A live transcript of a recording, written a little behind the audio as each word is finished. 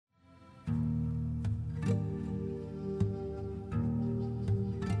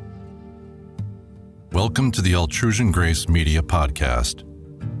Welcome to the Altrusion Grace Media Podcast.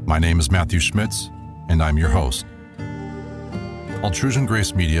 My name is Matthew Schmitz, and I'm your host. Altrusion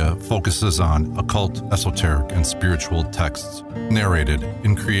Grace Media focuses on occult, esoteric, and spiritual texts narrated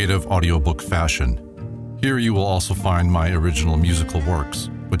in creative audiobook fashion. Here you will also find my original musical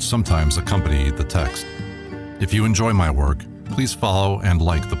works, which sometimes accompany the text. If you enjoy my work, please follow and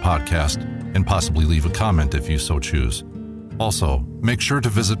like the podcast, and possibly leave a comment if you so choose. Also, make sure to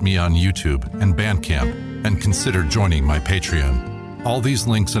visit me on YouTube and Bandcamp, and consider joining my Patreon. All these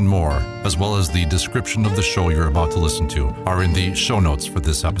links and more, as well as the description of the show you're about to listen to, are in the show notes for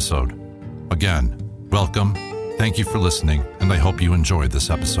this episode. Again, welcome, thank you for listening, and I hope you enjoyed this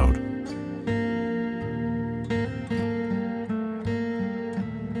episode.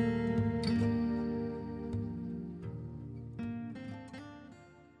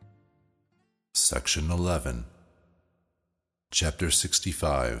 Section 11. Chapter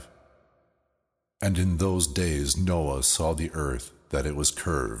 65. And in those days Noah saw the earth, that it was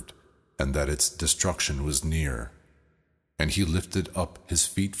curved, and that its destruction was near. And he lifted up his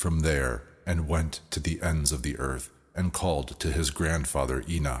feet from there, and went to the ends of the earth, and called to his grandfather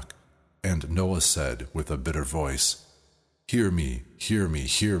Enoch. And Noah said with a bitter voice, Hear me, hear me,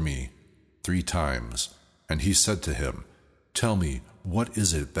 hear me, 3 times. And he said to him, Tell me, what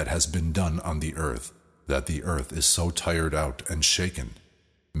is it that has been done on the earth, that the earth is so tired out and shaken?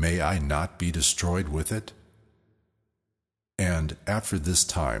 May I not be destroyed with it? And after this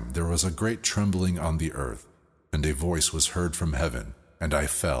time there was a great trembling on the earth, and a voice was heard from heaven, and I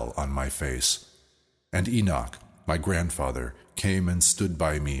fell on my face. And Enoch, my grandfather, came and stood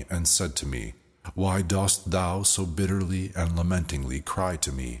by me, and said to me, Why dost thou so bitterly and lamentingly cry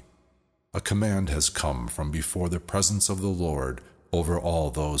to me? A command has come from before the presence of the Lord over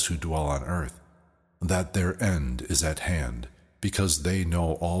all those who dwell on earth, that their end is at hand, because they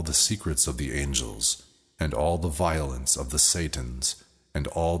know all the secrets of the angels, and all the violence of the Satans, and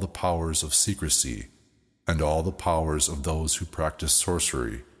all the powers of secrecy, and all the powers of those who practice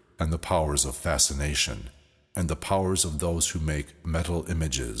sorcery, and the powers of fascination, and the powers of those who make metal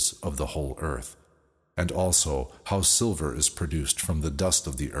images of the whole earth, and also how silver is produced from the dust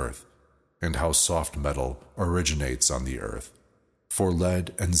of the earth, and how soft metal originates on the earth. For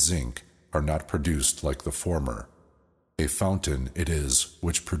lead and zinc are not produced like the former. A fountain it is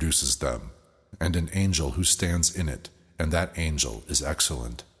which produces them, and an angel who stands in it, and that angel is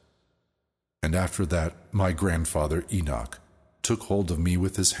excellent. And after that my grandfather Enoch took hold of me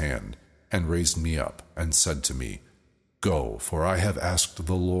with his hand, and raised me up, and said to me, Go, for I have asked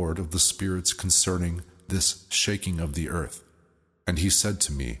the Lord of the spirits concerning this shaking of the earth. And he said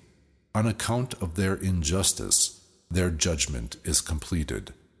to me, On account of their injustice, their judgment is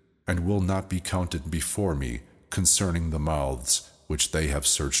completed, and will not be counted before me concerning the mouths which they have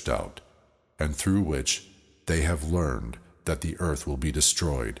searched out, and through which they have learned that the earth will be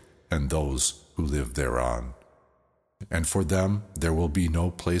destroyed, and those who live thereon. And for them there will be no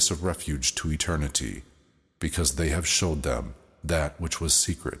place of refuge to eternity, because they have showed them that which was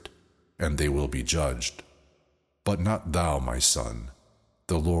secret, and they will be judged. But not thou, my son.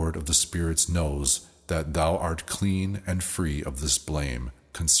 The Lord of the spirits knows that thou art clean and free of this blame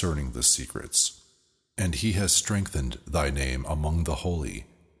concerning the secrets. And he has strengthened thy name among the holy,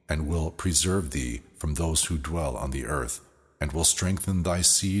 and will preserve thee from those who dwell on the earth, and will strengthen thy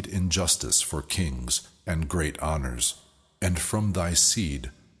seed in justice for kings and great honors. And from thy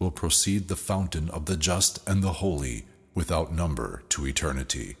seed will proceed the fountain of the just and the holy, without number to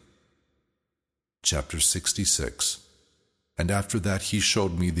eternity. Chapter 66. And after that he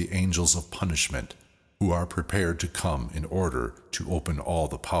showed me the angels of punishment, who are prepared to come in order to open all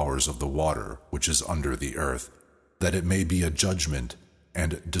the powers of the water which is under the earth, that it may be a judgment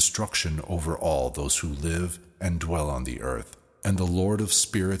and destruction over all those who live and dwell on the earth. And the Lord of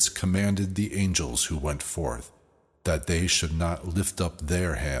spirits commanded the angels who went forth, that they should not lift up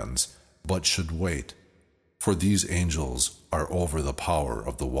their hands, but should wait, for these angels are over the power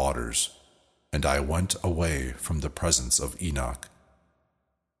of the waters. And I went away from the presence of Enoch.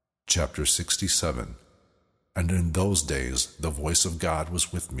 Chapter 67. And in those days the voice of God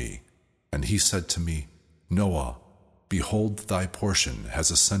was with me, and he said to me, Noah, behold, thy portion has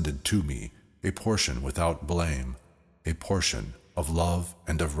ascended to me, a portion without blame, a portion of love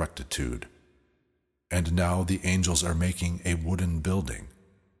and of rectitude. And now the angels are making a wooden building,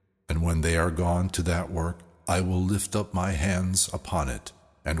 and when they are gone to that work, I will lift up my hands upon it,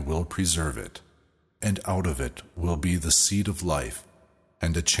 and will preserve it, and out of it will be the seed of life,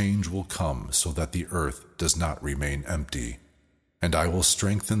 and a change will come so that the earth does not remain empty. And I will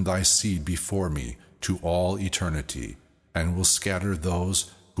strengthen thy seed before me to all eternity, and will scatter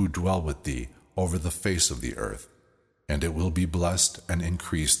those who dwell with thee over the face of the earth, and it will be blessed and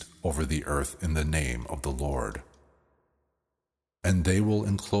increased over the earth in the name of the Lord. And they will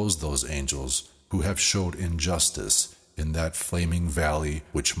enclose those angels who have showed injustice in that flaming valley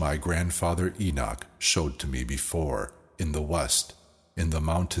which my grandfather Enoch showed to me before, in the west, in the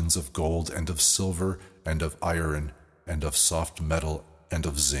mountains of gold and of silver and of iron and of soft metal and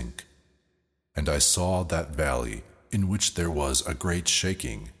of zinc. And I saw that valley, in which there was a great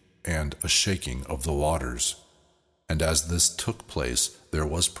shaking, and a shaking of the waters. And as this took place, there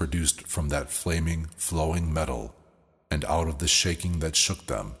was produced from that flaming, flowing metal, and out of the shaking that shook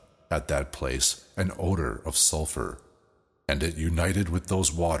them, at that place, an odor of sulfur. And it united with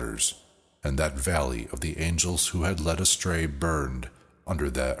those waters, and that valley of the angels who had led astray burned under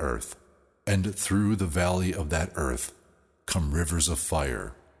that earth. And through the valley of that earth come rivers of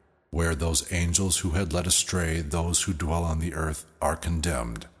fire, where those angels who had led astray those who dwell on the earth are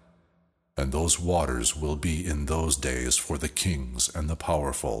condemned. And those waters will be in those days for the kings and the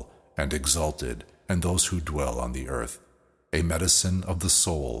powerful and exalted and those who dwell on the earth, a medicine of the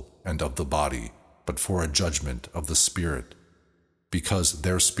soul and of the body, but for a judgment of the spirit, because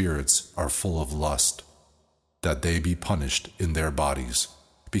their spirits are full of lust, that they be punished in their bodies,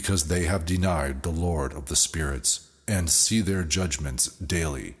 because they have denied the Lord of the spirits, and see their judgments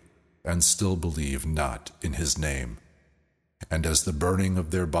daily, and still believe not in his name. And as the burning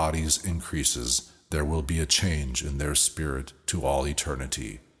of their bodies increases, there will be a change in their spirit to all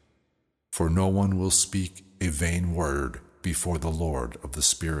eternity. For no one will speak a vain word before the Lord of the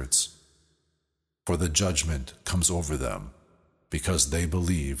spirits. For the judgment comes over them, because they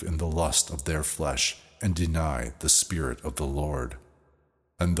believe in the lust of their flesh and deny the Spirit of the Lord.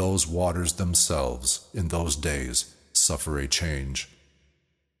 And those waters themselves in those days suffer a change.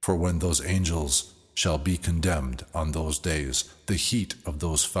 For when those angels shall be condemned on those days, the heat of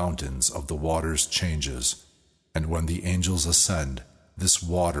those fountains of the waters changes, and when the angels ascend, this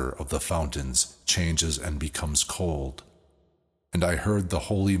water of the fountains changes and becomes cold. And I heard the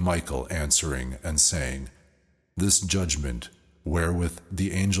holy Michael answering and saying, This judgment, wherewith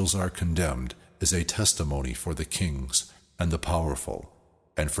the angels are condemned, is a testimony for the kings and the powerful,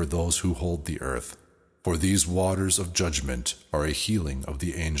 and for those who hold the earth. For these waters of judgment are a healing of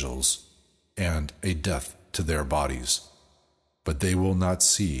the angels, and a death to their bodies. But they will not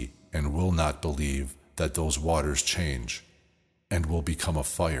see and will not believe that those waters change, and will become a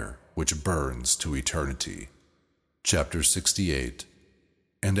fire which burns to eternity. Chapter 68.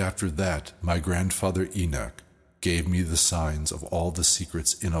 And after that my grandfather Enoch gave me the signs of all the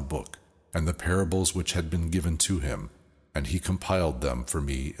secrets in a book, and the parables which had been given to him, and he compiled them for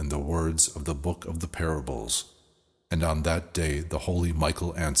me in the words of the book of the parables. And on that day the holy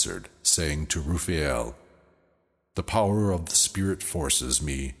Michael answered, saying to Raphael, The power of the Spirit forces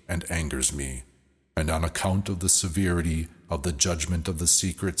me and angers me, and on account of the severity of the judgment of the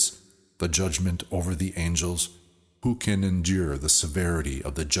secrets, the judgment over the angels, who can endure the severity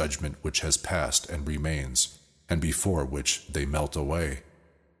of the judgment which has passed and remains, and before which they melt away?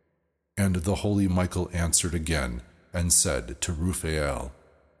 And the holy Michael answered again, and said to Raphael,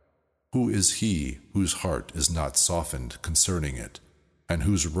 Who is he whose heart is not softened concerning it, and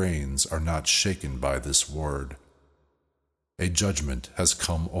whose reins are not shaken by this word? A judgment has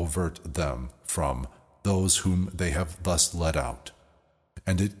come over them from those whom they have thus led out.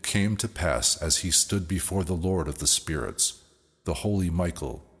 And it came to pass, as he stood before the Lord of the spirits, the holy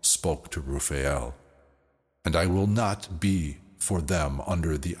Michael spoke to Raphael, And I will not be for them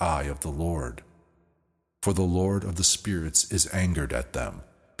under the eye of the Lord. For the Lord of the spirits is angered at them,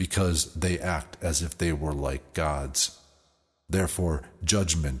 because they act as if they were like gods. Therefore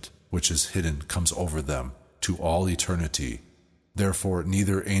judgment which is hidden comes over them to all eternity. Therefore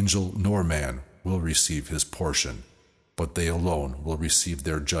neither angel nor man will receive his portion, but they alone will receive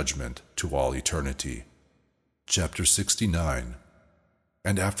their judgment to all eternity. Chapter 69.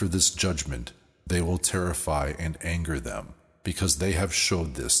 And after this judgment they will terrify and anger them, because they have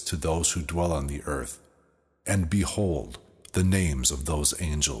showed this to those who dwell on the earth. And behold, the names of those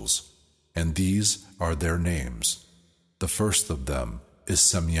angels, and these are their names. The first of them is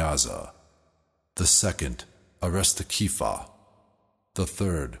Semyaza, the second Arestakepha, the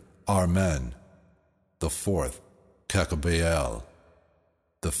third Armen, the fourth Cacabael,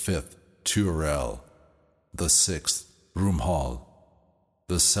 the fifth Turel, the sixth Rumhal,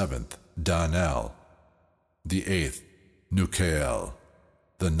 the seventh Danel, the eighth Nukael,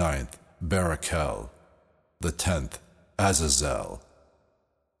 the ninth Barakel, the 10th Azazel,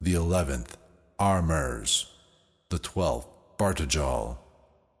 the 11th Armers, the 12th Bartajal,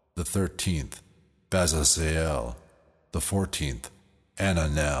 the 13th Bazazael, the 14th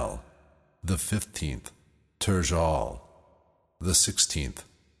Ananel, the 15th, Terjal, the 16th,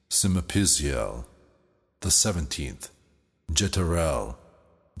 Simapisiel, the 17th, Jeterel,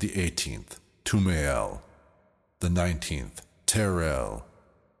 the 18th, Tumael, the 19th, Terel,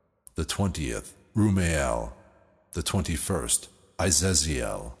 the 20th, Rumael, the 21st,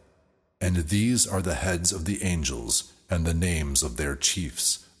 Izeziel. And these are the heads of the angels, and the names of their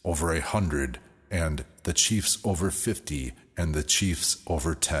chiefs, over 100, and the chiefs over 50, and the chiefs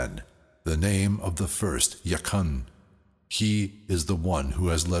over 10. The name of the first, Yakun. He is the one who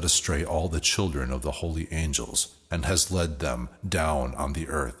has led astray all the children of the holy angels, and has led them down on the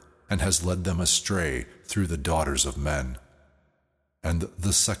earth, and has led them astray through the daughters of men. And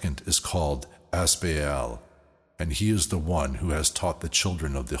the second is called Asbael, and he is the one who has taught the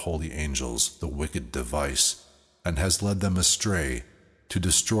children of the holy angels the wicked device, and has led them astray to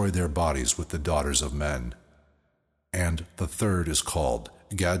destroy their bodies with the daughters of men. And the third is called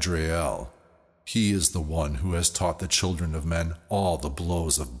Gadrael. He is the one who has taught the children of men all the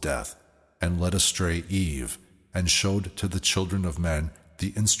blows of death, and led astray Eve, and showed to the children of men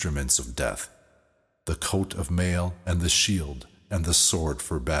the instruments of death, the coat of mail, and the shield, and the sword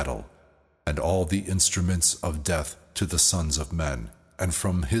for battle, and all the instruments of death to the sons of men. And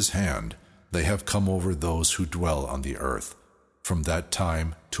from his hand they have come over those who dwell on the earth, from that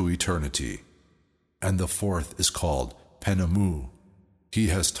time to eternity. And the fourth is called Penamu. He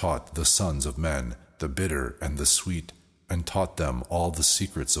has taught the sons of men the bitter and the sweet, and taught them all the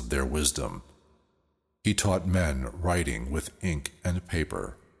secrets of their wisdom. He taught men writing with ink and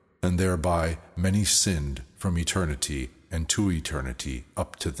paper, and thereby many sinned from eternity and to eternity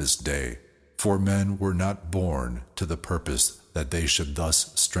up to this day. For men were not born to the purpose that they should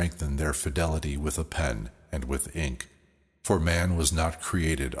thus strengthen their fidelity with a pen and with ink. For man was not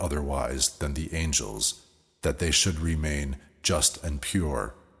created otherwise than the angels, that they should remain just and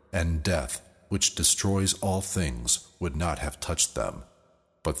pure, and death, which destroys all things, would not have touched them.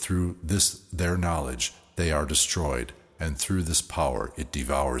 But through this their knowledge they are destroyed, and through this power it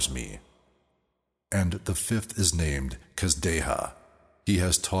devours me. And the fifth is named Kesdeha. He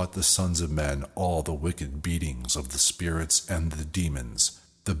has taught the sons of men all the wicked beatings of the spirits and the demons,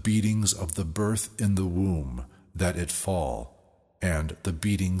 the beatings of the birth in the womb, that it fall, and the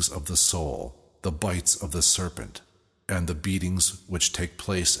beatings of the soul, the bites of the serpent, and the beatings which take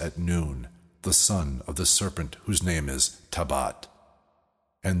place at noon, the son of the serpent whose name is Tabat.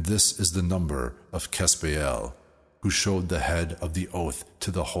 And this is the number of Kesbael, who showed the head of the oath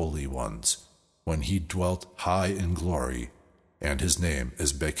to the holy ones, when he dwelt high in glory, and his name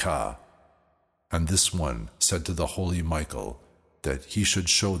is Bekah. And this one said to the holy Michael that he should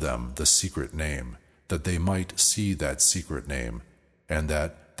show them the secret name, that they might see that secret name, and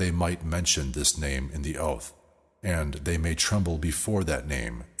that they might mention this name in the oath, and they may tremble before that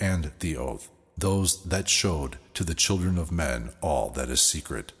name and the oath, those that showed to the children of men all that is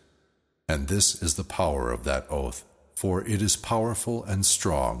secret. And this is the power of that oath, for it is powerful and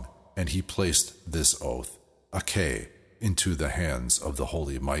strong, and he placed this oath, Akeh, into the hands of the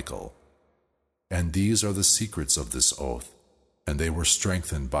holy Michael. And these are the secrets of this oath, and they were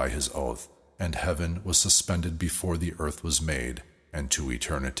strengthened by his oath, and heaven was suspended before the earth was made, and to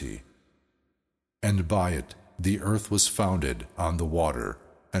eternity. And by it the earth was founded on the water,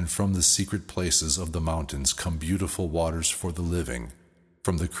 and from the secret places of the mountains come beautiful waters for the living,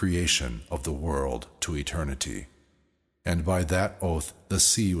 from the creation of the world to eternity. And by that oath the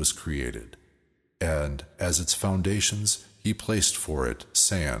sea was created, and as its foundations he placed for it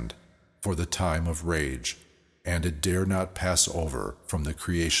sand, for the time of rage, and it dare not pass over from the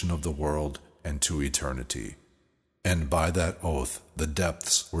creation of the world and to eternity. And by that oath the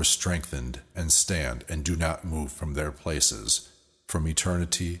depths were strengthened and stand and do not move from their places, from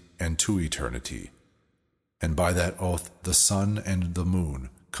eternity and to eternity. And by that oath the sun and the moon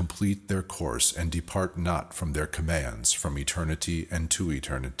complete their course and depart not from their commands from eternity and to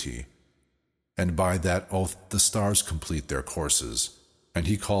eternity. And by that oath the stars complete their courses, and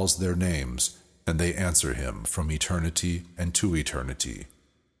he calls their names, and they answer him from eternity and to eternity.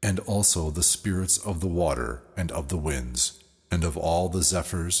 And also the spirits of the water and of the winds, and of all the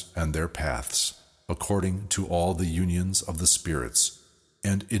zephyrs and their paths, according to all the unions of the spirits,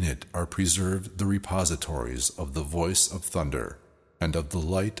 and in it are preserved the repositories of the voice of thunder, and of the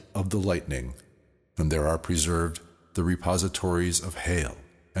light of the lightning, and there are preserved the repositories of hail,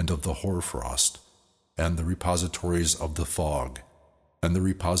 and of the hoarfrost, and the repositories of the fog, and the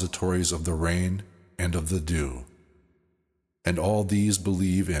repositories of the rain and of the dew. And all these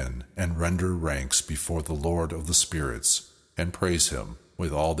believe in and render ranks before the Lord of the spirits, and praise him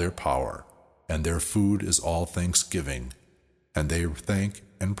with all their power, and their food is all thanksgiving. and they thank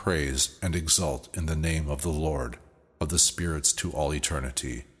and praise and exalt in the name of the Lord of the spirits to all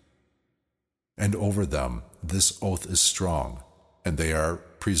eternity. And over them this oath is strong, and they are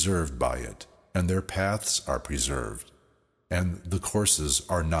preserved by it, and their paths are preserved, and the courses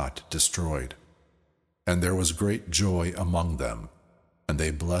are not destroyed. And there was great joy among them, and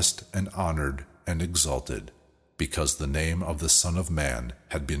they blessed and honored and exalted, because the name of the Son of Man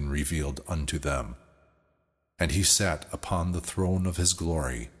had been revealed unto them. And he sat upon the throne of his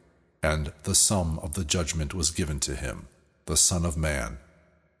glory, and the sum of the judgment was given to him, the Son of Man,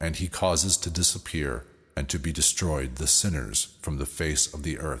 and he causes to disappear and to be destroyed the sinners from the face of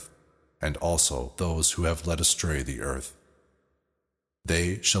the earth, and also those who have led astray the earth.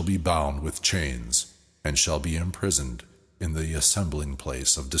 They shall be bound with chains, and shall be imprisoned in the assembling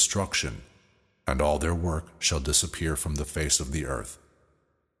place of destruction, and all their work shall disappear from the face of the earth.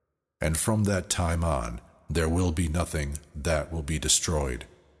 And from that time on there will be nothing that will be destroyed,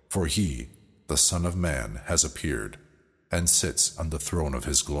 for he, the Son of Man, has appeared, and sits on the throne of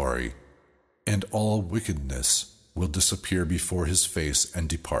his glory, and all wickedness will disappear before his face and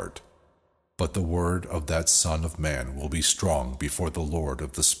depart. But the word of that Son of Man will be strong before the Lord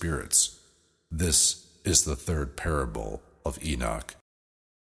of the spirits. This is the third parable of Enoch.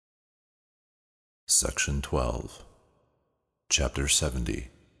 Section 12. Chapter 70.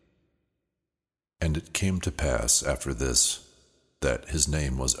 And it came to pass after this, that his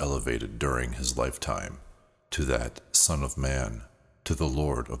name was elevated during his lifetime, to that Son of Man, to the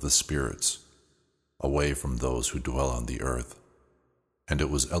Lord of the spirits, away from those who dwell on the earth. And it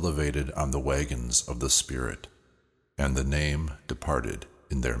was elevated on the wagons of the Spirit, and the name departed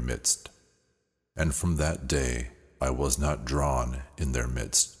in their midst. And from that day I was not drawn in their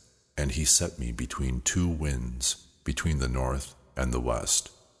midst, and he set me between two winds, between the north and the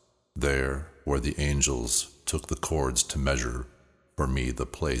west, there where the angels took the cords to measure for me the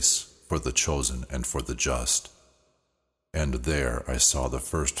place for the chosen and for the just. And there I saw the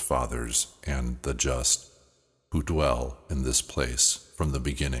first fathers and the just, who dwell in this place from the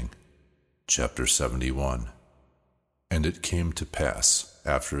beginning. Chapter 71. And it came to pass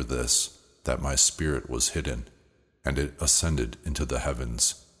after this, that my spirit was hidden, and it ascended into the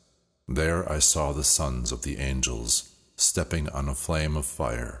heavens. There I saw the sons of the angels, stepping on a flame of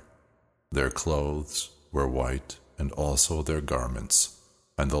fire. Their clothes were white, and also their garments,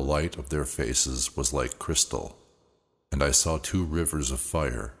 and the light of their faces was like crystal. And I saw two rivers of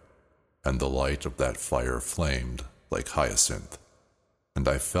fire, and the light of that fire flamed like hyacinth. And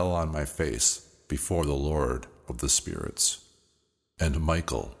I fell on my face before the Lord of the spirits. And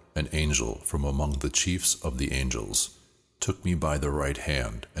Michael, an angel from among the chiefs of the angels, took me by the right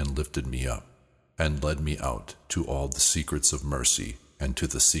hand and lifted me up, and led me out to all the secrets of mercy and to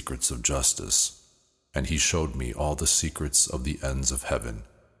the secrets of justice. And he showed me all the secrets of the ends of heaven,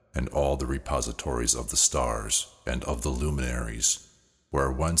 and all the repositories of the stars and of the luminaries,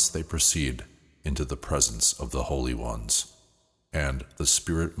 whence they proceed into the presence of the holy ones. And the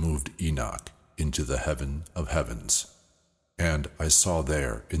Spirit moved Enoch into the heaven of heavens. And I saw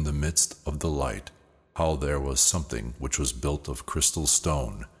there in the midst of the light how there was something which was built of crystal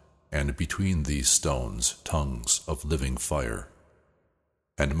stone, and between these stones tongues of living fire.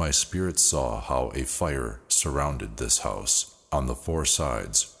 And my spirit saw how a fire surrounded this house, on the four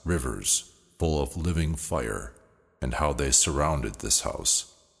sides rivers full of living fire, and how they surrounded this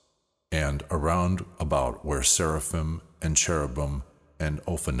house. And around about were seraphim and cherubim and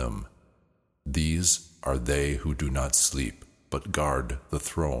ophanim. These are they who do not sleep, but guard the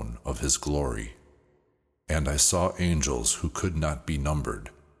throne of his glory. And I saw angels who could not be numbered,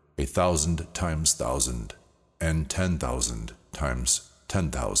 1,000 times 1,000, and 10,000 times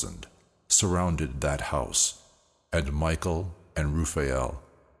 10,000, surrounded that house, and Michael and Raphael,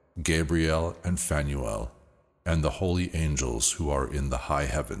 Gabriel and Phanuel, and the holy angels who are in the high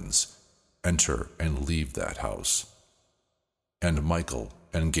heavens, enter and leave that house. And Michael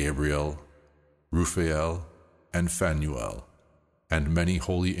and Gabriel, Raphael and Phanuel, and many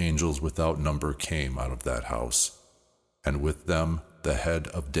holy angels without number came out of that house, and with them the head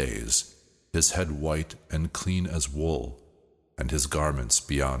of days, his head white and clean as wool, and his garments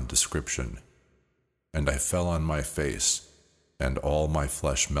beyond description. And I fell on my face, and all my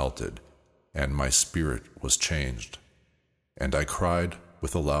flesh melted, and my spirit was changed. And I cried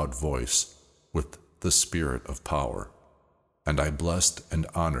with a loud voice, with the spirit of power, and I blessed and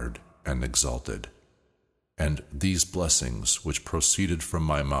honored and exalted. And these blessings which proceeded from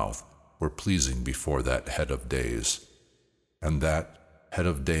my mouth were pleasing before that head of days. And that head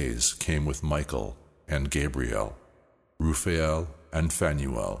of days came with Michael and Gabriel, Raphael and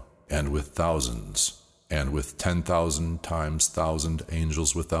Phanuel, and with thousands, and with 10,000 times 1,000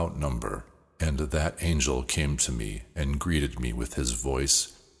 angels without number. And that angel came to me and greeted me with his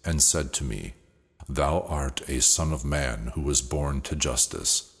voice, and said to me, Thou art a son of man who was born to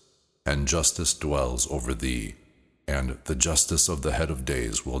justice, and justice dwells over thee, and the justice of the head of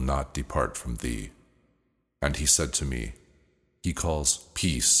days will not depart from thee. And he said to me, He calls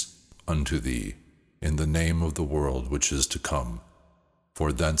peace unto thee, in the name of the world which is to come.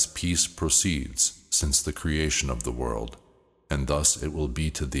 For thence peace proceeds since the creation of the world, and thus it will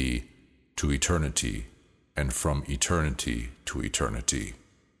be to thee to eternity, and from eternity to eternity.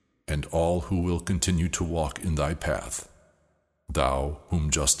 And all who will continue to walk in thy path, thou whom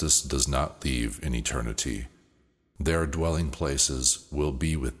justice does not leave in eternity, their dwelling places will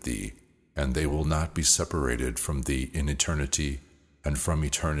be with thee, and they will not be separated from thee in eternity, and from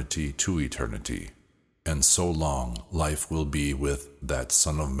eternity to eternity. And so long life will be with that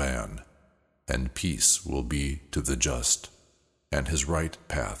Son of Man, and peace will be to the just, and his right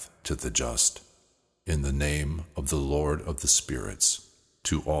path to the just, in the name of the Lord of the spirits,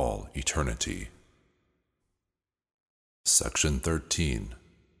 to all eternity. Section 13.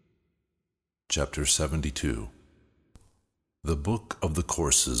 Chapter 72. The book of the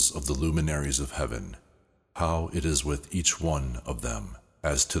courses of the luminaries of heaven, how it is with each one of them,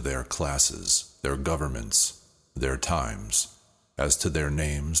 as to their classes, their governments, their times, as to their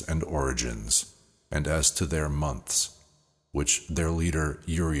names and origins, and as to their months, which their leader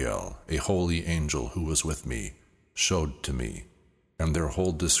Uriel, a holy angel who was with me, showed to me, and their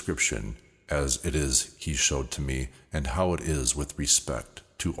whole description, as it is he showed to me, and how it is with respect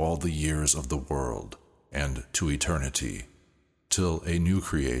to all the years of the world, and to eternity, till a new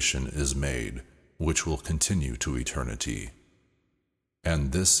creation is made, which will continue to eternity.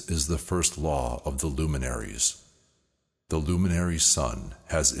 And this is the first law of the luminaries. The luminary sun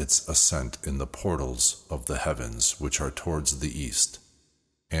has its ascent in the portals of the heavens which are towards the east,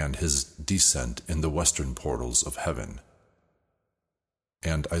 and his descent in the western portals of heaven.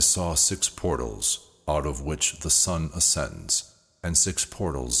 And I saw 6 portals, out of which the sun ascends, and 6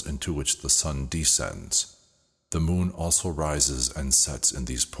 portals into which the sun descends. The moon also rises and sets in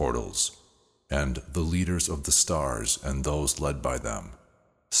these portals, and the leaders of the stars and those led by them,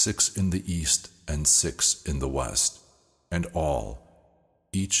 6 in the east and 6 in the west, and all,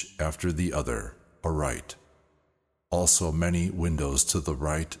 each after the other, aright. Also many windows to the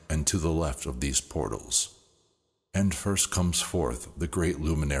right and to the left of these portals. And first comes forth the great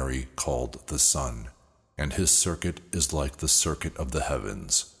luminary called the sun, and his circuit is like the circuit of the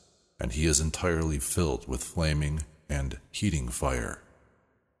heavens, and he is entirely filled with flaming and heating fire.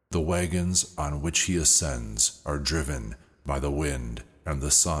 The wagons on which he ascends are driven by the wind, and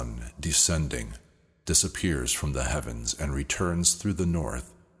the sun, descending, disappears from the heavens and returns through the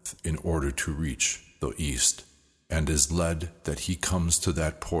north in order to reach the east, and is led that he comes to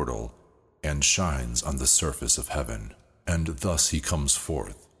that portal and shines on the surface of heaven. And thus he comes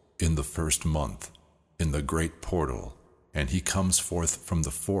forth in the first month in the great portal, and he comes forth from the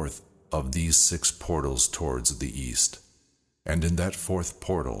 4th of these 6 portals towards the east. And in that 4th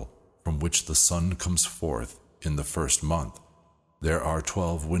portal, from which the sun comes forth in the first month, there are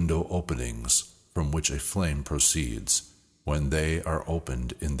 12 window openings, from which a flame proceeds, when they are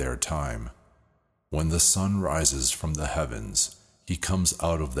opened in their time. When the sun rises from the heavens, he comes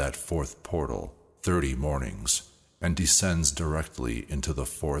out of that 4th portal 30 mornings, and descends directly into the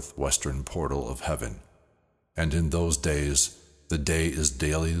 4th western portal of heaven. And in those days the day is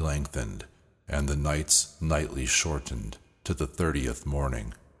daily lengthened, and the nights nightly shortened, to the 30th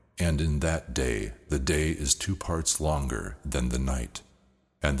morning. And in that day the day is 2 parts longer than the night,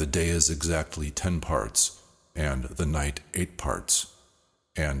 and the day is exactly 10 parts, and the night 8 parts.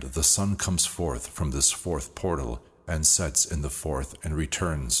 And the sun comes forth from this 4th portal, and sets in the 4th, and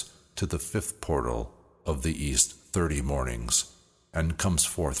returns to the 5th portal of the east 30 mornings, and comes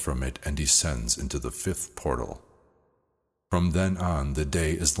forth from it, and descends into the 5th portal. From then on the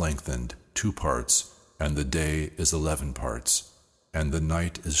day is lengthened 2 parts, and the day is 11 parts, and the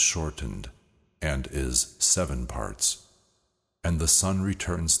night is shortened, and is 7 parts. And the sun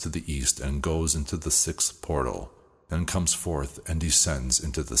returns to the east, and goes into the 6th portal, and comes forth and descends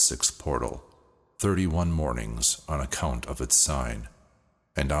into the 6th portal, 31 mornings on account of its sign.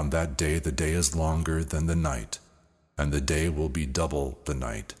 And on that day the day is longer than the night, and the day will be double the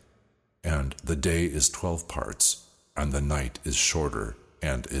night. And the day is 12 parts, and the night is shorter,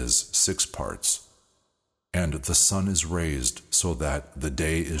 and is 6 parts. And the sun is raised so that the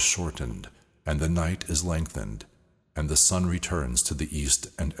day is shortened, and the night is lengthened, and the sun returns to the east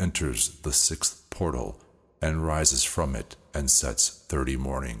and enters the 6th portal, and rises from it and sets 30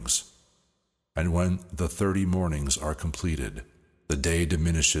 mornings. And when the 30 mornings are completed, the day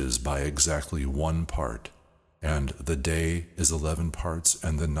diminishes by exactly 1 part, and the day is 11 parts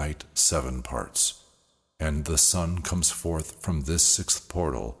and the night 7 parts. And the sun comes forth from this 6th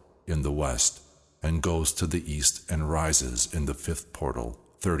portal in the west, and goes to the east and rises in the 5th portal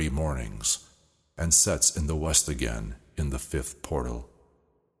 30 mornings, and sets in the west again in the 5th portal.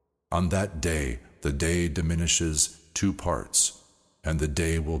 On that day the day diminishes 2 parts, and the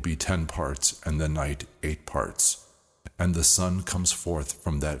day will be 10 parts and the night 8 parts. And the sun comes forth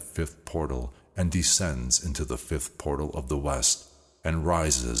from that 5th portal and descends into the 5th portal of the west, and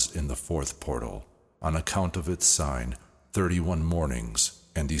rises in the 4th portal, on account of its sign, 31 mornings,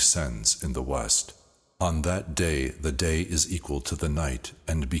 and descends in the west. On that day the day is equal to the night,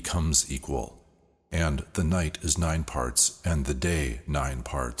 and becomes equal. And the night is 9 parts, and the day 9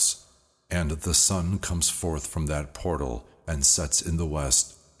 parts. And the sun comes forth from that portal, and sets in the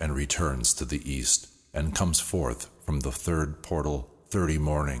west, and returns to the east, and comes forth from the 3rd portal 30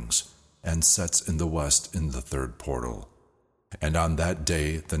 mornings, and sets in the west in the 3rd portal. And on that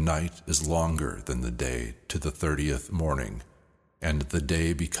day the night is longer than the day to the 30th morning, and the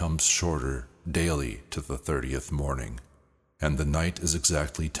day becomes shorter daily to the 30th morning. And the night is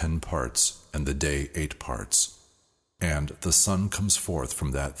exactly 10 parts, and the day 8 parts. And the sun comes forth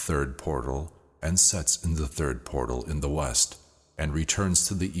from that 3rd portal, and sets in the 3rd portal in the west, and returns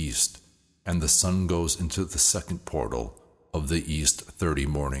to the east. And the sun goes into the 2nd portal of the east 30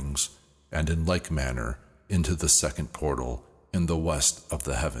 mornings, and in like manner into the 2nd portal in the west of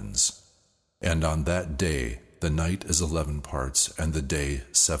the heavens. And on that day the night is 11 parts, and the day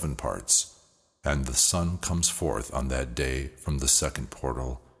 7 parts. And the sun comes forth on that day from the 2nd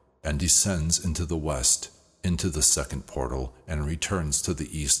portal, and descends into the west, into the 2nd portal, and returns to the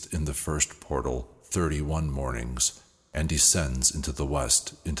east in the 1st portal 31 mornings, and descends into the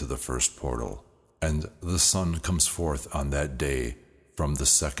west, into the 1st portal. And the sun comes forth on that day from the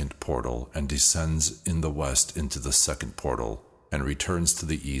 2nd portal, and descends in the west into the 2nd portal, and returns to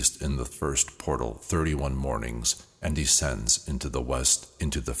the east in the 1st portal 31 mornings, and descends into the west,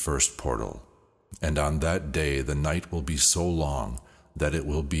 into the 1st portal. And on that day the night will be so long that it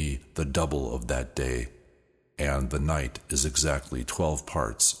will be the double of that day. And the night is exactly 12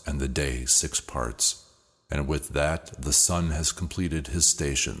 parts, and the day 6 parts. And with that the sun has completed his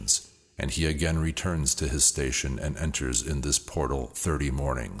stations, and he again returns to his station and enters in this portal 30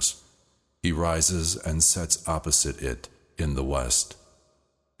 mornings. He rises and sets opposite it in the west.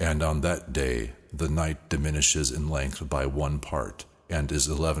 And on that day the night diminishes in length by 1 part, and is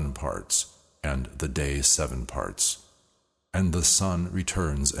 11 parts, and the day 7 parts. And the sun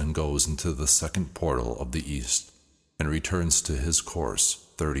returns and goes into the 2nd portal of the east, and returns to his course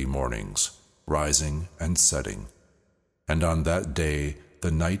 30 mornings, rising and setting. And on that day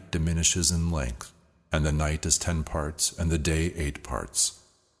the night diminishes in length, and the night is 10 parts, and the day 8 parts.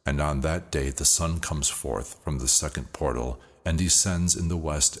 And on that day the sun comes forth from the 2nd portal, and descends in the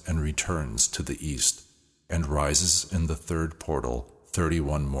west, and returns to the east, and rises in the 3rd portal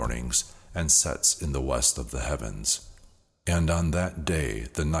 31 mornings, and sets in the west of the heavens. And on that day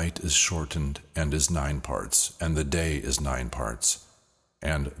the night is shortened, and is 9 parts, and the day is 9 parts.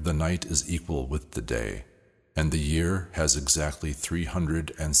 And the night is equal with the day, and the year has exactly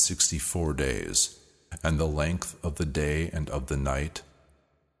 364 days, and the length of the day and of the night,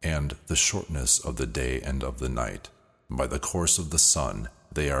 and the shortness of the day and of the night, by the course of the sun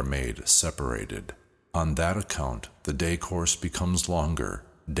they are made separated. On that account the day course becomes longer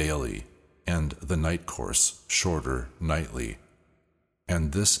daily, and the night course shorter nightly.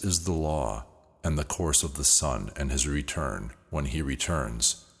 And this is the law, and the course of the sun and his return, when he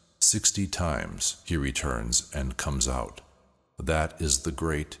returns. 60 times he returns and comes out. That is the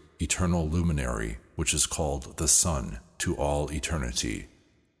great eternal luminary, which is called the sun to all eternity.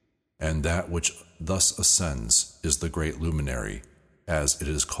 And that which thus ascends is the great luminary, as it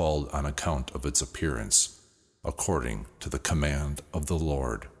is called on account of its appearance, according to the command of the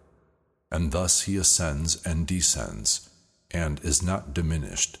Lord. And thus he ascends and descends, and is not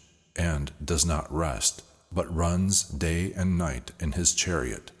diminished, and does not rest, but runs day and night in his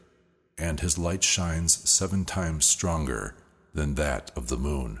chariot, and his light shines 7 times stronger than that of the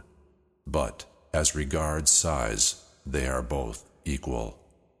moon. But as regards size, they are both equal.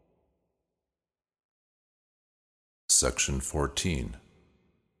 Section 14.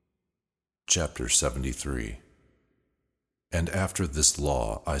 Chapter 73. And after this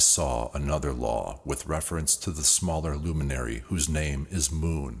law I saw another law with reference to the smaller luminary, whose name is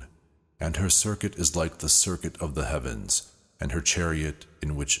Moon, and her circuit is like the circuit of the heavens, and her chariot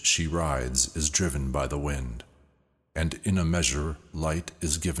in which she rides is driven by the wind. And in a measure light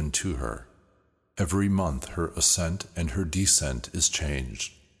is given to her, Every month her ascent and her descent is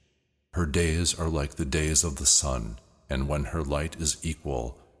changed. Her days are like the days of the sun, and when her light is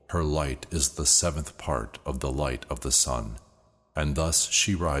equal, her light is the 7th part of the light of the sun. And thus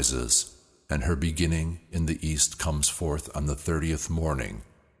she rises, and her beginning in the east comes forth on the 30th morning,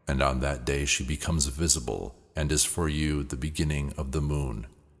 and on that day she becomes visible, and is for you the beginning of the moon,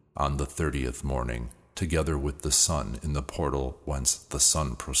 on the 30th morning, together with the sun in the portal whence the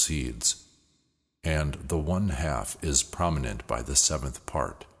sun proceeds. And the 1/2 is prominent by the 7th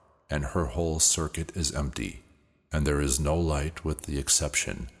part, and her whole circuit is empty, and there is no light with the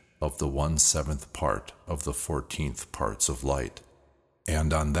exception of the 1/7 part of the 14th parts of light.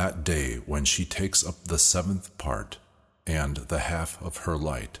 And on that day when she takes up the 7th part and the half of her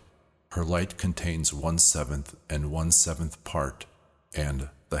light contains 1/7 and 1/7 part, and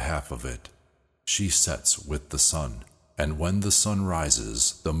the half of it, she sets with the sun. And when the sun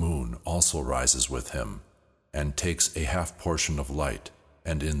rises, the moon also rises with him, and takes a half portion of light,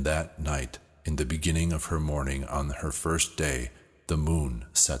 and in that night, in the beginning of her morning on her first day, the moon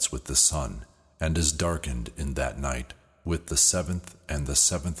sets with the sun, and is darkened in that night with the 7th and the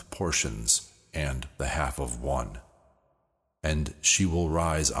 7th portions, and the half of one. And she will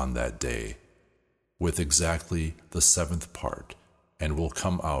rise on that day with exactly the 7th part, and will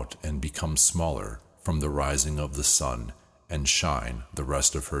come out and become smaller from the rising of the sun, and shine the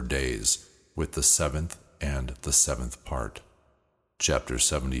rest of her days with the 7th and the 7th part. Chapter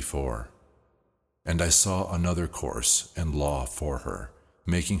 74. And I saw another course and law for her,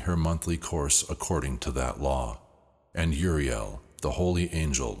 making her monthly course according to that law. And Uriel, the holy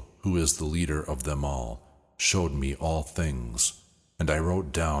angel, who is the leader of them all, showed me all things, and I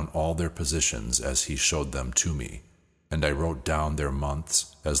wrote down all their positions as he showed them to me. And I wrote down their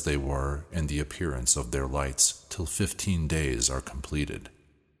months as they were in the appearance of their lights till 15 days are completed.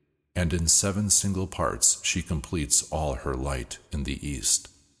 And in 7 single parts she completes all her light in the east.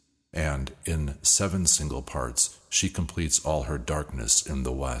 And in 7 single parts she completes all her darkness in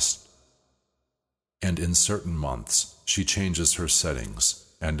the west. And in certain months she changes her settings,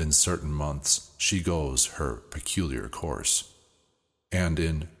 and in certain months she goes her peculiar course. And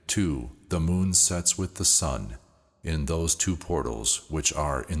in 2 the moon sets with the sun, in those 2 portals which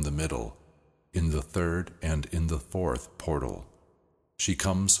are in the middle, in the 3rd and in the 4th portal. She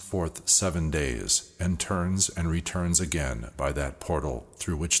comes forth 7 days, and turns and returns again by that portal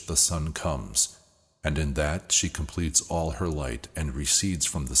through which the sun comes, and in that she completes all her light and recedes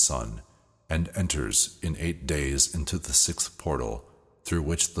from the sun, and enters in 8 days into the 6th portal, through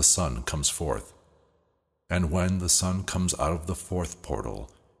which the sun comes forth. And when the sun comes out of the 4th portal,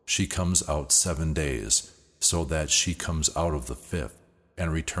 she comes out 7 days, so that she comes out of the 5th,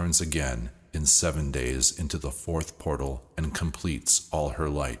 and returns again in 7 days into the 4th portal, and completes all her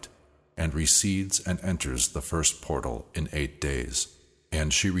light, and recedes and enters the 1st portal in 8 days.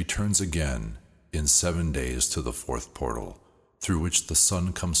 And she returns again in 7 days to the 4th portal, through which the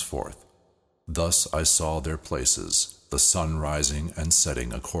sun comes forth. Thus I saw their places, the sun rising and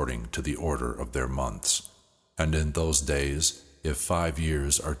setting according to the order of their months. And in those days, if 5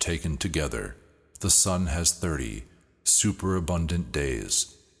 years are taken together, the sun has 30 superabundant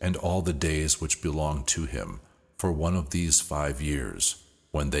days, and all the days which belong to him, for one of these 5 years,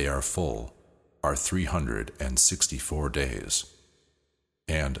 when they are full, are 364 days.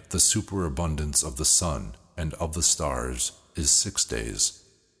 And the superabundance of the sun and of the stars is 6 days.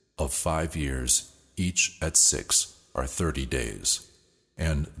 Of 5 years, each at 6 are 30 days.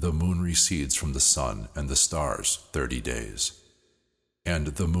 And the moon recedes from the sun and the stars 30 days. And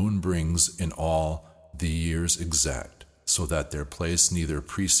the moon brings in all the years exact, so that their place neither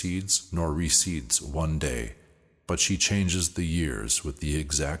precedes nor recedes 1 day, but she changes the years with the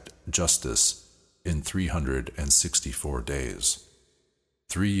exact justice in 364 days.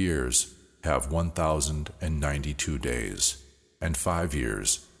 3 years have 1,092 days, and 5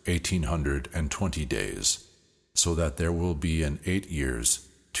 years 1,820 days, so that there will be in 8 years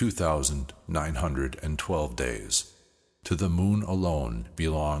 2,912 days. To the moon alone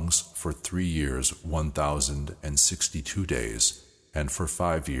belongs for 3 years 1,062 days, and for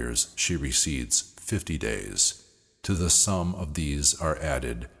 5 years she recedes 50 days. To the sum of these are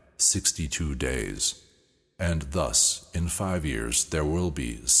added 62 days. And thus in 5 years there will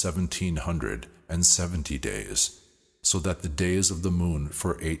be 1,770 days, so that the days of the moon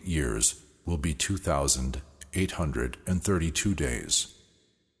for 8 years will be 2,832 days.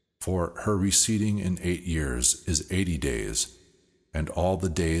 For her receding in 8 years is 80 days, and all the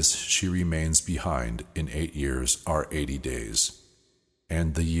days she remains behind in 8 years are 80 days.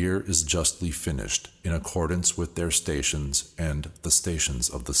 And the year is justly finished in accordance with their stations and the stations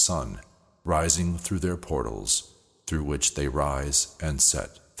of the sun. rising through their portals, through which they rise and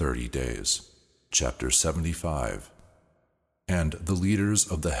set 30 days. Chapter 75. And the leaders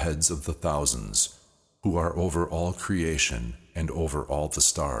of the heads of the thousands, who are over all creation and over all the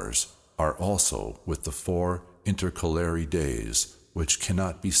stars, are also with the 4 intercalary days, which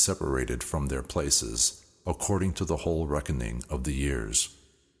cannot be separated from their places, according to the whole reckoning of the years.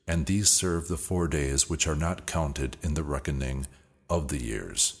 And these serve the 4 days which are not counted in the reckoning of the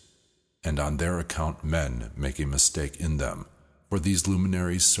years. And on their account men make a mistake in them, for these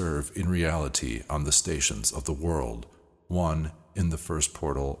luminaries serve in reality on the stations of the world, 1 in the first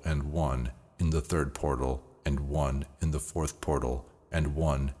portal, and 1 in the third portal, and 1 in the fourth portal, and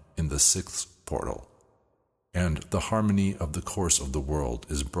 1 in the sixth portal. And the harmony of the course of the world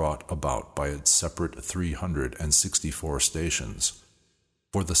is brought about by its separate 364 stations.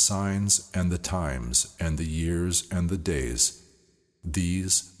 For the signs and the times and the years and the days,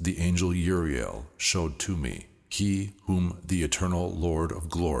 these the angel Uriel showed to me, he whom the eternal Lord of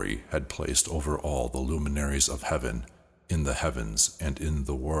glory had placed over all the luminaries of heaven, in the heavens and in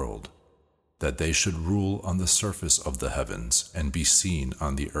the world, that they should rule on the surface of the heavens and be seen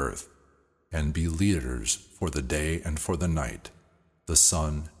on the earth, and be leaders for the day and for the night, the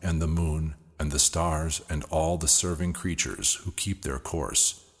sun and the moon and the stars and all the serving creatures who keep their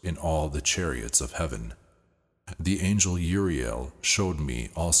course in all the chariots of heaven. The angel Uriel showed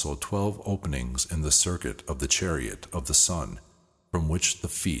me also 12 openings in the circuit of the chariot of the sun, from which the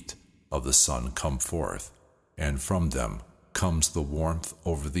feet of the sun come forth, and from them comes the warmth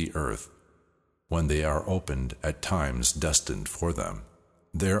over the earth, when they are opened at times destined for them.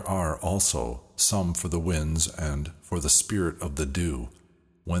 There are also some for the winds and for the spirit of the dew,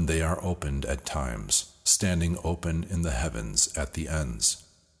 when they are opened at times, standing open in the heavens at the ends.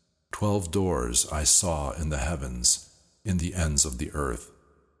 12 doors I saw in the heavens, in the ends of the earth,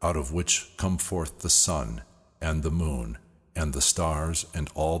 out of which come forth the sun, and the moon, and the stars, and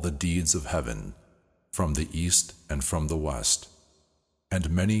all the deeds of heaven, from the east and from the west. And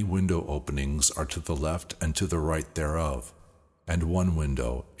many window openings are to the left and to the right thereof, and one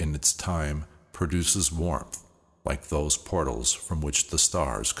window in its time produces warmth, like those portals from which the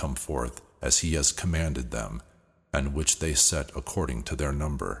stars come forth as he has commanded them, and which they set according to their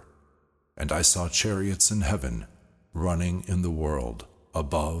number. And I saw chariots in heaven, running in the world,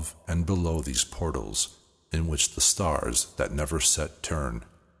 above and below these portals, in which the stars that never set turn.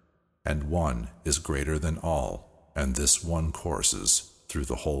 And one is greater than all, and this one courses through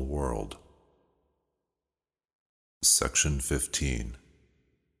the whole world. Section 15.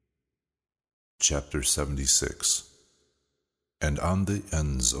 Chapter 76. And on the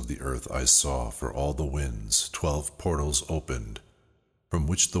ends of the earth I saw for all the winds 12 portals opened, from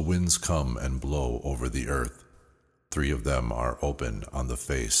which the winds come and blow over the earth. 3 of them are open on the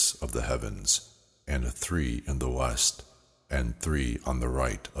face of the heavens, and 3 in the west, and 3 on the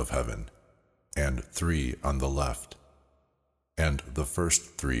right of heaven, and 3 on the left. And the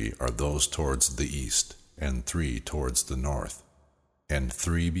first 3 are those towards the east, and 3 towards the north, and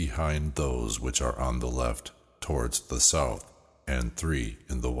 3 behind those which are on the left towards the south, and 3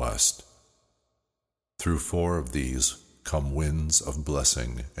 in the west. Through 4 of these come winds of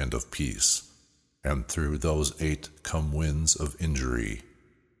blessing and of peace, and through those 8 come winds of injury.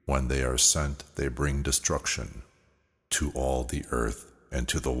 When they are sent, they bring destruction to all the earth, and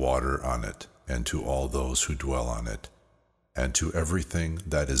to the water on it, and to all those who dwell on it, and to everything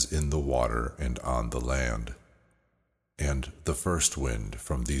that is in the water and on the land. And the first wind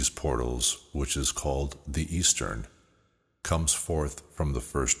from these portals, which is called the eastern, comes forth from the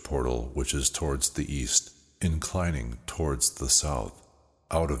first portal which is towards the east, inclining towards the south.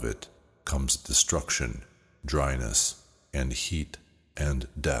 Out of it comes destruction, dryness, and heat, and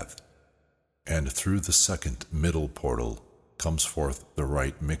death. And through the second middle portal comes forth the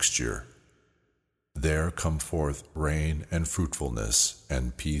right mixture. There come forth rain and fruitfulness,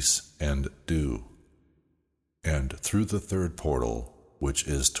 and peace and dew. And through the third portal, which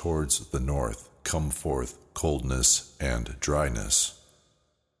is towards the north, come forth coldness and dryness.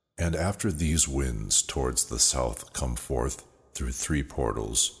 And after these winds towards the south come forth through 3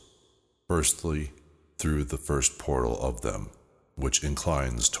 portals. Firstly, through the first portal of them, which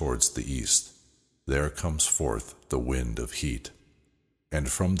inclines towards the east, there comes forth the wind of heat. And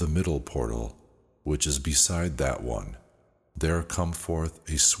from the middle portal, which is beside that one, there come forth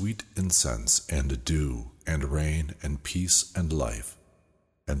a sweet incense and dew and rain and peace and life.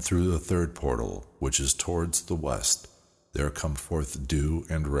 And through the third portal, which is towards the west, there come forth dew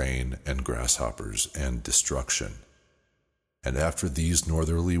and rain and grasshoppers and destruction. And after these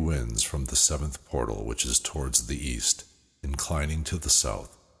northerly winds from the 7th portal, which is towards the east, inclining to the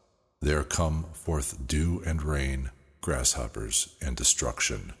south, there come forth dew and rain, grasshoppers and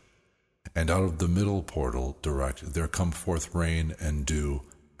destruction. And out of the middle portal direct there come forth rain and dew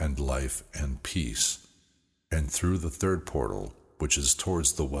and life and peace. And through the third portal, which is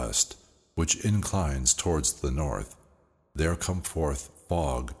towards the west, which inclines towards the north, there come forth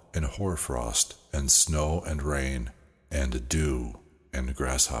fog and hoarfrost and snow and rain and dew and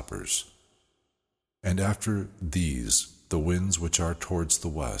grasshoppers. And after these, the winds which are towards the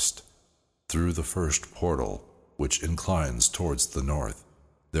west, through the first portal, which inclines towards the north,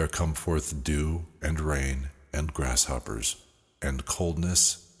 there come forth dew and rain and grasshoppers, and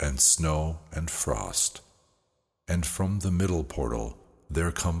coldness and snow and frost. And from the middle portal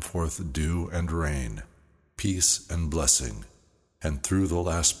there come forth dew and rain, peace and blessing. And through the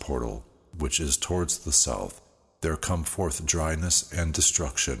last portal, which is towards the south, there come forth dryness and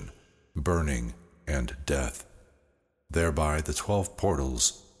destruction, burning and death. Thereby the 12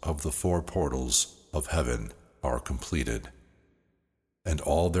 portals of the 4 portals of heaven are completed. And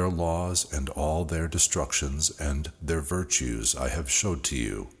all their laws and all their destructions and their virtues I have showed to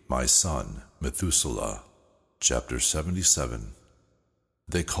you, my son, Methuselah. Chapter 77.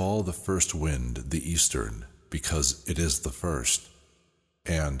 They call the first wind the eastern, because it is the first.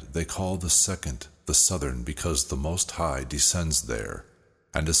 And they call the second the southern, because the Most High descends there,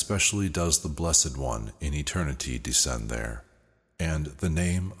 and especially does the Blessed One in eternity descend there. And the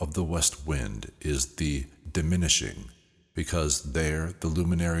name of the west wind is the diminishing, because there the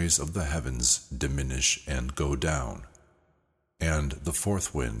luminaries of the heavens diminish and go down. And the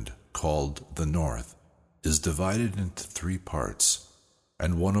fourth wind, called the north, is divided into 3 parts,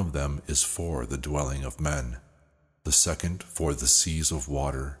 and one of them is for the dwelling of men, the second for the seas of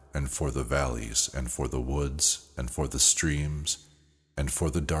water, and for the valleys, and for the woods, and for the streams, and for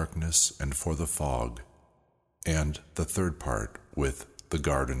the darkness, and for the fog, and the third part with the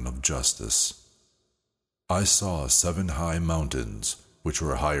garden of justice. I saw 7 high mountains, which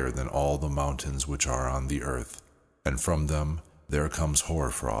were higher than all the mountains which are on the earth, and from them there comes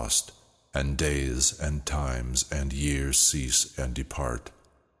hoarfrost, and days and times and years cease and depart.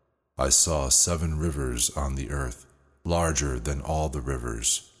 I saw 7 rivers on the earth, larger than all the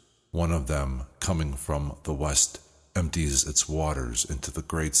rivers. One of them, coming from the west, empties its waters into the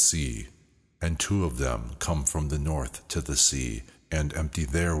great sea, and 2 of them come from the north to the sea, and empty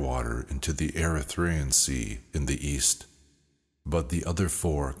their water into the Erythraean Sea in the east. But the other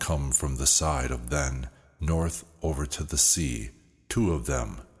 4 come from the side of then, north over to the sea, 2 of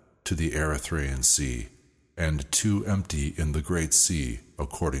them to the Erythraean Sea, and 2 empty in the great sea,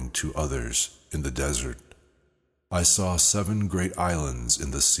 according to others, in the desert. I saw 7 great islands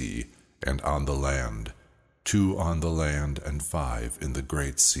in the sea, and on the land, 2 on the land and 5 in the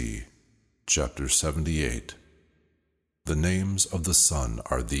great sea. Chapter 78. The names of the sun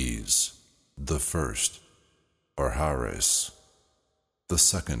are these: the first, Orhares; the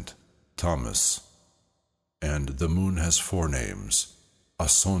second, Tammuz; and the moon has 4 names: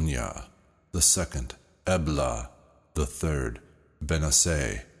 Asonia; the second, Ebla; the third,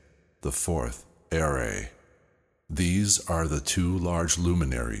 Benassai; the fourth, Ere. These are the 2 large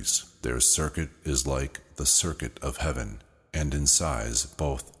luminaries. Their circuit is like the circuit of heaven, and in size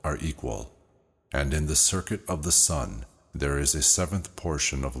both are equal. And in the circuit of the sun there is a 7th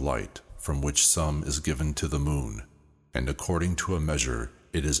portion of light, from which some is given to the moon, and according to a measure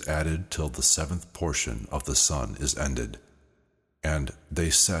it is added till the 7th portion of the sun is ended. And they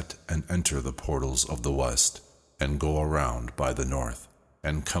set and enter the portals of the west, and go around by the north,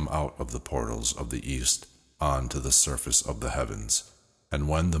 and come out of the portals of the east on to the surface of the heavens. And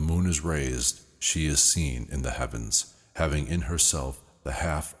when the moon is raised, she is seen in the heavens, having in herself the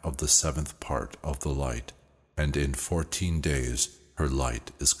half of the 7th part of the light, and in 14 days her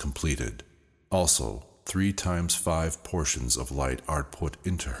light is completed. Also 3 times 5 portions of light are put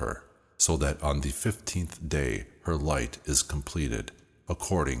into her, so that on the 15th day her light is completed,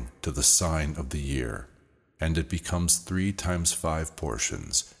 according to the sign of the year, and it becomes 3 times 5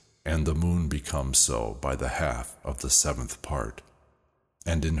 portions, and the moon becomes so by the half of the 7th part.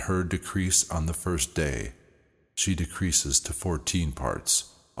 And in her decrease on the first day, she decreases to 14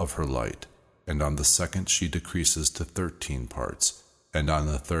 parts of her light, and on the second she decreases to 13 parts, and on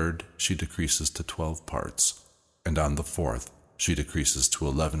the third she decreases to 12 parts, and on the fourth she decreases to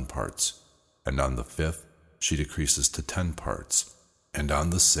 11 parts, and on the fifth she decreases to 10 parts, and on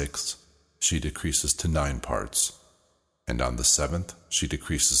the sixth she decreases to 9 parts, and on the 7th she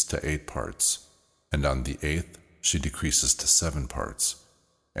decreases to 8 parts, and on the 8th she decreases to 7 parts,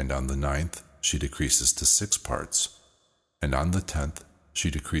 and on the 9th she decreases to 6 parts, and on the 10th she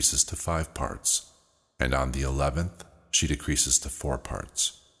decreases to 5 parts, and on the 11th she decreases to 4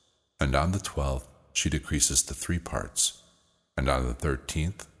 parts, And on the 12th she decreases to 3 parts, and on the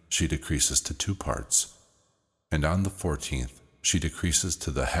 13th she decreases to 2 parts, and on the 14th she decreases to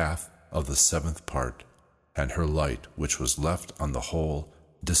the half of the 7th part, and her light which was left on the whole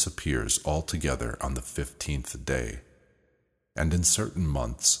disappears altogether on the 15th day. And in certain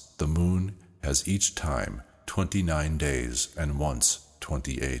months the moon has each time 29 days, and once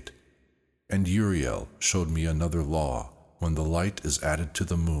 28. And Uriel showed me another law, when the light is added to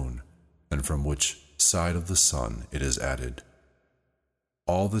the moon, and from which side of the sun it is added.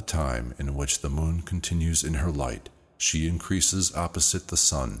 All the time in which the moon continues in her light, she increases opposite the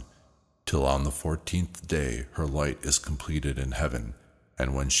sun, till on the 14th day her light is completed in heaven,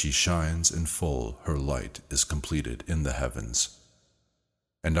 and when she shines in full her light is completed in the heavens.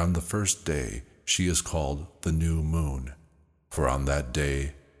 And on the 1st day she is called the new moon, for on that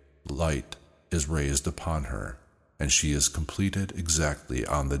day light is raised upon her, and she is completed exactly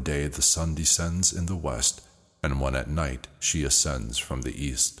on the day the sun descends in the west, and when at night she ascends from the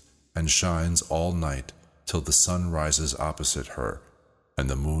east, and shines all night till the sun rises opposite her, and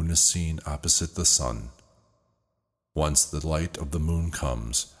the moon is seen opposite the sun. Once the light of the moon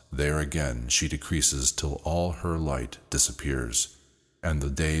comes, there again she decreases till all her light disappears, and the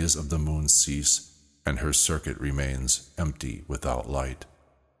days of the moon cease, and her circuit remains empty without light.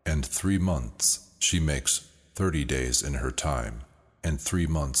 And 3 months she makes 30 days in her time, and 3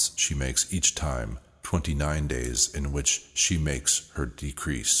 months she makes each time 29 days in which she makes her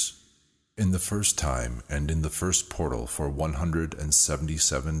decrease. In the first time and in the first portal for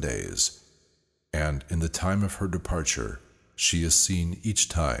 177 days, and in the time of her departure she is seen each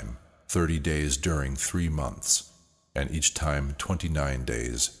time 30 days during 3 months, and each time 29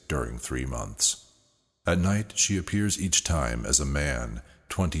 days during 3 months. At night she appears each time as a man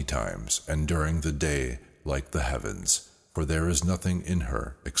 20 times, and during the day like the heavens, for there is nothing in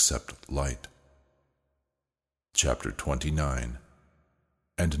her except light. Chapter 29.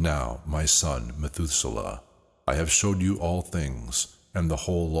 And now, my son Methuselah, I have showed you all things, and the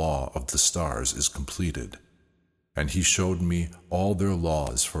whole law of the stars is completed. And he showed me all their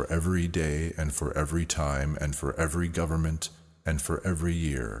laws for every day, and for every time, and for every government, and for every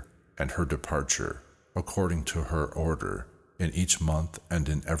year, and her departure, according to her order, in each month and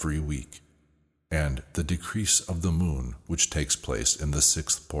in every week, and the decrease of the moon which takes place in the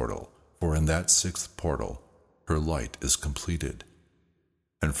 6th portal, for in that 6th portal her light is completed.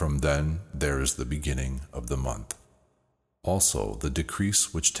 And from then there is the beginning of the month. Also the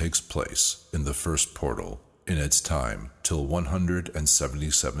decrease which takes place in the 1st portal in its time till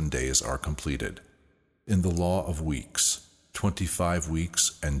 177 days are completed. In the law of weeks, 25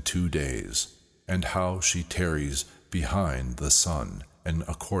 weeks and 2 days, and how she tarries behind the sun, and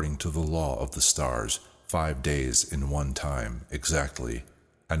according to the law of the stars, 5 days in one time exactly.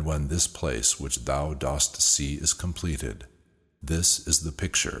 And when this place which thou dost see is completed, this is the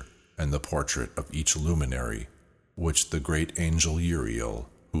picture and the portrait of each luminary, which the great angel Uriel,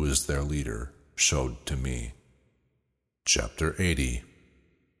 who is their leader, showed to me. Chapter 80.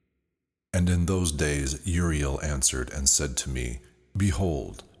 And in those days Uriel answered and said to me,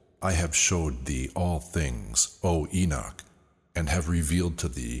 Behold, I have showed thee all things, O Enoch, and have revealed to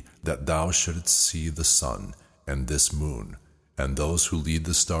thee that thou shouldst see the sun and this moon, and those who lead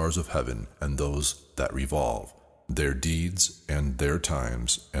the stars of heaven, and those that revolve, their deeds and their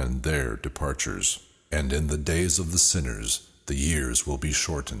times and their departures. And in the days of the sinners the years will be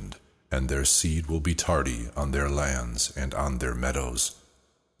shortened, and their seed will be tardy on their lands and on their meadows.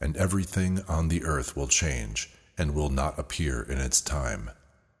 And everything on the earth will change, and will not appear in its time.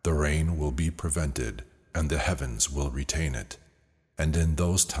 The rain will be prevented, and the heavens will retain it. And in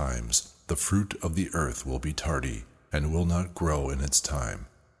those times the fruit of the earth will be tardy, and will not grow in its time,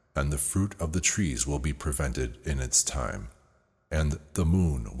 and the fruit of the trees will be prevented in its time. And the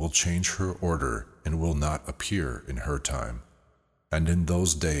moon will change her order, and will not appear in her time. And in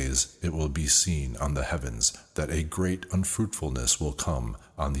those days it will be seen on the heavens that a great unfruitfulness will come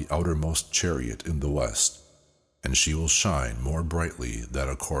on the outermost chariot in the west, and she will shine more brightly than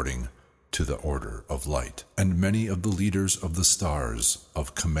according to the order of light. And many of the leaders of the stars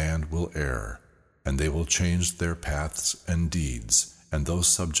of command will err, and they will change their paths and deeds, and those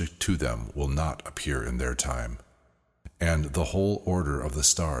subject to them will not appear in their time. And the whole order of the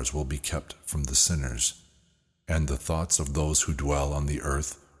stars will be kept from the sinners, and the thoughts of those who dwell on the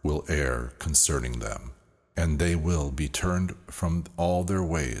earth will err concerning them, and they will be turned from all their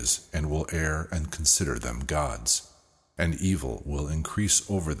ways, and will err and consider them gods, and evil will increase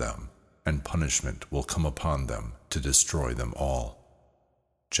over them, and punishment will come upon them to destroy them all.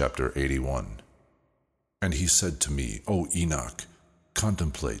 Chapter 81. And he said to me, O Enoch,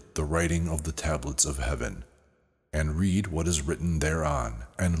 contemplate the writing of the tablets of heaven, and read what is written thereon,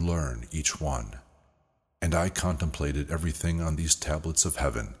 and learn each one. And I contemplated everything on these tablets of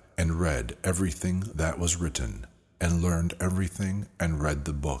heaven, and read everything that was written, and learned everything, and read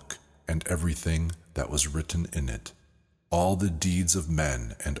the book, and everything that was written in it, all the deeds of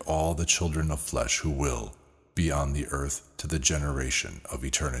men and all the children of flesh who will be on the earth to the generation of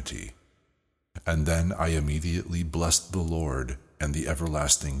eternity. And then I immediately blessed the Lord and the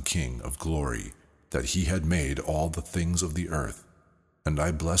everlasting King of glory, that he had made all the things of the earth. And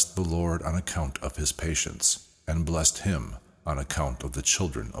I blessed the Lord on account of his patience, and blessed him on account of the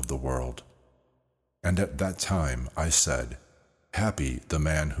children of the world. And at that time I said, Happy the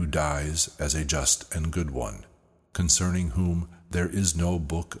man who dies as a just and good one, concerning whom there is no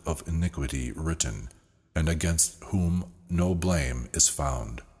book of iniquity written, and against whom no blame is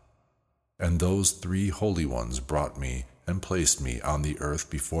found. And those 3 holy ones brought me and placed me on the earth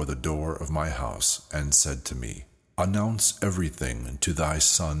before the door of my house, and said to me, Announce everything to thy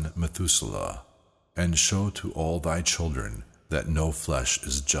son Methuselah, and show to all thy children that no flesh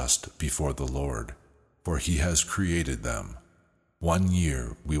is just before the Lord, for he has created them. 1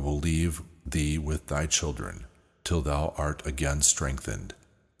 year we will leave thee with thy children, till thou art again strengthened,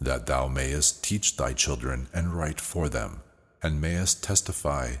 that thou mayest teach thy children and write for them, and mayest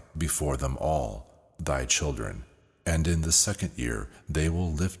testify before them all, thy children. And in the 2nd year they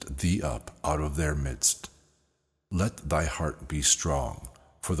will lift thee up out of their midst. Let thy heart be strong,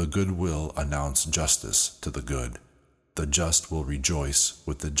 for the good will announce justice to the good. The just will rejoice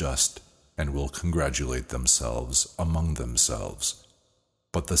with the just, and will congratulate themselves among themselves.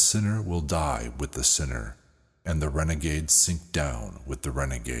 But the sinner will die with the sinner, and the renegade sink down with the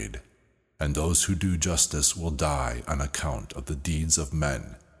renegade. And those who do justice will die on account of the deeds of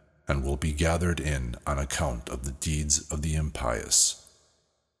men, and will be gathered in on account of the deeds of the impious.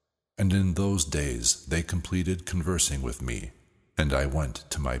 And in those days they completed conversing with me, and I went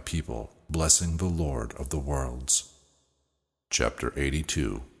to my people, blessing the Lord of the worlds. Chapter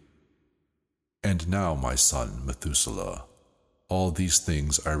 82. And now, my son Methuselah, all these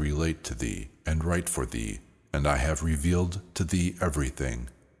things I relate to thee, and write for thee, and I have revealed to thee everything,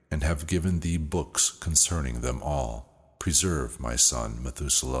 and have given thee books concerning them all. Preserve, my son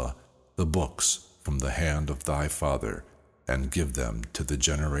Methuselah, the books from the hand of thy father, and give them to the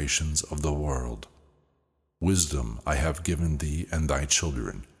generations of the world. Wisdom I have given thee and thy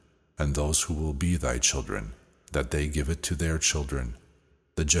children, and those who will be thy children, that they give it to their children,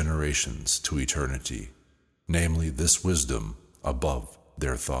 the generations to eternity, namely this wisdom above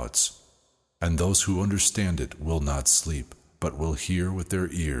their thoughts. And those who understand it will not sleep, but will hear with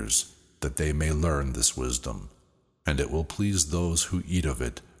their ears, that they may learn this wisdom, and it will please those who eat of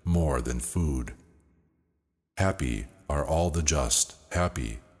it more than food. Happy are all the just,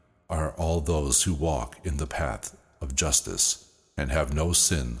 happy are all those who walk in the path of justice, and have no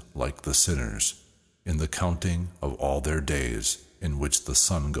sin like the sinners, in the counting of all their days, in which the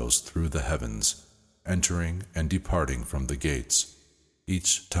sun goes through the heavens, entering and departing from the gates,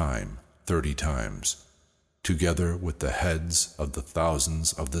 each time 30 times, together with the heads of the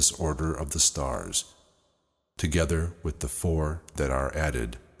thousands of this order of the stars, together with the 4 that are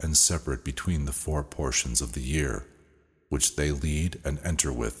added and separate between the 4 portions of the year, which they lead and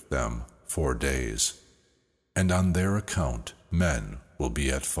enter with them 4 days. And on their account men will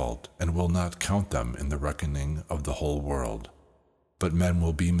be at fault, and will not count them in the reckoning of the whole world. But men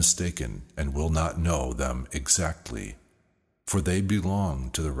will be mistaken, and will not know them exactly, for they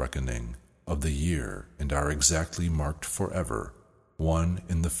belong to the reckoning of the year, and are exactly marked forever, 1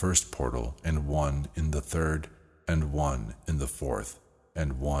 in the 1st portal, and 1 in the 3rd, and 1 in the 4th,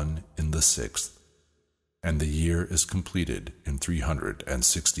 and 1 in the 6th. And the year is completed in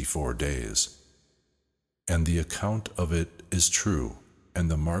 364 days. And the account of it is true, and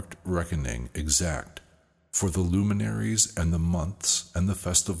the marked reckoning exact, for the luminaries and the months and the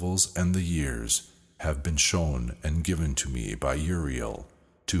festivals and the years have been shown and given to me by Uriel,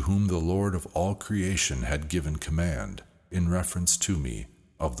 to whom the Lord of all creation had given command in reference to me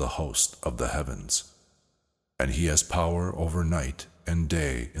of the host of the heavens. And he has power over night and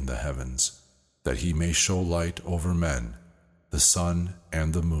day in the heavens, that he may show light over men, the sun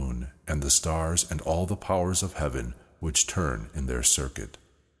and the moon and the stars and all the powers of heaven which turn in their circuit.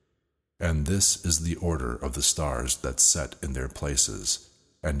 And this is the order of the stars that set in their places,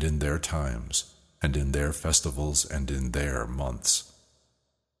 and in their times, and in their festivals, and in their months.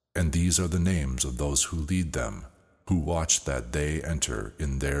 And these are the names of those who lead them, who watch that they enter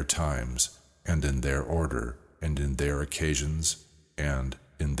in their times, and in their order, and in their occasions, and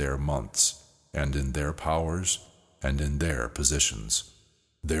in their months, and in their powers, and in their positions.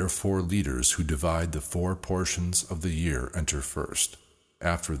 Their 4 leaders who divide the 4 portions of the year enter first.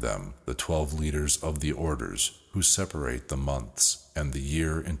 After them, the 12 leaders of the orders, who separate the months and the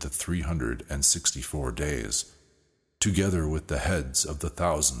year into 364 days, together with the heads of the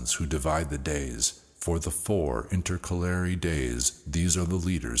thousands who divide the days. For the 4 intercalary days, these are the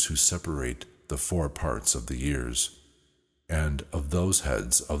leaders who separate the 4 parts of the years. And of those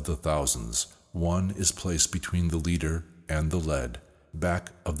heads of the thousands, 1 is placed between the leader and the led,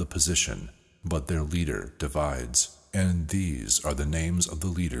 back of the position, but their leader divides. And these are the names of the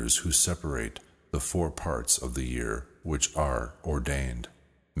leaders who separate the 4 parts of the year, which are ordained: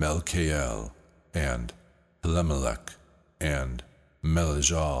 Melchiel, and Elimelech, and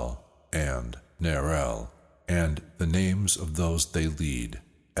Melejal, and Nerel, and the names of those they lead: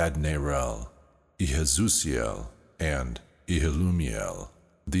 Adnerel, Jehazusiel, and Ehilumiel.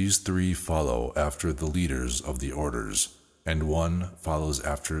 These 3 follow after the leaders of the orders, and 1 follows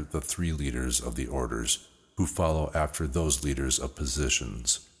after the 3 leaders of the orders, who follow after those leaders of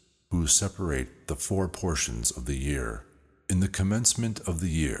positions, who separate the 4 portions of the year. In the commencement of the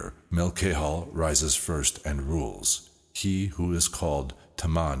year, Melchiel rises first and rules, he who is called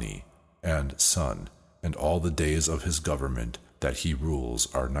Tamani, and son, and all the days of his government that he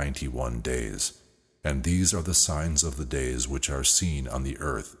rules are 91 days. And these are the signs of the days which are seen on the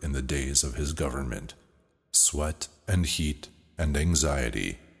earth in the days of his government: sweat and heat and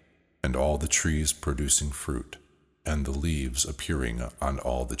anxiety, and all the trees producing fruit, and the leaves appearing on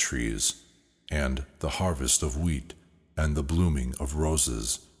all the trees, and the harvest of wheat, and the blooming of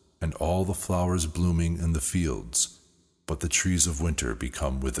roses, and all the flowers blooming in the fields, but the trees of winter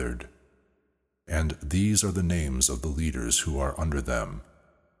become withered. And these are the names of the leaders who are under them: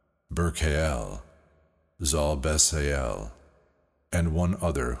 Berkael, Zalbesael, and 1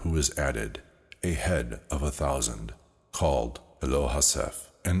 other who is added, a head of 1,000, called Elohaseph.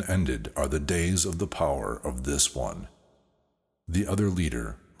 And ended are the days of the power of this one. The other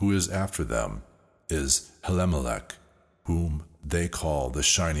leader, who is after them, is Elimelech, whom they call the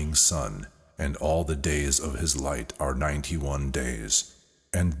shining sun, and all the days of his light are 91 days.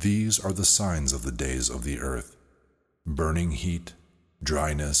 And these are the signs of the days of the earth: burning heat,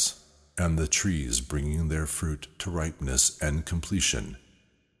 dryness, and the trees bringing their fruit to ripeness and completion.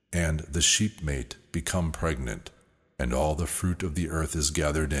 And the sheepmate become pregnant, and all the fruit of the earth is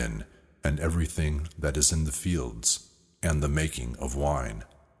gathered in, and everything that is in the fields, and the making of wine.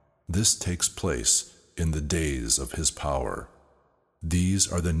 This takes place in the days of his power.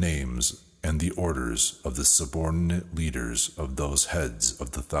 These are the names and the orders of the subordinate leaders of those heads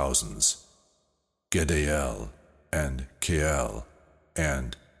of the thousands: Gedaliel, and Kael,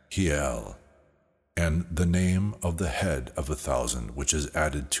 and Hiel, and the name of the head of 1,000 which is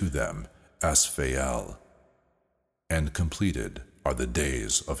added to them, Asphael. And completed are the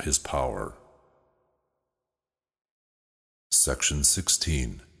days of his power. Section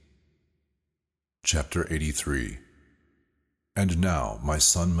 16. Chapter 83. And now, my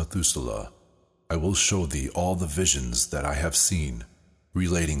son Methuselah, I will show thee all the visions that I have seen,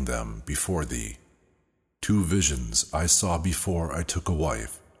 relating them before thee. 2 visions I saw before I took a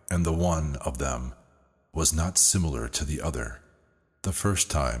wife, and the one of them was not similar to the other. The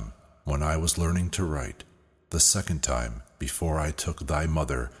first time, when I was learning to write; the second time, before I took thy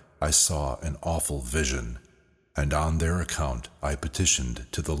mother, I saw an awful vision, and on their account I petitioned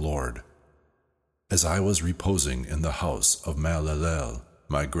to the Lord. As I was reposing in the house of Mahalalel,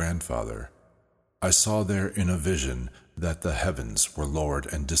 my grandfather, I saw there in a vision that the heavens were lowered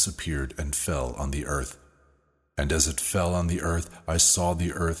and disappeared and fell on the earth. And as it fell on the earth, I saw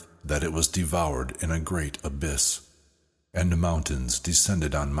the earth that it was devoured in a great abyss. And mountains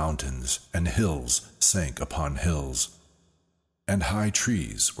descended on mountains, and hills sank upon hills. And high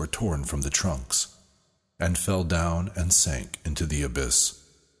trees were torn from the trunks, and fell down and sank into the abyss.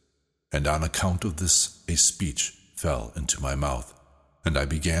 And on account of this a speech fell into my mouth, and I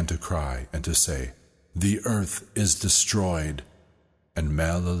began to cry and to say, The earth is destroyed. And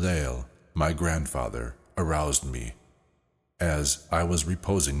Mahalalel, my grandfather, aroused me, as I was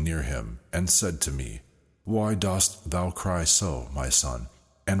reposing near him, and said to me, Why dost thou cry so, my son,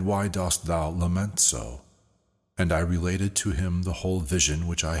 and why dost thou lament so? And I related to him the whole vision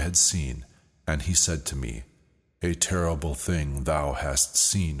which I had seen, and he said to me, A terrible thing thou hast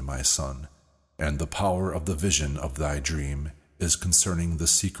seen, my son, and the power of the vision of thy dream is concerning the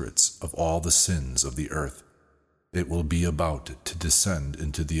secrets of all the sins of the earth. It will be about to descend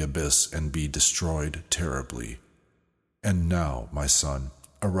into the abyss and be destroyed terribly. And now, my son,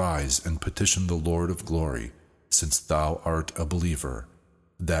 arise and petition the Lord of glory, since thou art a believer.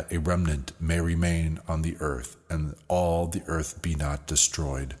 that a remnant may remain on the earth, and all the earth be not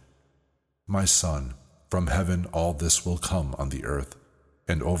destroyed. My son, from heaven all this will come on the earth,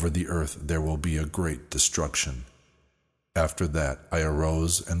 and over the earth there will be a great destruction. After that I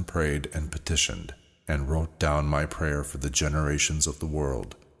arose and prayed and petitioned, and wrote down my prayer for the generations of the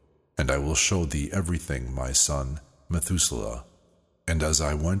world. And I will show thee everything, my son, Methuselah. And as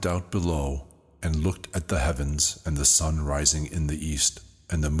I went out below, and looked at the heavens, and the sun rising in the east,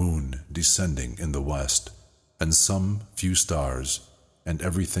 and the moon descending in the west, and some few stars, and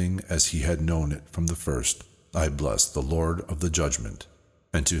everything as he had known it from the first, I blessed the Lord of the judgment.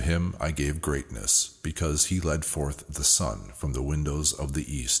 And to him I gave greatness, because he led forth the sun from the windows of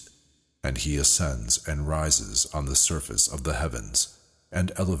the east. And he ascends and rises on the surface of the heavens,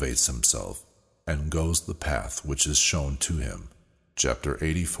 and elevates himself, and goes the path which is shown to him. Chapter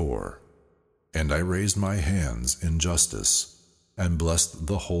 84. And I raised my hands in justice, and blessed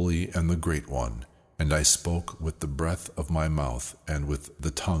the Holy and the Great One, and I spoke with the breath of my mouth, and with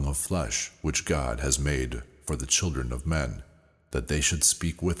the tongue of flesh, which God has made for the children of men, that they should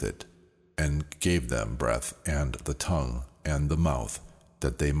speak with it, and gave them breath, and the tongue, and the mouth,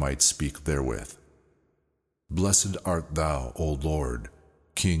 that they might speak therewith. Blessed art thou, O Lord,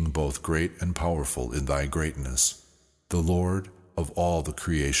 King both great and powerful in thy greatness, the Lord of all the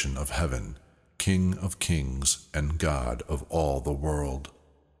creation of heaven, King of kings, and God of all the world.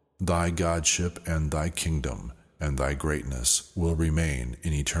 Thy godship and thy kingdom and thy greatness will remain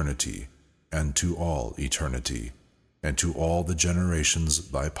in eternity, and to all eternity, and to all the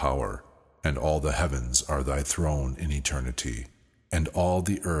generations thy power, and all the heavens are thy throne in eternity, and all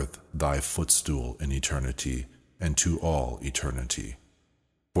the earth thy footstool in eternity, and to all eternity.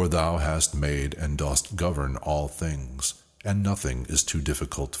 For thou hast made and dost govern all things, and nothing is too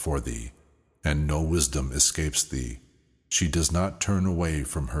difficult for thee, and no wisdom escapes thee. She does not turn away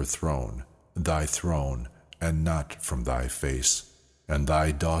from her throne, thy throne, and not from thy face, and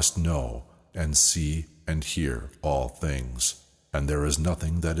thou dost know, and see, and hear all things, and there is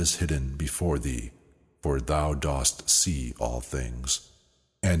nothing that is hidden before thee, for thou dost see all things.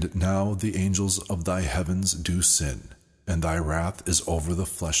 And now the angels of thy heavens do sin, and thy wrath is over the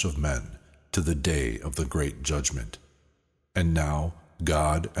flesh of men, to the day of the great judgment. And now,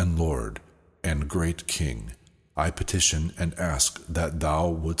 God and Lord, and great King, I petition and ask that thou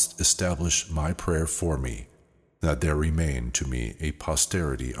wouldst establish my prayer for me, that there remain to me a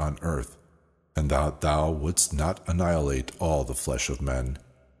posterity on earth, and that thou wouldst not annihilate all the flesh of men,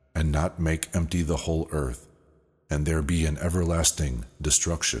 and not make empty the whole earth, and there be an everlasting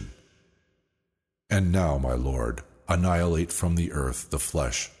destruction. And now, my Lord, annihilate from the earth the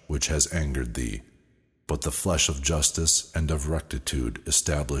flesh which has angered thee, but the flesh of justice and of rectitude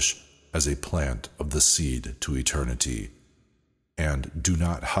establish as a plant of the seed to eternity. And do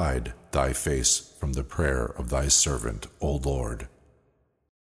not hide thy face from the prayer of thy servant, O Lord.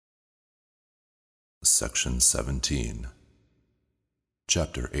 Section 17.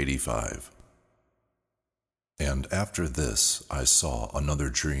 Chapter 85. And after this I saw another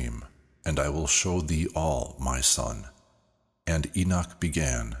dream, and I will show thee all, my son. And Enoch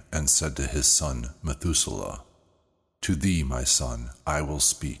began and said to his son Methuselah, To thee, my son, I will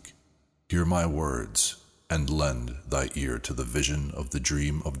speak. Hear my words, and lend thy ear to the vision of the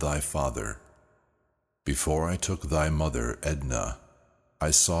dream of thy father. Before I took thy mother Edna,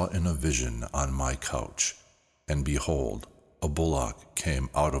 I saw in a vision on my couch, and behold, a bullock came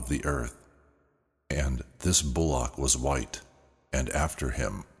out of the earth. And this bullock was white, and after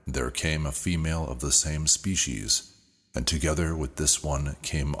him there came a female of the same species, and together with this one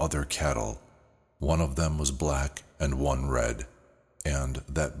came other cattle. One of them was black and one red, and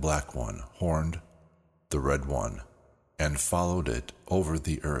that black one horned the red one, and followed it over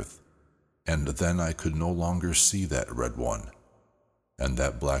the earth. And then I could no longer see that red one. And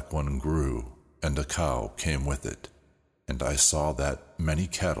that black one grew, and a cow came with it. And I saw that many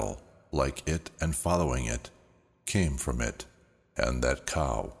cattle, like it and following it, came from it. And that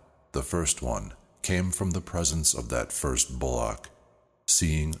cow, the first one, came from the presence of that first bullock,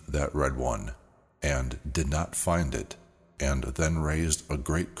 seeing that red one, and did not find it, and then raised a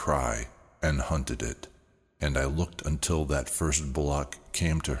great cry, and hunted it. And I looked until that first bullock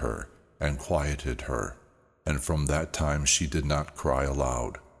came to her, and quieted her, and from that time she did not cry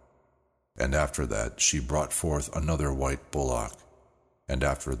aloud. And after that she brought forth another white bullock, and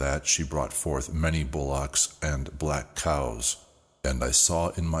after that she brought forth many bullocks and black cows. And I saw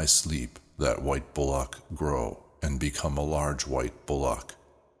in my sleep that white bullock grow, and become a large white bullock.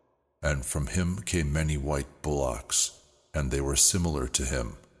 And from him came many white bullocks, and they were similar to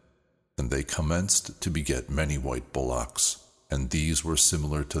him. And they commenced to beget many white bullocks, and these were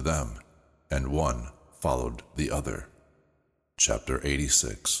similar to them, and one followed the other. Chapter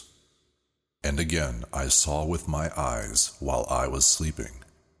 86. And again I saw with my eyes while I was sleeping,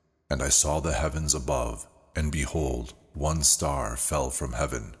 and I saw the heavens above, and behold, one star fell from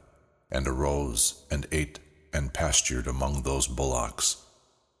heaven, and arose, and ate, and pastured among those bullocks.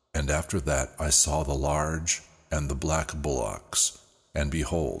 And after that I saw the large and the black bullocks, and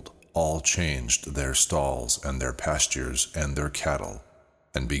behold, all changed their stalls and their pastures and their cattle,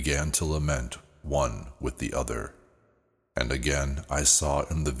 and began to lament one with the other. And again I saw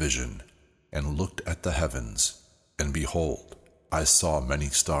in the vision, and looked at the heavens, and behold, I saw many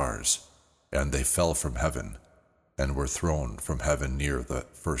stars, and they fell from heaven, and were thrown from heaven near the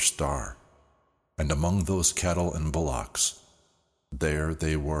first star. And among those cattle and bullocks, there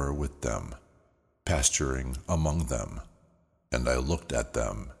they were with them, pasturing among them. And I looked at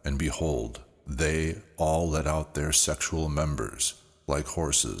them, and behold, they all let out their sexual members, like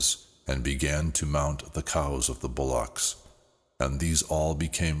horses, and began to mount the cows of the bullocks. And these all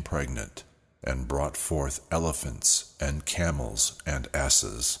became pregnant, and brought forth elephants, and camels, and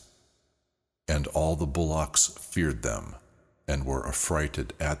asses. And all the bullocks feared them, and were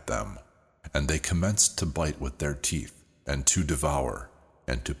affrighted at them. And they commenced to bite with their teeth, and to devour,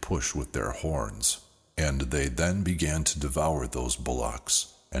 and to push with their horns. And they then began to devour those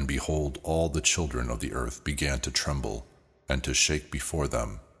bullocks. And behold, all the children of the earth began to tremble, and to shake before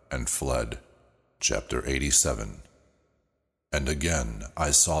them, and fled. Chapter 87. And again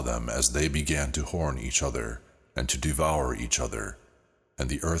I saw them as they began to horn each other, and to devour each other. And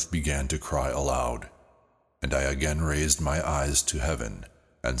the earth began to cry aloud. And I again raised my eyes to heaven,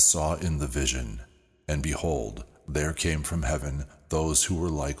 and saw in the vision, and behold, there came from heaven those who were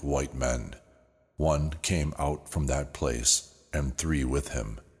like white men. One came out from that place, and 3 with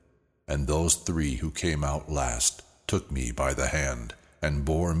him. And those 3 who came out last took me by the hand, and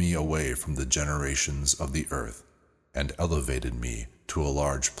bore me away from the generations of the earth, and elevated me to a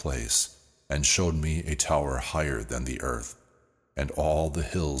large place, and showed me a tower higher than the earth, and all the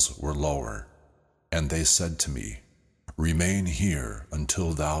hills were lower. And they said to me, Remain here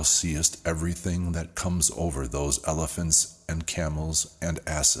until thou seest everything that comes over those elephants and camels and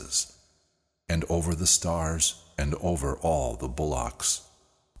asses, and over the stars, and over all the bullocks.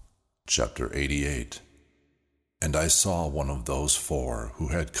 Chapter 88. And I saw one of those 4 who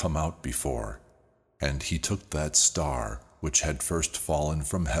had come out before, and he took that star which had first fallen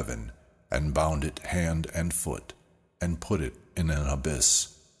from heaven, and bound it hand and foot, and put it in an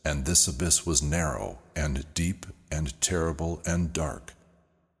abyss. And this abyss was narrow, and deep, and terrible, and dark.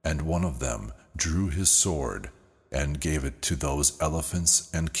 And one of them drew his sword, and gave it to those elephants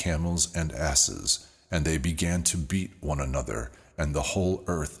and camels and asses, and they began to beat one another, and the whole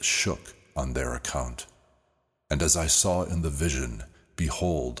earth shook on their account. And as I saw in the vision,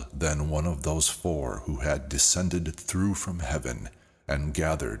 behold, then one of those 4 who had descended through from heaven, and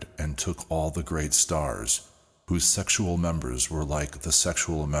gathered and took all the great stars, whose sexual members were like the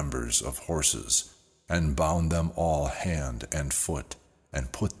sexual members of horses, and bound them all hand and foot,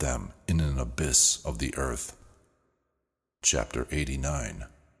 and put them in an abyss of the earth. Chapter 89.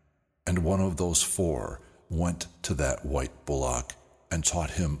 And one of those 4 went to that white bullock, and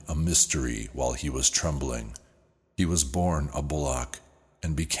taught him a mystery while he was trembling. He was born a bullock,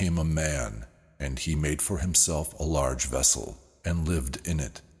 and became a man, and he made for himself a large vessel, and lived in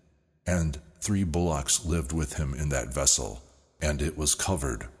it. And 3 bullocks lived with him in that vessel, and it was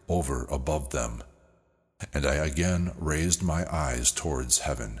covered over above them. And I again raised my eyes towards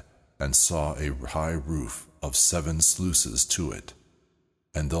heaven, and saw a high roof of 7 sluices to it.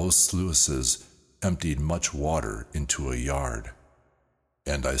 And those sluices emptied much water into a yard.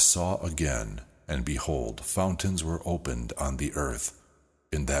 And I saw again, and behold, fountains were opened on the earth,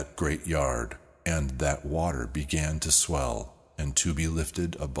 in that great yard, and that water began to swell, and to be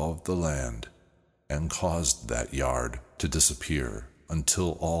lifted above the land, and caused that yard to disappear,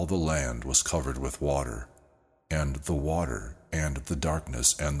 until all the land was covered with water. And the water, and the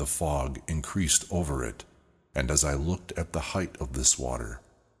darkness, and the fog increased over it. And as I looked at the height of this water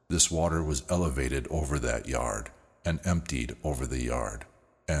was elevated over that yard, and emptied over the yard,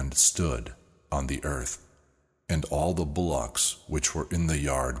 and stood on the earth. And all the bullocks which were in the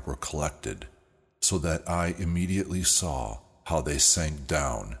yard were collected, so that I immediately saw how they sank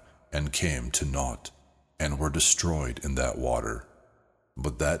down, and came to naught, and were destroyed in that water.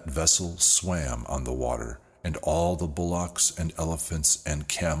 But that vessel swam on the water, and all the bullocks and elephants and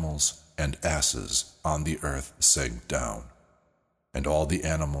camels and asses on the earth sank down, and all the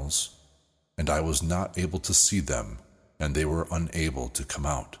animals, and I was not able to see them, and they were unable to come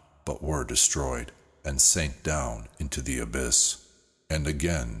out, but were destroyed. and sank down into the abyss. And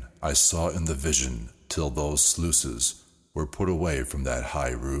again I saw in the vision till those sluices were put away from that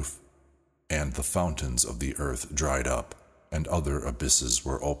high roof, and the fountains of the earth dried up, and other abysses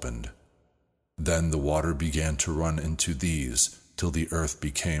were opened. Then the water began to run into these till the earth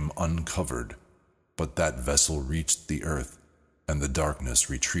became uncovered. But that vessel reached the earth, and the darkness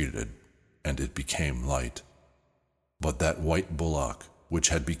retreated, and it became light. But that white bullock, which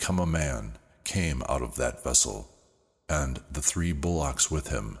had become a man, came out of that vessel, and the 3 bullocks with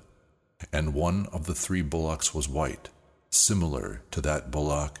him. And one of the 3 bullocks was white, similar to that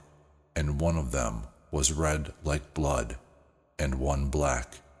bullock, and one of them was red like blood, and one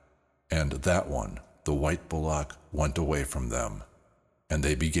black. And that one, the white bullock, went away from them. And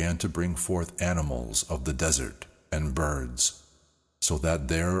they began to bring forth animals of the desert and birds, so that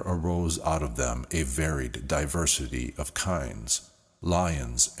there arose out of them a varied diversity of kinds,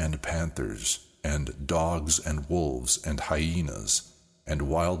 lions and panthers, and dogs and wolves and hyenas, and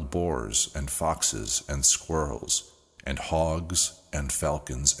wild boars and foxes and squirrels, and hogs and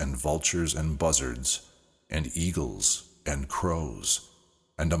falcons and vultures and buzzards, and eagles and crows,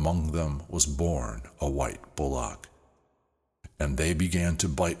 and among them was born a white bullock. And they began to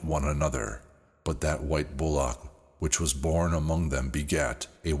bite one another, but that white bullock which was born among them begat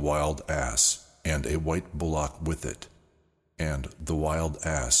a wild ass, and a white bullock with it, and the wild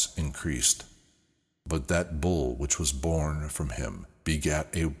ass increased. But that bull which was born from him begat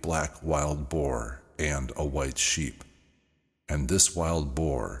a black wild boar and a white sheep. And this wild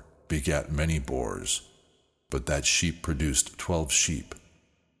boar begat many boars, but that sheep produced 12 sheep.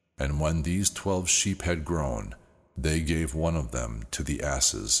 And when these 12 sheep had grown, they gave one of them to the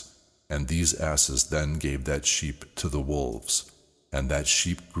asses, and these asses then gave that sheep to the wolves, and that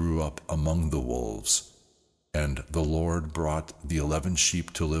sheep grew up among the wolves. And the Lord brought the 11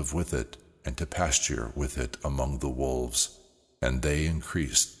 sheep to live with it, and to pasture with it among the wolves, and they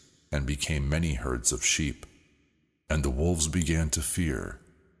increased, and became many herds of sheep. And the wolves began to fear,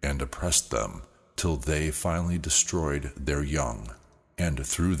 and oppressed them, till they finally destroyed their young, and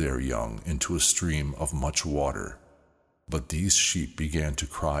threw their young into a stream of much water. But these sheep began to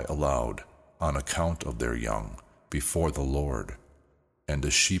cry aloud, on account of their young, before the Lord. And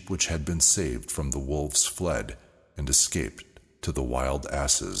a sheep which had been saved from the wolves fled, and escaped to the wild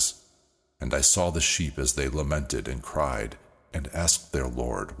asses. And I saw the sheep as they lamented and cried, and asked their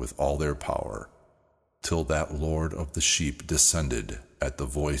Lord with all their power, till that Lord of the sheep descended at the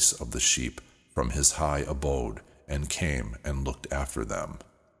voice of the sheep from his high abode, and came and looked after them.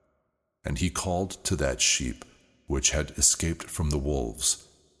 And he called to that sheep which had escaped from the wolves,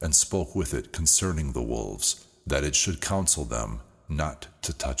 and spoke with it concerning the wolves, that it should counsel them not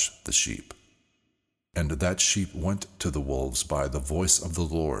to touch the sheep. And that sheep went to the wolves by the voice of the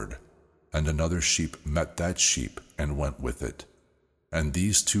Lord, and another sheep met that sheep and went with it. And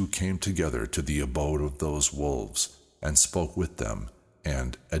these 2 came together to the abode of those wolves, and spoke with them,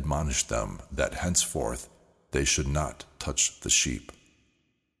 and admonished them that henceforth they should not touch the sheep.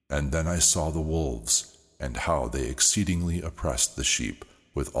 And then I saw the wolves, and how they exceedingly oppressed the sheep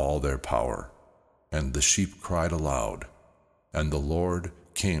with all their power. And the sheep cried aloud. And the Lord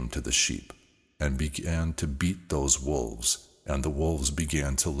came to the sheep, and began to beat those wolves, and the wolves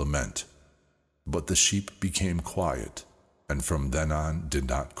began to lament. But the sheep became quiet, and from then on did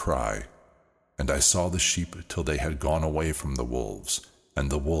not cry. And I saw the sheep till they had gone away from the wolves,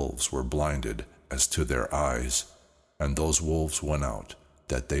 and the wolves were blinded as to their eyes. And those wolves went out,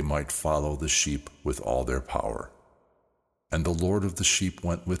 that they might follow the sheep with all their power. And the Lord of the sheep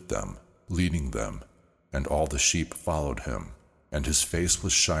went with them, leading them, and all the sheep followed him, and his face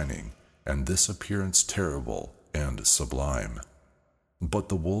was shining, and this appearance terrible and sublime. But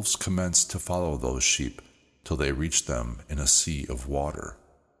the wolves commenced to follow those sheep, till they reached them in a sea of water.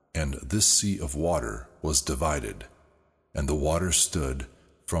 And this sea of water was divided, and the water stood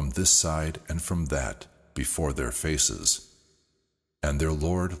from this side and from that before their faces. And their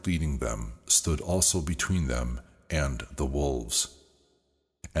Lord leading them stood also between them and the wolves.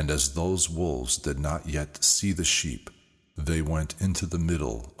 And as those wolves did not yet see the sheep, they went into the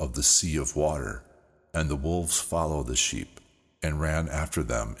middle of the sea of water, and the wolves followed the sheep, and ran after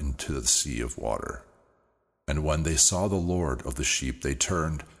them into the sea of water. And when they saw the Lord of the sheep, they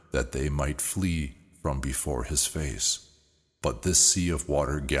turned, that they might flee from before his face. But this sea of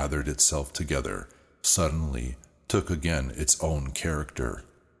water gathered itself together, suddenly took again its own character,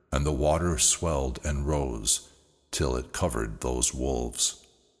 and the water swelled and rose, till it covered those wolves.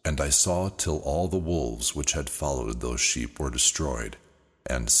 And I saw till all the wolves which had followed those sheep were destroyed,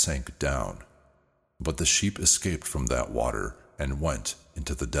 and sank down. But the sheep escaped from that water, and went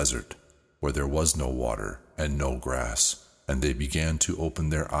into the desert. where there was no water and no grass, and they began to open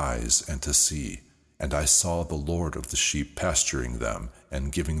their eyes and to see. And I saw the Lord of the sheep pasturing them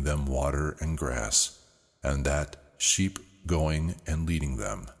and giving them water and grass, and that sheep going and leading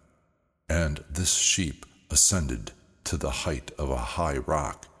them. And this sheep ascended to the height of a high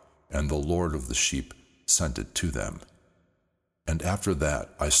rock, and the Lord of the sheep sent it to them. And after that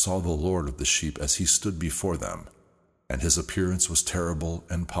I saw the Lord of the sheep as he stood before them, and his appearance was terrible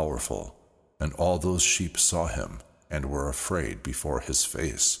and powerful, and all those sheep saw him, and were afraid before his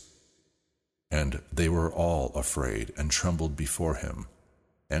face. And they were all afraid, and trembled before him,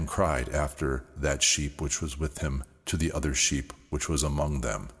 and cried after that sheep which was with him to the other sheep which was among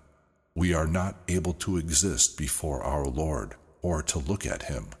them, We are not able to exist before our Lord, or to look at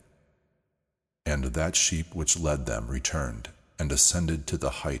him. And that sheep which led them returned, and ascended to the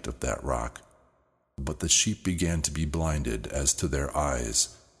height of that rock. But the sheep began to be blinded as to their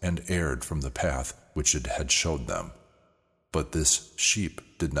eyes, and erred from the path which it had showed them. But this sheep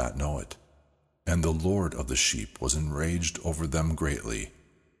did not know it. And the Lord of the sheep was enraged over them greatly.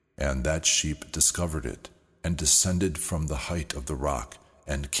 And that sheep discovered it, and descended from the height of the rock,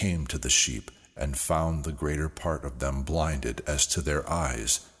 and came to the sheep, and found the greater part of them blinded as to their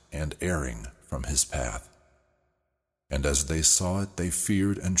eyes, and erring from his path. And as they saw it, they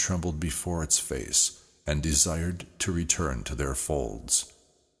feared and trembled before its face, and desired to return to their folds.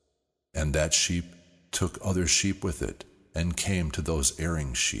 And that sheep took other sheep with it, and came to those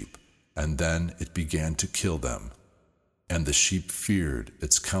erring sheep, and then it began to kill them. And the sheep feared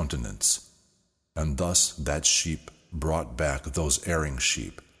its countenance. And thus that sheep brought back those erring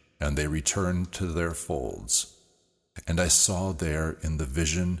sheep, and they returned to their folds. And I saw there in the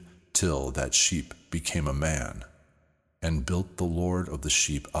vision till that sheep became a man, and built the Lord of the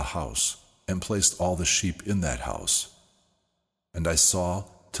sheep a house, and placed all the sheep in that house. And I saw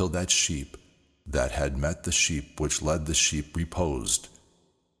till that sheep that had met the sheep which led the sheep reposed.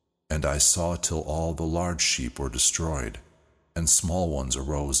 And I saw till all the large sheep were destroyed, and small ones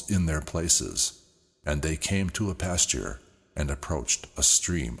arose in their places. And they came to a pasture, and approached a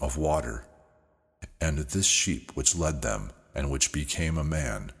stream of water. And this sheep which led them, and which became a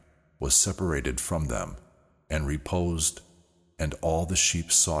man, was separated from them, and reposed, and all the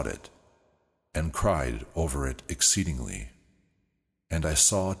sheep sought it, and cried over it exceedingly. And I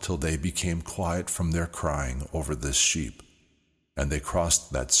saw till they became quiet from their crying over this sheep, and they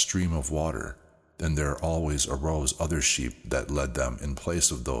crossed that stream of water. Then there always arose other sheep that led them in place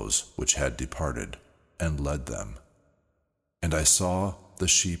of those which had departed, and led them. And I saw the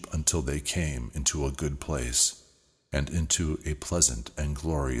sheep until they came into a good place, and into a pleasant and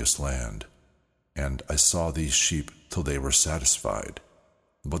glorious land. And I saw these sheep till they were satisfied.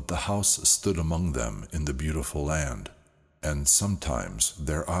 But the house stood among them in the beautiful land, and sometimes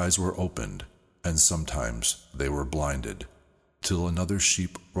their eyes were opened, and sometimes they were blinded, till another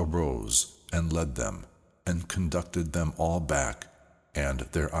sheep arose and led them, and conducted them all back, and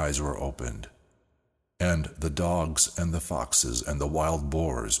their eyes were opened. And the dogs and the foxes and the wild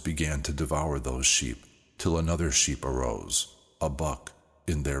boars began to devour those sheep, till another sheep arose, a buck,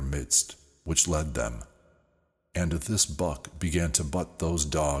 in their midst, which led them. And this buck began to butt those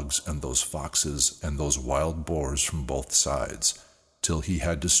dogs and those foxes and those wild boars from both sides, till he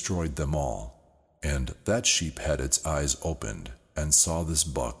had destroyed them all. And that sheep had its eyes opened, and saw this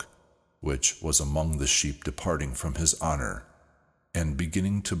buck, which was among the sheep departing from his honor, and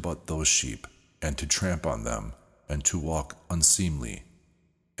beginning to butt those sheep, and to tramp on them, and to walk unseemly.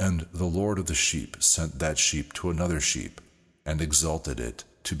 And the Lord of the sheep sent that sheep to another sheep, and exalted it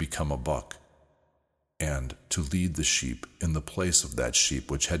to become a buck, and to lead the sheep in the place of that sheep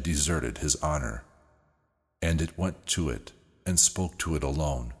which had deserted his honor. And it went to it, and spoke to it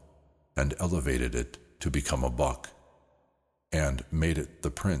alone, and elevated it to become a buck, and made it the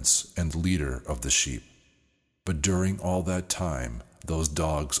prince and leader of the sheep. But during all that time those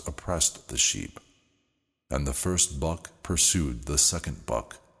dogs oppressed the sheep. And the first buck pursued the second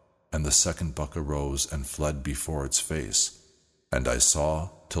buck, and the second buck arose and fled before its face. And I saw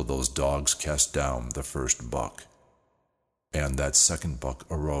till those dogs cast down the first buck. And that second buck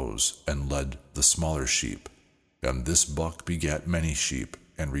arose and led the smaller sheep, and this buck begat many sheep,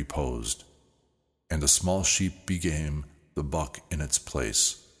 and reposed. And a small sheep became the buck in its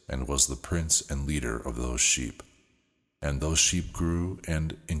place, and was the prince and leader of those sheep. And those sheep grew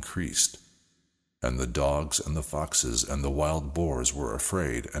and increased. And the dogs and the foxes and the wild boars were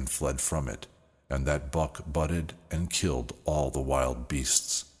afraid and fled from it. And that buck butted and killed all the wild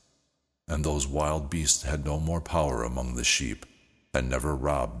beasts. And those wild beasts had no more power among the sheep, and never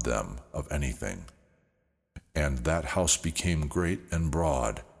robbed them of anything. And that house became great and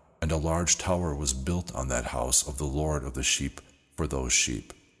broad, and a large tower was built on that house of the Lord of the sheep for those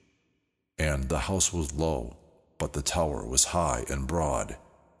sheep. And the house was low, but the tower was high and broad,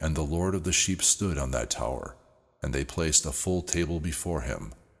 and the Lord of the sheep stood on that tower, and they placed a full table before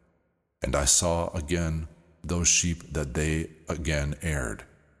him. And I saw again those sheep that they again erred,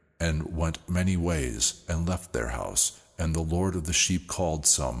 and went many ways, and left their house, and the Lord of the sheep called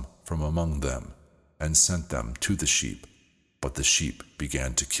some from among them, and sent them to the sheep, but the sheep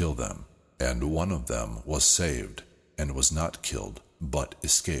began to kill them. And one of them was saved, and was not killed, but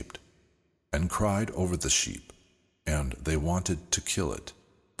escaped, and cried over the sheep, and they wanted to kill it.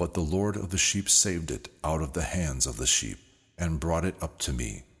 But the Lord of the sheep saved it out of the hands of the sheep, and brought it up to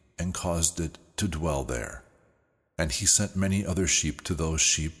me, and caused it to dwell there. And he sent many other sheep to those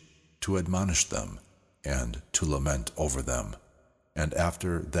sheep to admonish them, and to lament over them. And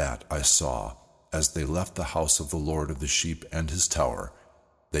after that I saw, as they left the house of the Lord of the sheep and his tower,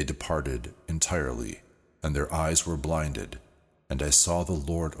 they departed entirely, and their eyes were blinded. And I saw the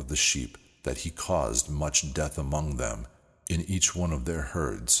Lord of the sheep, that he caused much death among them, in each one of their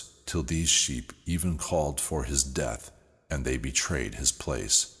herds, till these sheep even called for his death, and they betrayed his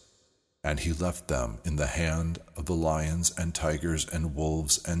place. And he left them in the hand of the lions and tigers and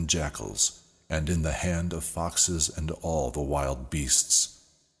wolves and jackals, and in the hand of foxes and all the wild beasts.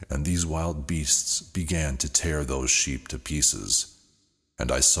 And these wild beasts began to tear those sheep to pieces.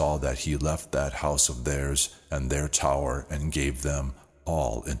 And I saw that he left that house of theirs and their tower, and gave them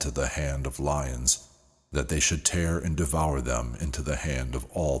all into the hand of lions, that they should tear and devour them into the hand of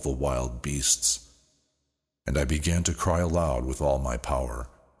all the wild beasts. And I began to cry aloud with all my power,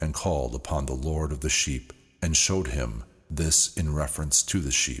 and called upon the Lord of the sheep, and showed him this in reference to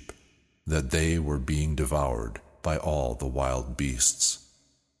the sheep, that they were being devoured by all the wild beasts.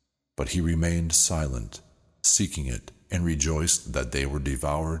 But he remained silent, seeking it, and rejoiced that they were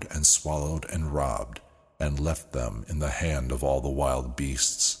devoured and swallowed and robbed, and left them in the hand of all the wild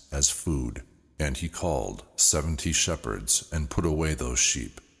beasts as food. And he called 70 shepherds, and put away those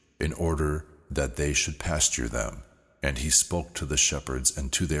sheep, in order that they should pasture them. And he spoke to the shepherds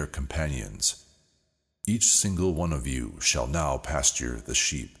and to their companions, Each single one of you shall now pasture the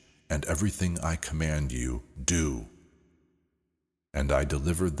sheep, and everything I command you, do. And I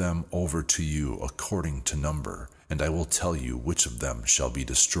delivered them over to you according to number, and I will tell you which of them shall be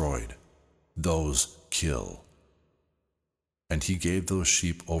destroyed. Those kill. And he gave those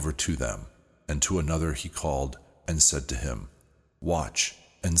sheep over to them, and to another he called, and said to him, Watch,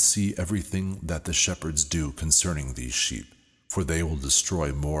 and see everything that the shepherds do concerning these sheep, for they will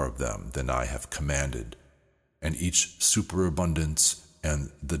destroy more of them than I have commanded. And each superabundance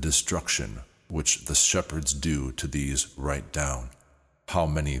and the destruction which the shepherds do to these write down, how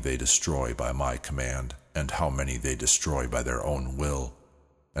many they destroy by my command, and how many they destroy by their own will,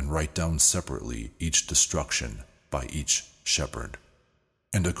 and write down separately each destruction by each shepherd.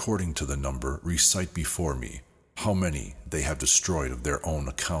 And according to the number recite before me how many they have destroyed of their own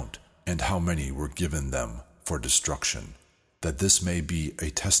account, and how many were given them for destruction, that this may be a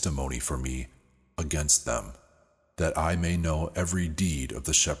testimony for me against them, that I may know every deed of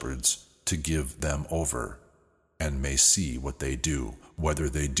the shepherds to give them over, and may see what they do, whether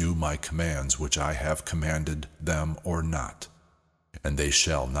they do my commands which I have commanded them or not. And they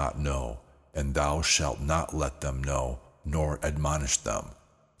shall not know, and thou shalt not let them know, nor admonish them,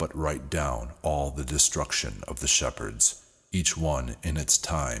 but write down all the destruction of the shepherds, each one in its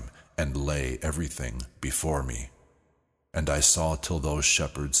time, and lay everything before me. And I saw till those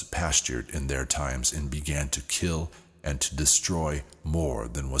shepherds pastured in their times, and began to kill and to destroy more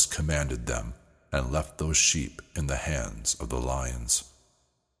than was commanded them, and left those sheep in the hands of the lions.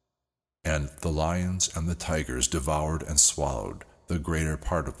 And the lions and the tigers devoured and swallowed the greater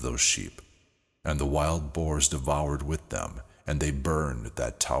part of those sheep, and the wild boars devoured with them, and they burned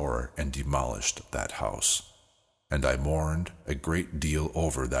that tower and demolished that house. And I mourned a great deal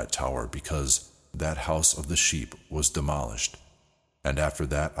over that tower, because that house of the sheep was demolished. And after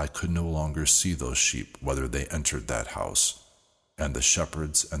that I could no longer see those sheep, whether they entered that house. And the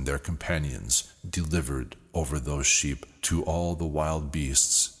shepherds and their companions delivered over those sheep to all the wild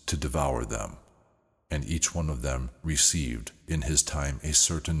beasts to devour them. And each one of them received in his time a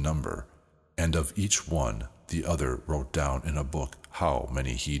certain number, and of each one the other wrote down in a book how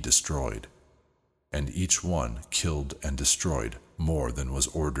many he destroyed. And each one killed and destroyed more than was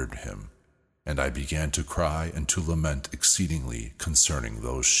ordered him. And I began to cry and to lament exceedingly concerning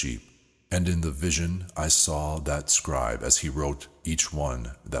those sheep. And in the vision I saw that scribe as he wrote each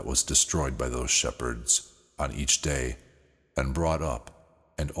one that was destroyed by those shepherds on each day, and brought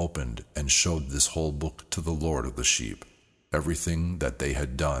up, and opened, and showed this whole book to the Lord of the sheep. everything that they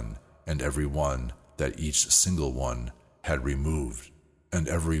had done, and every one that each single one had removed, and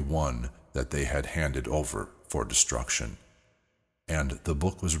every one that they had handed over for destruction. And the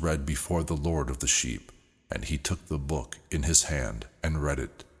book was read before the Lord of the sheep, and he took the book in his hand, and read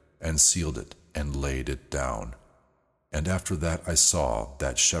it, and sealed it, and laid it down. And after that I saw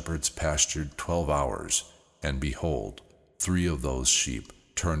that shepherds pastured 12 hours, and behold, 3 of those sheep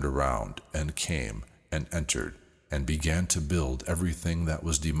turned around, and came, and entered, and began to build everything that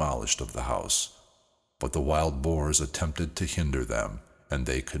was demolished of the house. But the wild boars attempted to hinder them, and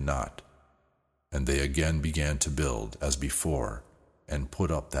they could not. And they again began to build as before, and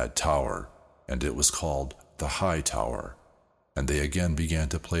put up that tower, and it was called the High Tower. And they again began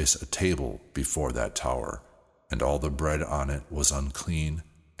to place a table before that tower, and all the bread on it was unclean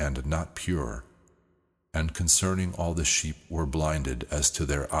and not pure. And concerning all the sheep were blinded as to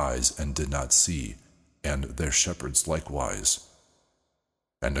their eyes, and did not see, and their shepherds likewise.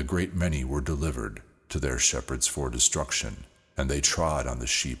 And a great many were delivered to their shepherds for destruction, and they trod on the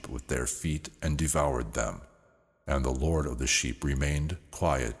sheep with their feet, and devoured them. And the Lord of the sheep remained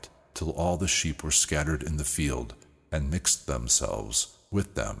quiet, till all the sheep were scattered in the field, and mixed themselves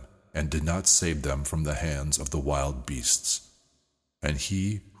with them, and did not save them from the hands of the wild beasts. And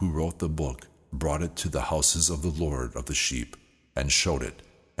he who wrote the book brought it to the houses of the Lord of the sheep, and showed it,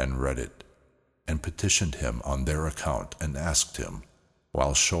 and read it, and petitioned him on their account, and asked him,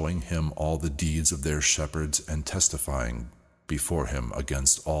 while showing him all the deeds of their shepherds, and testifying before him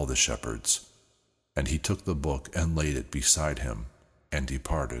against all the shepherds. And he took the book, and laid it beside him, and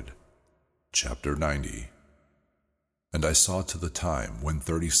departed. Chapter 90. And I saw to the time when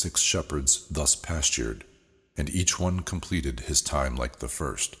 36 shepherds thus pastured, and each one completed his time like the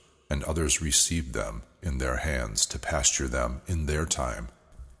first, and others received them in their hands to pasture them in their time,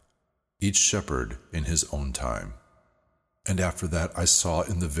 each shepherd in his own time. And after that I saw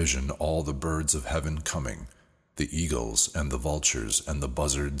in the vision all the birds of heaven coming, the eagles and the vultures and the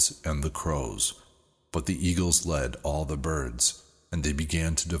buzzards and the crows. But the eagles led all the birds, and they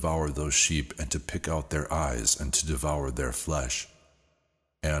began to devour those sheep, and to pick out their eyes, and to devour their flesh.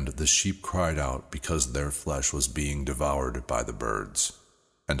 And the sheep cried out, because their flesh was being devoured by the birds.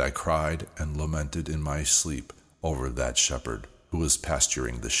 And I cried and lamented in my sleep over that shepherd who was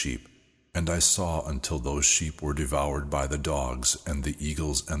pasturing the sheep. And I saw until those sheep were devoured by the dogs, and the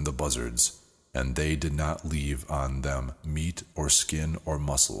eagles and the buzzards, and they did not leave on them meat or skin or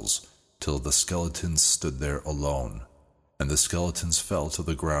muscles, till the skeletons stood there alone. And the skeletons fell to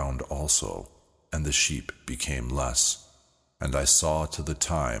the ground also, and the sheep became less. And I saw to the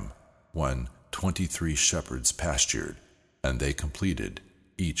time when 23 shepherds pastured, and they completed,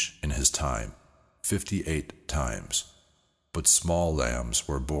 each in his time, 58 times. But small lambs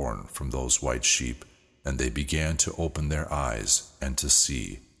were born from those white sheep, and they began to open their eyes, and to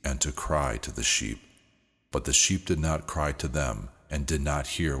see, and to cry to the sheep. But the sheep did not cry to them, and did not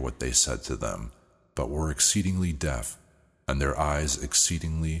hear what they said to them, but were exceedingly deaf, and their eyes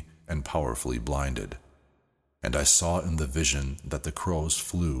exceedingly and powerfully blinded. And I saw in the vision that the crows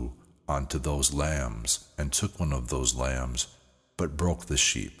flew onto those lambs, and took one of those lambs, but broke the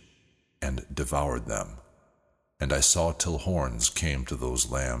sheep, and devoured them. And I saw till horns came to those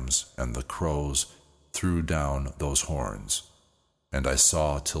lambs, and the crows threw down those horns. And I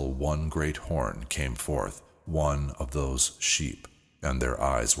saw till one great horn came forth, one of those sheep, and their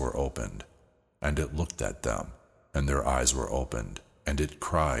eyes were opened. And it looked at them, and their eyes were opened, and it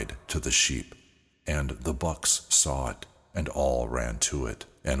cried to the sheep. And the bucks saw it, and all ran to it.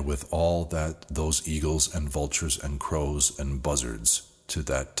 And with all that those eagles and vultures and crows and buzzards to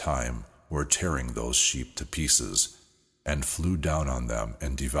that time were tearing those sheep to pieces, and flew down on them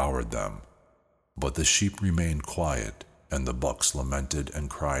and devoured them. But the sheep remained quiet, and the bucks lamented and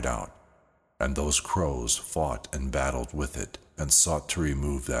cried out. And those crows fought and battled with it, and sought to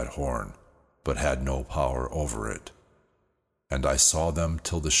remove that horn, but had no power over it. And I saw them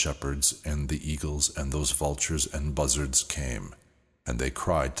till the shepherds and the eagles and those vultures and buzzards came, and they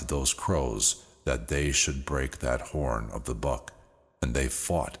cried to those crows that they should break that horn of the buck, and they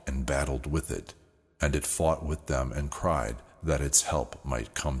fought and battled with it, and it fought with them and cried that its help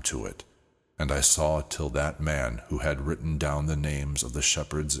might come to it. And I saw till that man who had written down the names of the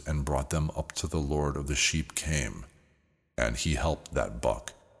shepherds and brought them up to the Lord of the sheep came, and he helped that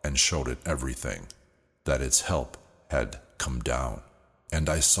buck, and showed it everything, that its help had come down. And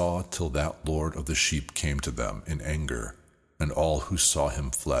I saw till that Lord of the sheep came to them in anger, and all who saw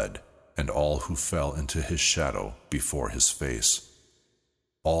him fled, and all who fell into his shadow before his face.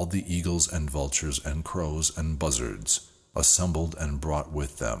 All the eagles and vultures and crows and buzzards assembled and brought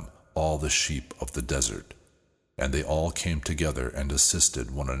with them all the sheep of the desert. And they all came together and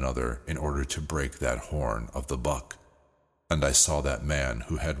assisted one another in order to break that horn of the buck. And I saw that man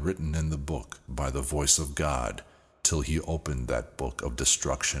who had written in the book by the voice of God, till he opened that book of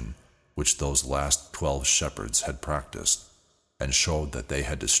destruction, which those last 12 shepherds had practiced, and showed that they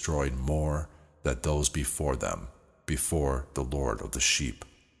had destroyed more than those before them, before the Lord of the sheep.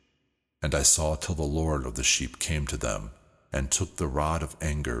 And I saw till the Lord of the sheep came to them, and took the rod of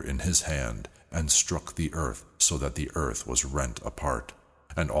anger in his hand, and struck the earth, so that the earth was rent apart.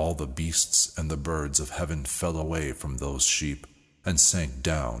 And all the beasts and the birds of heaven fell away from those sheep, and sank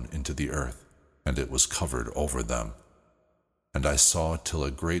down into the earth, and it was covered over them. And I saw till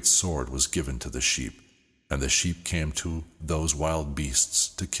a great sword was given to the sheep, and the sheep came to those wild beasts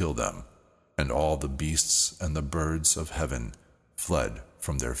to kill them, and all the beasts and the birds of heaven fled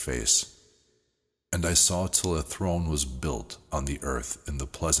from their face. And I saw till a throne was built on the earth in the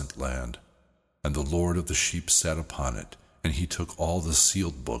pleasant land, and the Lord of the sheep sat upon it, and he took all the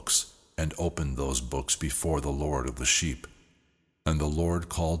sealed books, and opened those books before the Lord of the sheep. And the Lord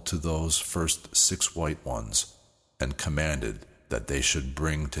called to those first 6 white ones, and commanded that they should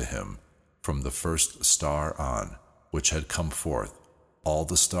bring to him, from the first star on, which had come forth, all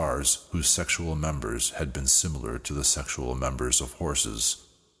the stars whose sexual members had been similar to the sexual members of horses,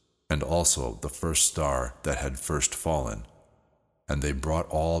 and also the first star that had first fallen. And they brought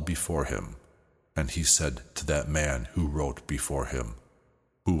all before him. And he said to that man who wrote before him,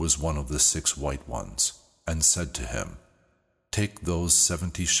 who was one of the 6 white ones, and said to him, Take those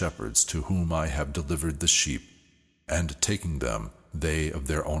 70 shepherds to whom I have delivered the sheep. And taking them, they of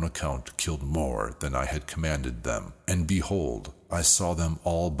their own account killed more than I had commanded them. And behold, I saw them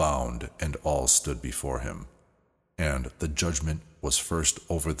all bound, and all stood before him. And the judgment was first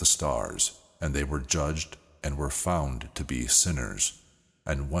over the stars, and they were judged, and were found to be sinners,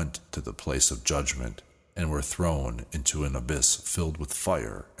 and went to the place of judgment, and were thrown into an abyss filled with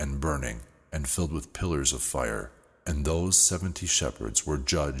fire and burning, and filled with pillars of fire. And those 70 shepherds were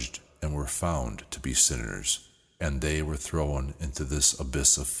judged, and were found to be sinners, and they were thrown into this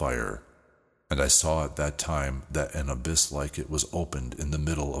abyss of fire. And I saw at that time that an abyss like it was opened in the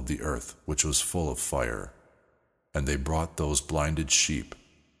middle of the earth, which was full of fire. And they brought those blinded sheep,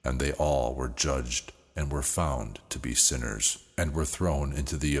 and they all were judged, and were found to be sinners, and were thrown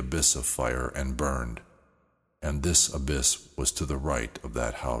into the abyss of fire and burned. And this abyss was to the right of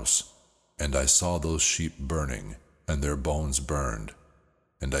that house. And I saw those sheep burning, and their bones burned.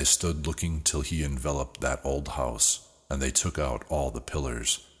 And I stood looking till he enveloped that old house, and they took out all the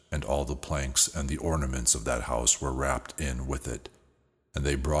pillars, and all the planks and the ornaments of that house were wrapped in with it. And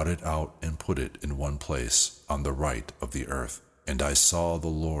they brought it out and put it in one place on the right of the earth. And I saw the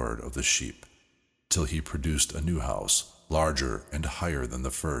Lord of the sheep, till he produced a new house, larger and higher than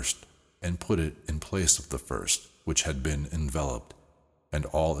the first, and put it in place of the first, which had been enveloped. And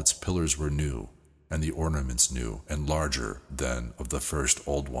all its pillars were new, and the ornaments new, and larger than of the first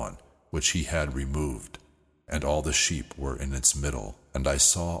old one, which he had removed. And all the sheep were in its middle. And I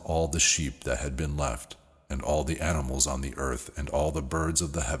saw all the sheep that had been left, and all the animals on the earth, and all the birds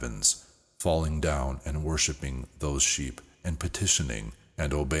of the heavens, falling down and worshipping those sheep, and petitioning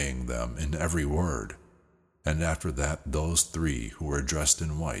and obeying them in every word. And after that those 3 who were dressed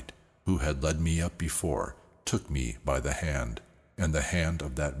in white, who had led me up before, took me by the hand, and the hand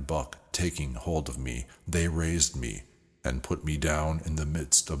of that buck taking hold of me, they raised me, and put me down in the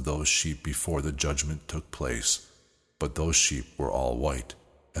midst of those sheep before the judgment took place. But those sheep were all white,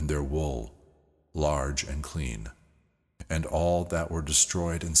 and their wool large and clean. And all that were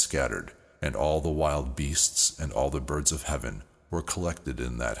destroyed and scattered, and all the wild beasts and all the birds of heaven were collected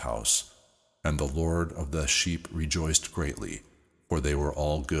in that house. And the Lord of the sheep rejoiced greatly, for they were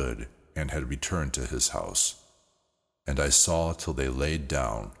all good, and had returned to his house. And I saw till they laid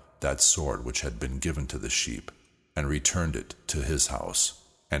down that sword which had been given to the sheep, and returned it to his house.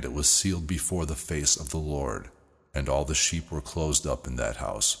 And it was sealed before the face of the Lord, and all the sheep were closed up in that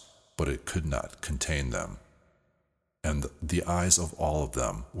house, but it could not contain them. And the eyes of all of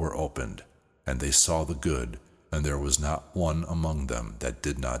them were opened, and they saw the good, and there was not one among them that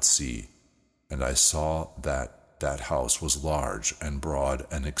did not see. And I saw that house was large and broad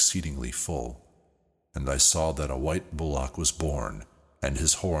and exceedingly full. And I saw that a white bullock was born, and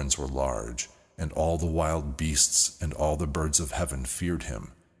his horns were large, and all the wild beasts and all the birds of heaven feared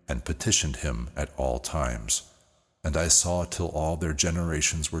him, and petitioned him at all times. And I saw till all their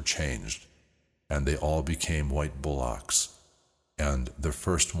generations were changed, and they all became white bullocks. And the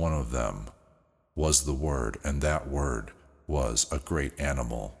first one of them was the Word, and that Word was a great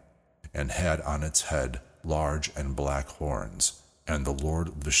animal, and had on its head large and black horns. And the Lord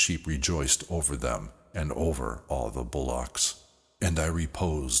of the sheep rejoiced over them, and over all the bullocks. And I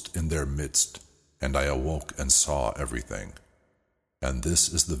reposed in their midst, and I awoke and saw everything. And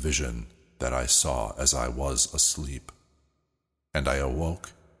this is the vision that I saw as I was asleep. And I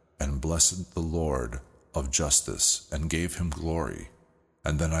awoke and blessed the Lord of justice, and gave him glory.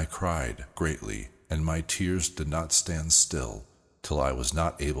 And then I cried greatly, and my tears did not stand still, till I was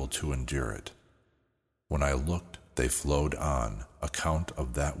not able to endure it. When I looked, they flowed on account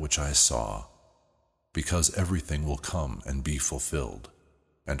of that which I saw, because everything will come and be fulfilled,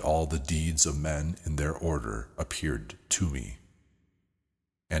 and all the deeds of men in their order appeared to me.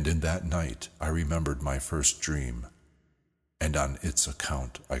 And in that night I remembered my first dream, and on its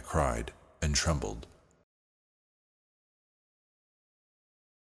account I cried and trembled.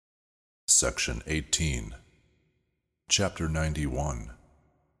 Section 18. Chapter 91.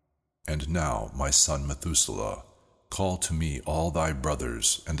 And now, my son Methuselah, call to me all thy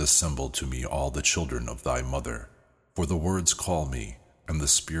brothers, and assemble to me all the children of thy mother. For the words call me, and the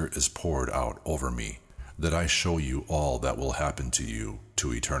Spirit is poured out over me, that I show you all that will happen to you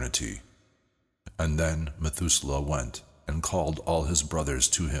to eternity. And then Methuselah went, and called all his brothers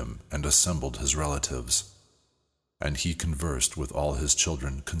to him, and assembled his relatives. And he conversed with all his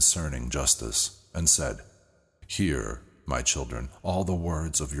children concerning justice, and said, Hear, my children, all the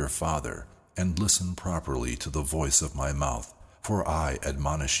words of your father, and listen properly to the voice of my mouth. For I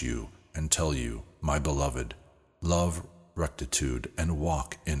admonish you, and tell you, my beloved, love rectitude, and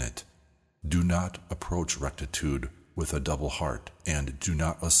walk in it. Do not approach rectitude with a double heart, and do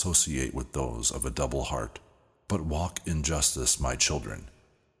not associate with those of a double heart, but walk in justice, my children,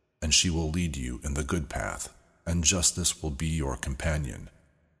 and she will lead you in the good path, and justice will be your companion.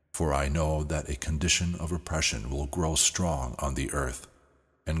 For I know that a condition of oppression will grow strong on the earth,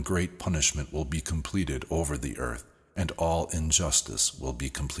 and great punishment will be completed over the earth, and all injustice will be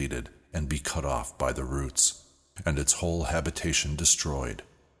completed and be cut off by the roots, and its whole habitation destroyed.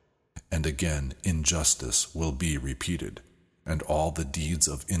 And again injustice will be repeated, and all the deeds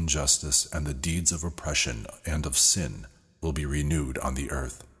of injustice and the deeds of oppression and of sin will be renewed on the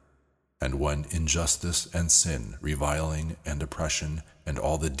earth. And when injustice and sin, reviling and oppression, and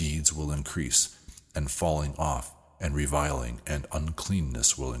all the deeds will increase, and falling off, and reviling and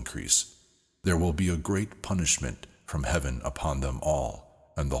uncleanness will increase, there will be a great punishment from heaven upon them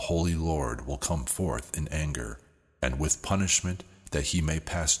all, and the Holy Lord will come forth in anger, and with punishment, that he may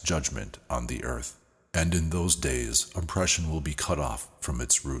pass judgment on the earth. And in those days oppression will be cut off from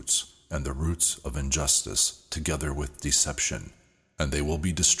its roots, and the roots of injustice, together with deception, and they will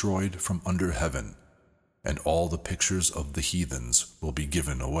be destroyed from under heaven, and all the pictures of the heathens will be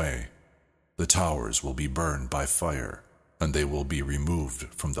given away. The towers will be burned by fire, and they will be removed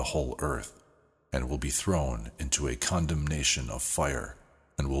from the whole earth, and will be thrown into a condemnation of fire,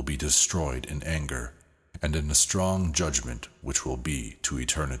 and will be destroyed in anger, and in a strong judgment which will be to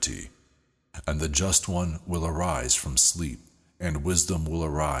eternity. And the just one will arise from sleep, and wisdom will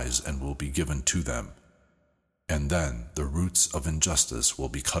arise and will be given to them. And then the roots of injustice will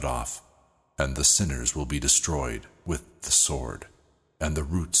be cut off, and the sinners will be destroyed with the sword, and the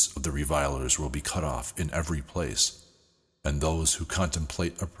roots of the revilers will be cut off in every place, and those who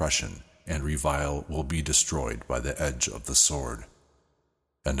contemplate oppression and revile will be destroyed by the edge of the sword.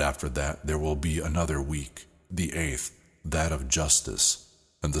 And after that there will be another week, the 8th, that of justice,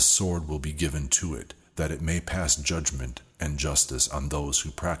 and the sword will be given to it, that it may pass judgment and justice on those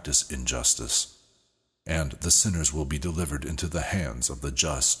who practice injustice. And the sinners will be delivered into the hands of the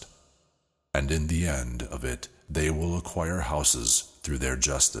just. And in the end of it they will acquire houses through their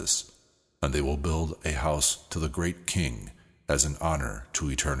justice, and they will build a house to the great King as an honor to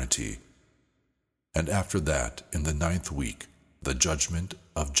eternity. And after that, in the 9th week, the judgment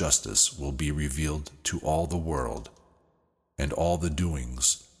of justice will be revealed to all the world, and all the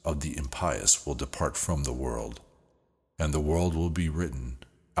doings of the impious will depart from the world, and the world will be written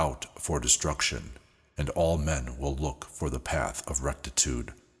out for destruction, and all men will look for the path of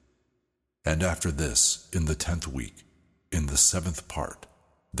rectitude. And after this, in the 10th week, in the 7th part,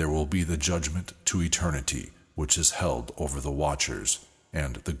 there will be the judgment to eternity, which is held over the watchers,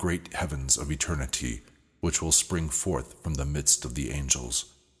 and the great heavens of eternity, which will spring forth from the midst of the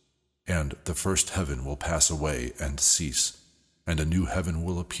angels. And the first heaven will pass away and cease, and a new heaven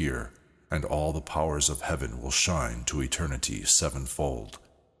will appear, and all the powers of heaven will shine to eternity sevenfold.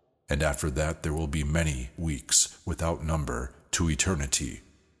 And after that there will be many weeks without number to eternity,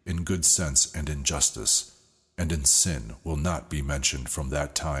 in good sense and in justice, and in sin will not be mentioned from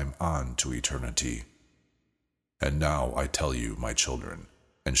that time on to eternity. And now I tell you, my children,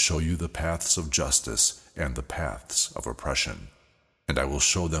 and show you the paths of justice and the paths of oppression. and I will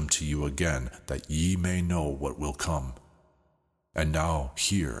show them to you again, that ye may know what will come. And now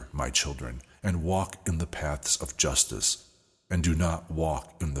hear, my children, and walk in the paths of justice, and do not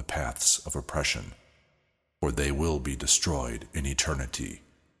walk in the paths of oppression, for they will be destroyed in eternity,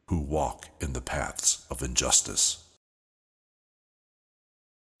 who walk in the paths of injustice.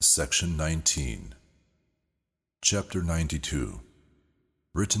 Section 19. Chapter 92.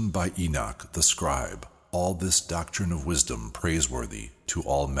 Written by Enoch the scribe, all this doctrine of wisdom praiseworthy to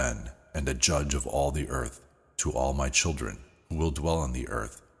all men, and a judge of all the earth, to all my children who will dwell on the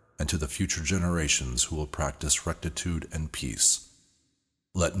earth, and to the future generations who will practice rectitude and peace.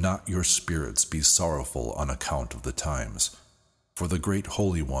 Let not your spirits be sorrowful on account of the times, for the great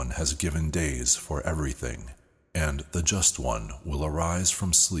Holy One has given days for everything, and the Just One will arise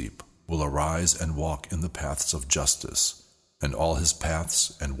from sleep, will arise and walk in the paths of justice, and all his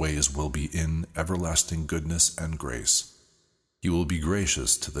paths and ways will be in everlasting goodness and grace. He will be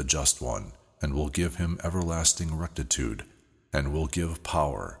gracious to the Just One, and will give him everlasting rectitude, and will give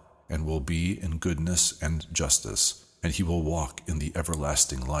power, and will be in goodness and justice, and he will walk in the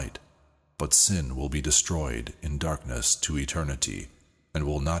everlasting light. But sin will be destroyed in darkness to eternity, and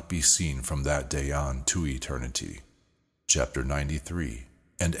will not be seen from that day on to eternity. Chapter 93.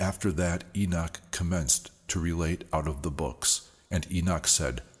 And after that Enoch commenced to relate out of the books, and Enoch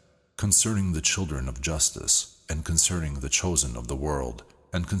said, concerning the children of justice, and concerning the chosen of the world,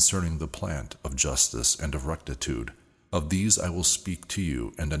 and concerning the plant of justice and of rectitude, of these I will speak to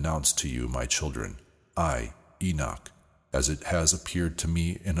you and announce to you, my children, I, Enoch, as it has appeared to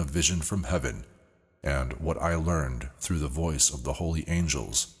me in a vision from heaven, and what I learned through the voice of the holy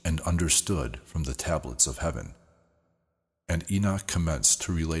angels, and understood from the tablets of heaven. And Enoch commenced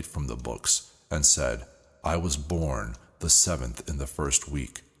to relate from the books, and said, I was born the 7th in the 1st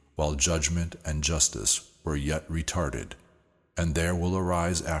week, while judgment and justice were yet retarded. And there will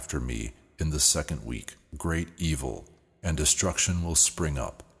arise after me in the 2nd week great evil, and destruction will spring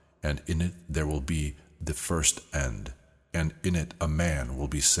up, and in it there will be the first end, and in it a man will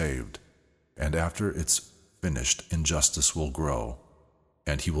be saved. And after it's finished, injustice will grow,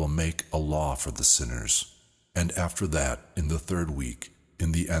 and he will make a law for the sinners. And after that, in the 3rd week,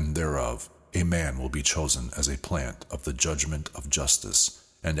 in the end thereof, a man will be chosen as a plant of the judgment of justice,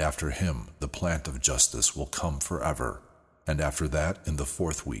 and after him the plant of justice will come forever. And after that, in the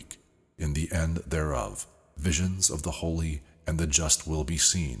 4th week, in the end thereof, visions of the holy and the just will be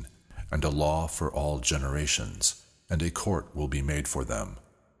seen, and a law for all generations, and a court will be made for them.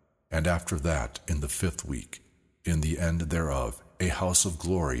 And after that, in the 5th week, in the end thereof, a house of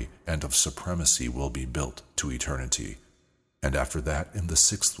glory and of supremacy will be built to eternity. And after that, in the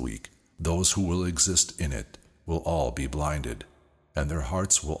 6th week, those who will exist in it will all be blinded, and their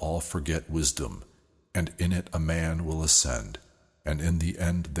hearts will all forget wisdom, and in it a man will ascend, and in the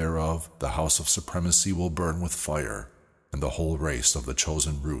end thereof the house of supremacy will burn with fire, and the whole race of the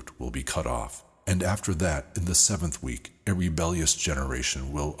chosen root will be cut off. And after that, in the 7th week, a rebellious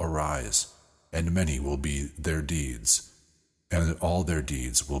generation will arise, and many will be their deeds, and all their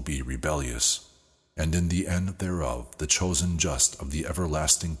deeds will be rebellious. And in the end thereof, the chosen just of the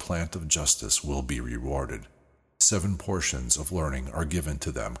everlasting plant of justice will be rewarded. 7 portions of learning are given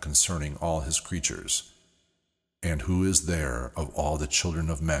to them concerning all his creatures. And who is there of all the children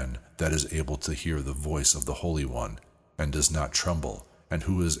of men that is able to hear the voice of the Holy One, and does not tremble, and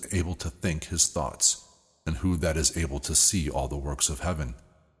who is able to think his thoughts, and who that is able to see all the works of heaven?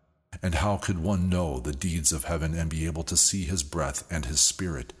 And how could one know the deeds of heaven, and be able to see his breath and his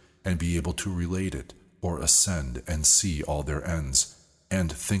spirit, and be able to relate it, or ascend and see all their ends,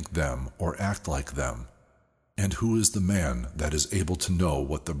 and think them, or act like them? And who is the man that is able to know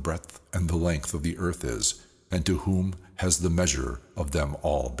what the breadth and the length of the earth is, and to whom has the measure of them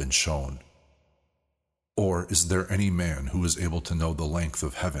all been shown? Or is there any man who is able to know the length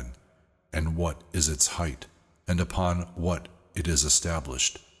of heaven, and what is its height, and upon what it is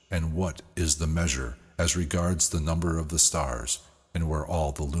established, and what is the measure as regards the number of the stars, and where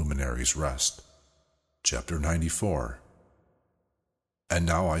all the luminaries rest? Chapter 94. And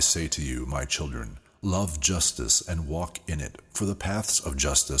now I say to you, my children, love justice and walk in it, for the paths of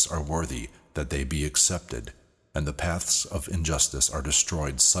justice are worthy that they be accepted, and the paths of injustice are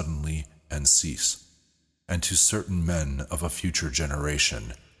destroyed suddenly and cease. And to certain men of a future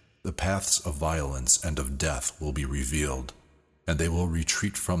generation, the paths of violence and of death will be revealed, and they will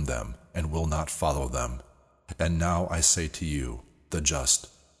retreat from them and will not follow them. And now I say to you, the just,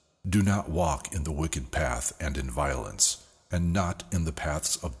 do not walk in the wicked path and in violence, and not in the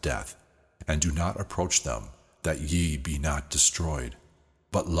paths of death, and do not approach them, that ye be not destroyed.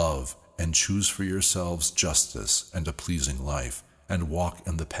 But love and choose for yourselves justice and a pleasing life, and walk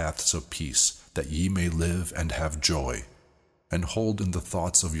in the paths of peace, that ye may live and have joy. And hold in the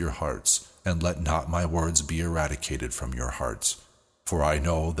thoughts of your hearts, and let not my words be eradicated from your hearts. For I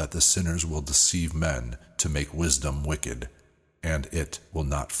know that the sinners will deceive men to make wisdom wicked, and it will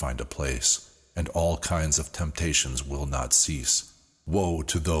not find a place, and all kinds of temptations will not cease. Woe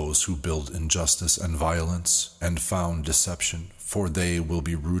to those who build injustice and violence, and found deception, for they will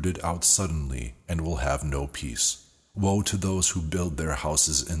be rooted out suddenly, and will have no peace. Woe to those who build their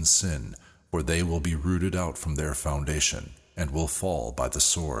houses in sin, for they will be rooted out from their foundation, and will fall by the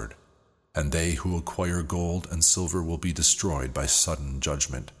sword. And they who acquire gold and silver will be destroyed by sudden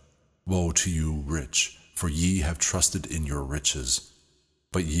judgment. Woe to you, rich, for ye have trusted in your riches.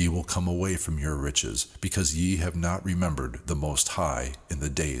 But ye will come away from your riches, because ye have not remembered the Most High in the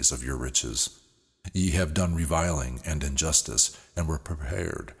days of your riches. Ye have done reviling and injustice, and were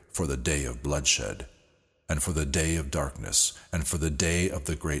prepared for the day of bloodshed, and for the day of darkness, and for the day of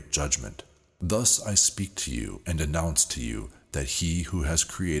the great judgment. Thus I speak to you and announce to you that he who has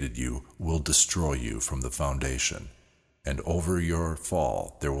created you will destroy you from the foundation, and over your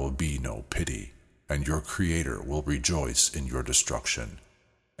fall there will be no pity, and your Creator will rejoice in your destruction.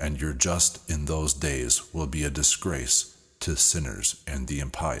 And your just in those days will be a disgrace to sinners and the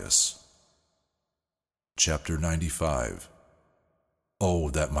impious. Chapter 95. Oh,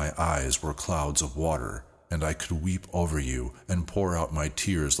 that my eyes were clouds of water, and I could weep over you and pour out my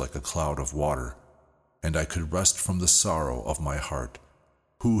tears like a cloud of water, and I could rest from the sorrow of my heart.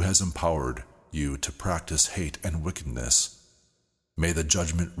 Who has empowered you to practice hate and wickedness? May the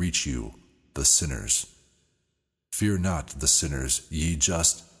judgment reach you, the sinners. Fear not the sinners, ye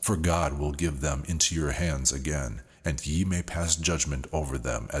just, for God will give them into your hands again, and ye may pass judgment over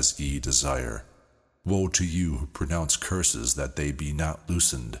them as ye desire. Woe to you who pronounce curses that they be not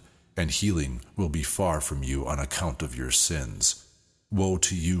loosened, and healing will be far from you on account of your sins. Woe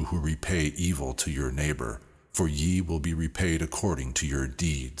to you who repay evil to your neighbor, for ye will be repaid according to your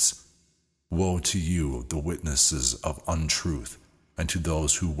deeds. Woe to you, the witnesses of untruth, and to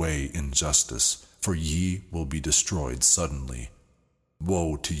those who weigh injustice, for ye will be destroyed suddenly.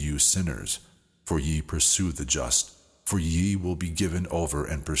 Woe to you sinners, for ye pursue the just, for ye will be given over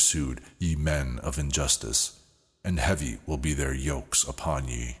and pursued, ye men of injustice, and heavy will be their yokes upon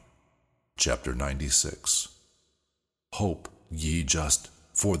ye. Chapter 96. Hope, ye just,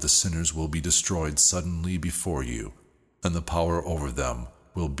 for the sinners will be destroyed suddenly before you, and the power over them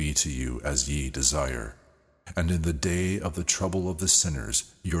will be to you as ye desire. And in the day of the trouble of the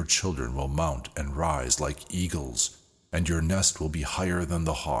sinners, your children will mount and rise like eagles, and your nest will be higher than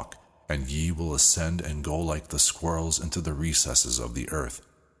the hawk, and ye will ascend and go like the squirrels into the recesses of the earth,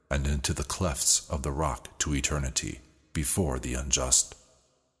 and into the clefts of the rock to eternity, before the unjust.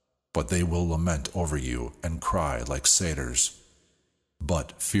 But they will lament over you and cry like satyrs.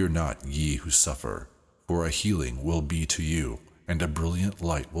 But fear not ye who suffer, for a healing will be to you, and a brilliant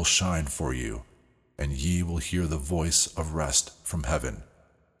light will shine for you, and ye will hear the voice of rest from heaven.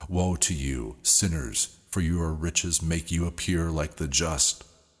 Woe to you, sinners, for your riches make you appear like the just,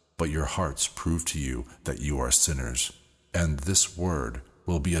 but your hearts prove to you that you are sinners. And this word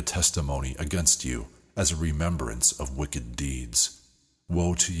will be a testimony against you, as a remembrance of wicked deeds.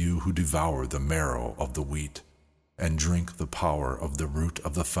 Woe to you who devour the marrow of the wheat, and drink the power of the root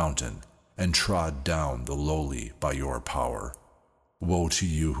of the fountain, and trod down the lowly by your power. Woe to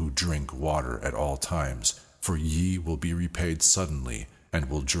you who drink water at all times, for ye will be repaid suddenly, and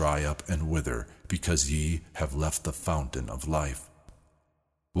will dry up and wither, because ye have left the fountain of life.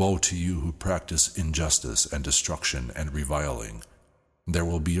 Woe to you who practice injustice and destruction and reviling. There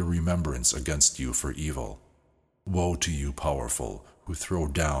will be a remembrance against you for evil. Woe to you, powerful, who throw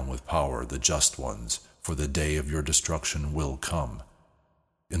down with power the just ones, for the day of your destruction will come.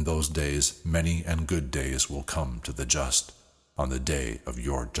 In those days many and good days will come to the just, on the day of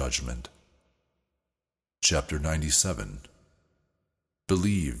your judgment. Chapter 97.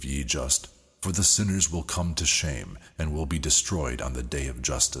 Believe, ye just, for the sinners will come to shame, and will be destroyed on the day of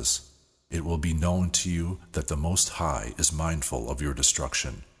justice. It will be known to you that the Most High is mindful of your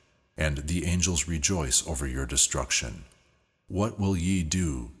destruction, and the angels rejoice over your destruction. What will ye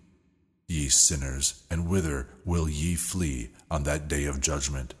do, ye sinners, and whither will ye flee on that day of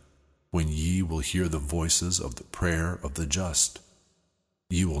judgment, when ye will hear the voices of the prayer of the just?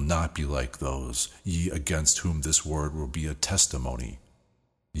 Ye will not be like those, ye against whom this word will be a testimony.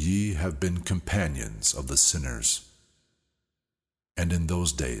 Ye have been companions of the sinners. And in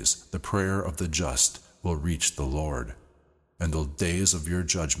those days the prayer of the just will reach the Lord, and the days of your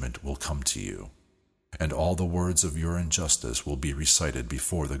judgment will come to you, and all the words of your injustice will be recited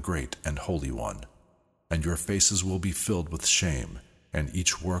before the great and holy one. and your faces will be filled with shame, and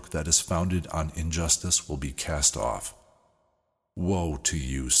each work that is founded on injustice will be cast off. Woe to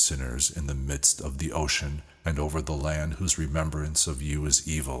you, sinners, in the midst of the ocean, and over the land whose remembrance of you is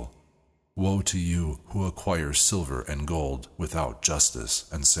evil. Woe to you who acquire silver and gold without justice,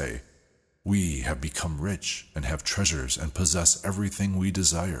 and say, We have become rich, and have treasures, and possess everything we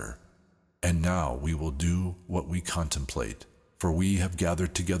desire. And now we will do what we contemplate, for we have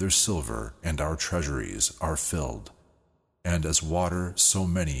gathered together silver, and our treasuries are filled. And as water, so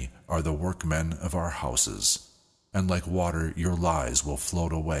many are the workmen of our houses. And like water, your lies will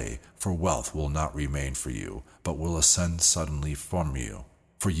float away, for wealth will not remain for you, but will ascend suddenly from you.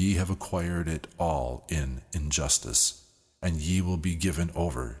 For ye have acquired it all in injustice, and ye will be given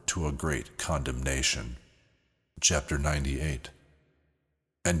over to a great condemnation. Chapter 98.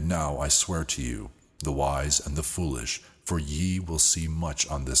 And now I swear to you, the wise and the foolish, for ye will see much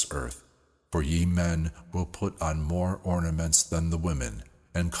on this earth. For ye men will put on more ornaments than the women,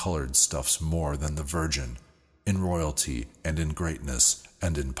 and colored stuffs more than the virgin, in royalty and in greatness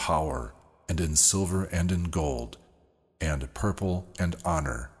and in power, and in silver and in gold, and purple and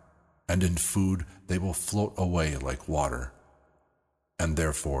honor, and in food they will float away like water. And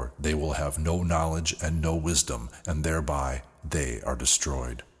therefore they will have no knowledge and no wisdom, and thereby they are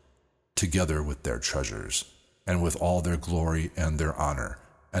destroyed, together with their treasures, and with all their glory and their honor,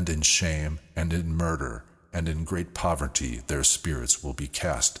 and in shame and in murder, and in great poverty their spirits will be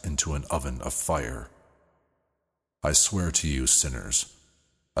cast into an oven of fire. I swear to you, sinners,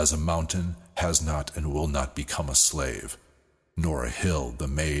 as a mountain has not and will not become a slave, nor a hill the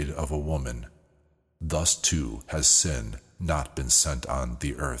maid of a woman, thus too has sin not been sent on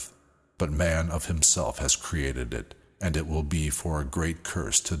the earth, but man of himself has created it, and it will be for a great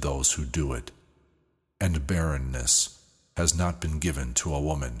curse to those who do it. And barrenness has not been given to a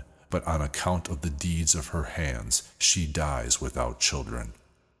woman, but on account of the deeds of her hands she dies without children.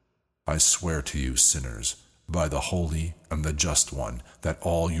 I swear to you, sinners, by the Holy and the Just One, that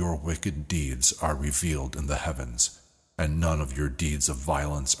all your wicked deeds are revealed in the heavens, and none of your deeds of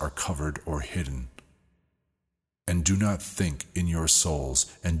violence are covered or hidden. And do not think in your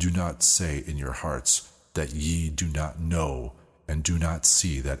souls, and do not say in your hearts, that ye do not know, and do not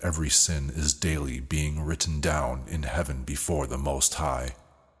see that every sin is daily being written down in heaven before the Most High.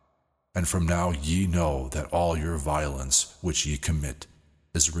 And from now ye know that all your violence which ye commit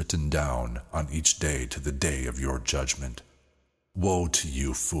is written down on each day to the day of your judgment. Woe to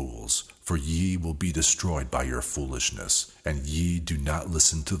you, fools, for ye will be destroyed by your foolishness, and ye do not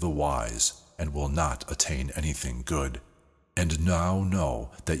listen to the wise, and will not attain anything good. And now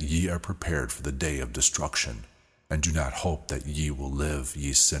know that ye are prepared for the day of destruction, and do not hope that ye will live,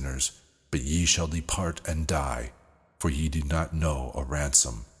 ye sinners, but ye shall depart and die, for ye do not know a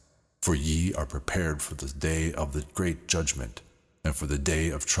ransom. For ye are prepared for the day of the great judgment, and for the day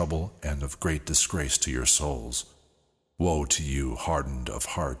of trouble and of great disgrace to your souls. Woe to you, hardened of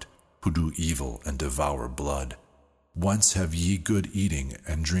heart, who do evil and devour blood. Whence have ye good eating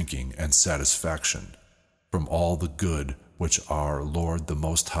and drinking and satisfaction? From all the good which our Lord the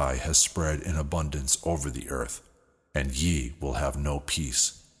Most High has spread in abundance over the earth, and ye will have no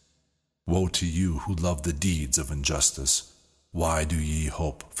peace. Woe to you who love the deeds of injustice. Why do ye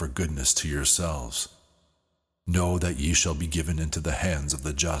hope for goodness to yourselves? Know that ye shall be given into the hands of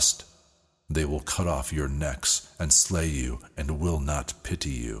the just. They will cut off your necks and slay you, and will not pity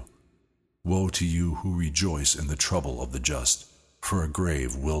you. Woe to you who rejoice in the trouble of the just, for a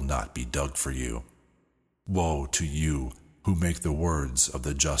grave will not be dug for you. Woe to you who make the words of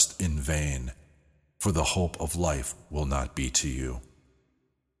the just in vain, for the hope of life will not be to you.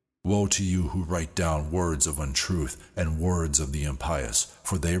 Woe to you who write down words of untruth and words of the impious,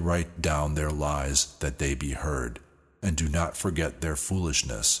 for they write down their lies that they be heard, and do not forget their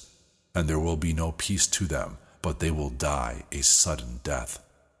foolishness, and there will be no peace to them, but they will die a sudden death.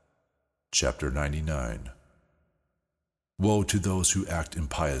 Chapter 99. Woe to those who act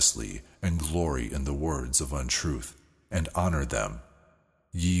impiously, and glory in the words of untruth, and honor them.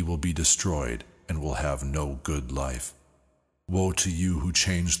 Ye will be destroyed, and will have no good life. Woe to you who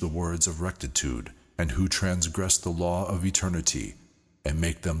change the words of rectitude, and who transgress the law of eternity, and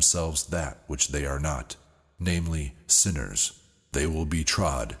make themselves that which they are not, namely sinners. They will be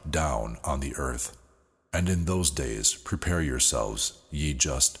trod down on the earth. And in those days prepare yourselves, ye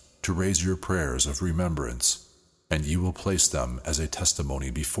just, to raise your prayers of remembrance, and ye will place them as a testimony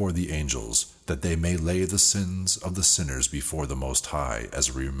before the angels, that they may lay the sins of the sinners before the Most High as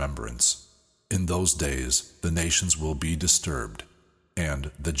a remembrance. In those days the nations will be disturbed,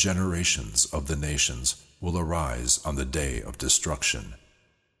 and the generations of the nations will arise on the day of destruction.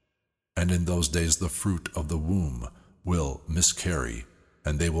 And in those days the fruit of the womb will miscarry,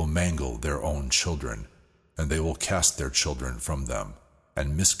 and they will mangle their own children, and they will cast their children from them,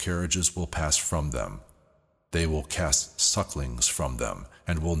 and miscarriages will pass from them. They will cast sucklings from them,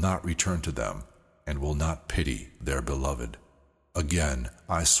 and will not return to them, and will not pity their beloved. Again,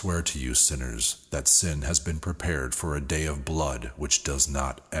 I swear to you, sinners, that sin has been prepared for a day of blood which does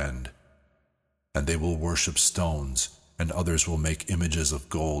not end. And they will worship stones, and others will make images of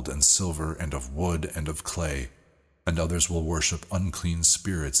gold and silver and of wood and of clay, and others will worship unclean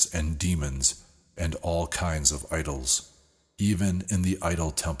spirits and demons and all kinds of idols, even in the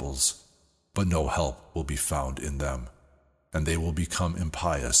idol temples, but no help will be found in them. And they will become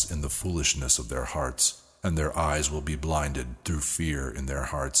impious in the foolishness of their hearts, and their eyes will be blinded through fear in their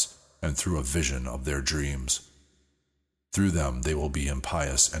hearts and through a vision of their dreams. Through them they will be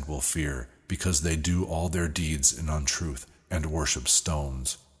impious and will fear, because they do all their deeds in untruth and worship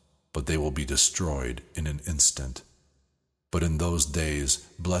stones, but they will be destroyed in an instant. But in those days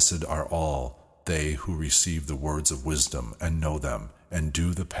blessed are all they who receive the words of wisdom and know them, and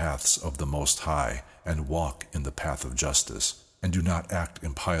do the paths of the Most High, and walk in the path of justice, and do not act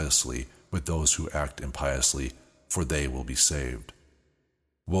impiously with those who act impiously, for they will be saved.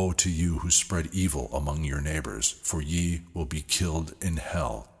 Woe to you who spread evil among your neighbors, for ye will be killed in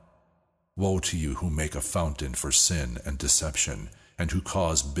hell. Woe to you who make a fountain for sin and deception, and who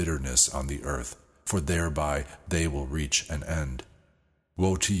cause bitterness on the earth, for thereby they will reach an end.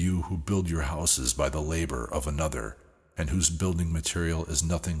 Woe to you who build your houses by the labor of another, and whose building material is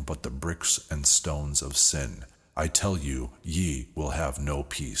nothing but the bricks and stones of sin. I tell you, ye will have no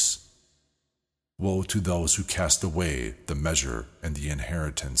peace. Woe to those who cast away the measure and the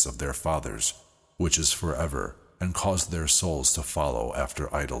inheritance of their fathers, which is forever, and cause their souls to follow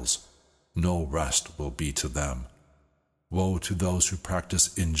after idols. No rest will be to them. Woe to those who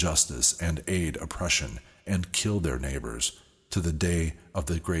practice injustice and aid oppression and kill their neighbors, to the day of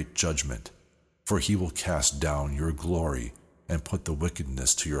the great judgment. For he will cast down your glory and put the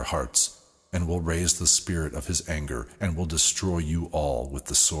wickedness to your hearts, and will raise the spirit of his anger, and will destroy you all with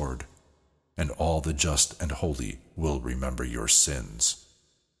the sword. And all the just and holy will remember your sins.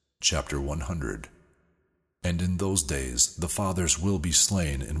 Chapter 100. And in those days the fathers will be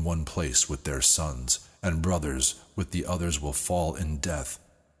slain in one place with their sons, and brothers with the others will fall in death,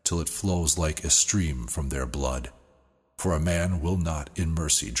 till it flows like a stream from their blood. For a man will not in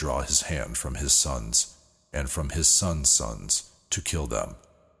mercy draw his hand from his sons, and from his sons' sons, to kill them.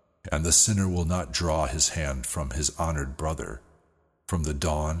 And the sinner will not draw his hand from his honored brother. From the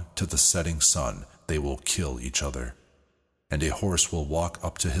dawn to the setting sun they will kill each other. And a horse will walk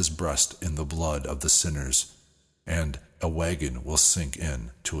up to his breast in the blood of the sinners, and a wagon will sink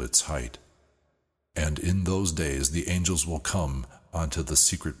in to its height. And in those days the angels will come unto the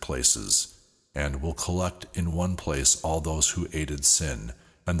secret places, and will collect in one place all those who aided sin,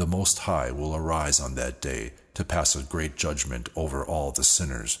 and the Most High will arise on that day to pass a great judgment over all the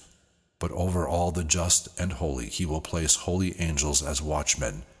sinners. But over all the just and holy he will place holy angels as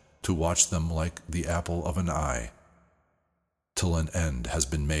watchmen, to watch them like the apple of an eye, till an end has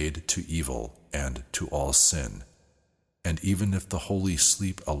been made to evil and to all sin. And even if the holy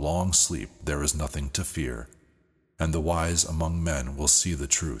sleep a long sleep, there is nothing to fear. And the wise among men will see the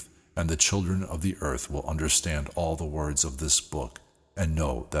truth, and the children of the earth will understand all the words of this book, and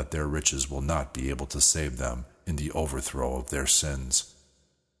know that their riches will not be able to save them in the overthrow of their sins.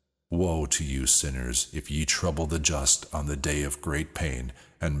 Woe to you, sinners, if ye trouble the just on the day of great pain,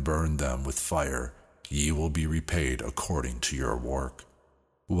 and burn them with fire. Ye will be repaid according to your work.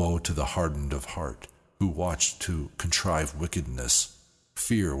 Woe to the hardened of heart, who watch to contrive wickedness.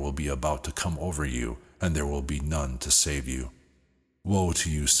 Fear will be about to come over you, and there will be none to save you. Woe to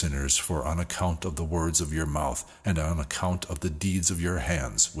you, sinners, for on account of the words of your mouth, and on account of the deeds of your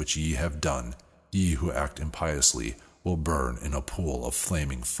hands which ye have done, ye who act impiously will burn in a pool of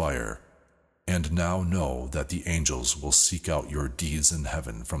flaming fire. And now know that the angels will seek out your deeds in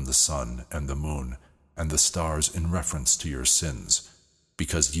heaven from the sun and the moon, and the stars in reference to your sins,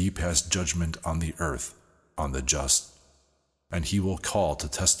 because ye pass judgment on the earth, on the just. And he will call to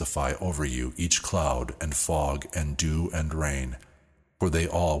testify over you each cloud and fog and dew and rain, for they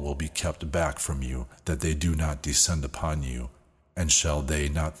all will be kept back from you, that they do not descend upon you. And shall they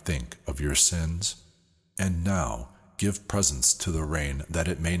not think of your sins? And now give presents to the rain, that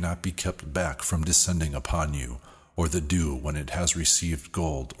it may not be kept back from descending upon you, or the dew when it has received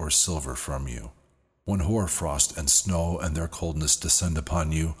gold or silver from you. When hoarfrost and snow and their coldness descend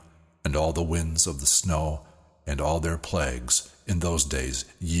upon you, and all the winds of the snow, and all their plagues, in those days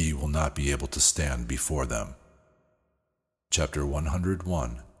ye will not be able to stand before them. Chapter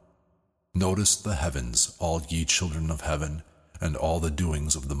 101. Notice the heavens, all ye children of heaven, and all the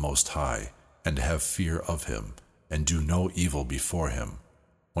doings of the Most High, and have fear of him, and do no evil before him.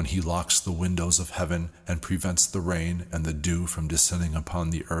 When he locks the windows of heaven, and prevents the rain and the dew from descending upon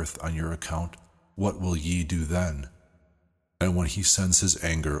the earth on your account, what will ye do then? And when he sends his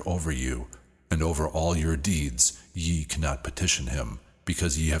anger over you, and over all your deeds, ye cannot petition him,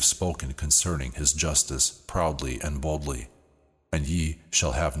 because ye have spoken concerning his justice proudly and boldly, and ye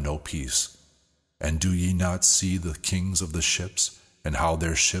shall have no peace. And do ye not see the kings of the ships, and how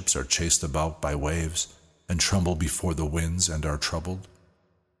their ships are chased about by waves, and tremble before the winds and are troubled?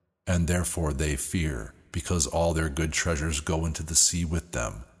 And therefore they fear, because all their good treasures go into the sea with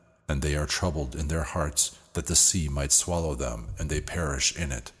them, and they are troubled in their hearts that the sea might swallow them, and they perish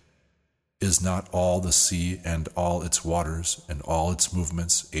in it. Is not all the sea and all its waters and all its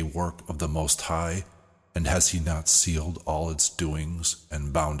movements a work of the Most High? And has he not sealed all its doings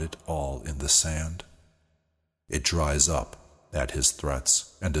and bound it all in the sand? It dries up at his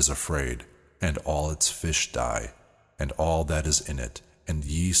threats and is afraid, and all its fish die, and all that is in it, and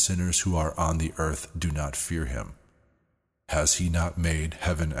ye sinners who are on the earth do not fear him. Has he not made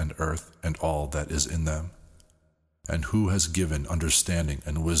heaven and earth and all that is in them? And who has given understanding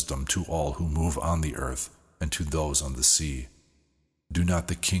and wisdom to all who move on the earth and to those on the sea? Do not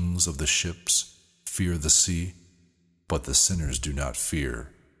the kings of the ships fear the sea? But the sinners do not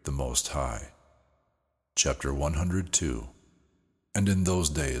fear the Most High. Chapter 102. And in those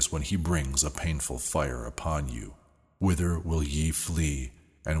days when he brings a painful fire upon you, whither will ye flee,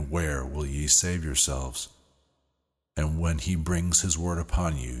 and where will ye save yourselves? And when he brings his word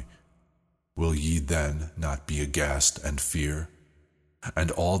upon you, will ye then not be aghast and fear?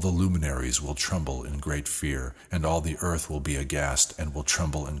 And all the luminaries will tremble in great fear, and all the earth will be aghast and will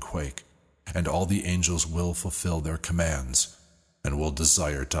tremble and quake, and all the angels will fulfill their commands, and will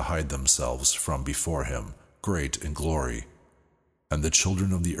desire to hide themselves from before him, great in glory. And the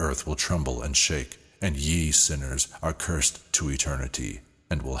children of the earth will tremble and shake, and ye sinners are cursed to eternity,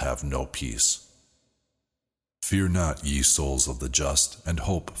 and will have no peace. Fear not, ye souls of the just, and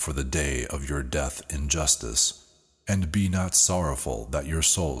hope for the day of your death in justice. And be not sorrowful that your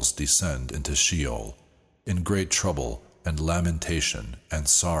souls descend into Sheol, in great trouble and lamentation and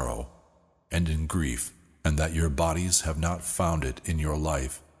sorrow, and in grief, and that your bodies have not found it in your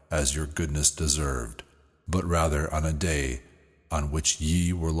life as your goodness deserved, but rather on a day on which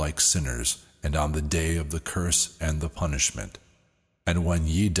ye were like sinners, and on the day of the curse and the punishment. And when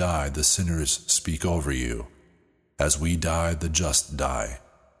ye die, the sinners speak over you. As we die, the just die,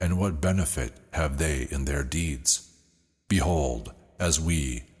 and what benefit have they in their deeds? Behold, as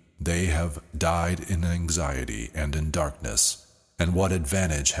we, they have died in anxiety and in darkness, and what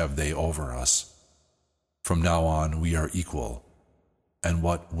advantage have they over us? From now on we are equal, and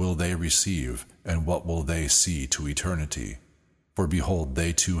what will they receive, and what will they see to eternity? For behold,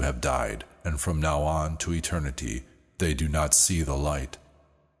 they too have died, and from now on to eternity they do not see the light.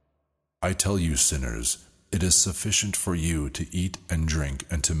 I tell you, sinners, it is sufficient for you to eat and drink,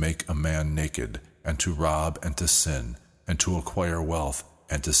 and to make a man naked, and to rob and to sin, and to acquire wealth,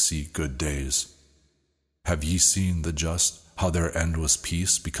 and to see good days. Have ye seen the just, how their end was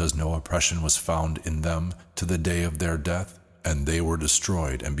peace, because no oppression was found in them to the day of their death? And they were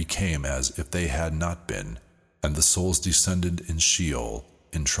destroyed, and became as if they had not been, and the souls descended in Sheol,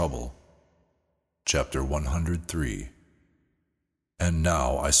 in trouble. Chapter 103. And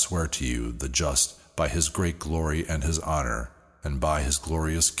now I swear to you, the just, by his great glory and his honor, and by his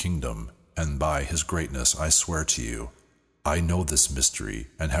glorious kingdom, and by his greatness I swear to you, I know this mystery,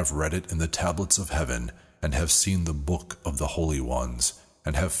 and have read it in the tablets of heaven, and have seen the book of the holy ones,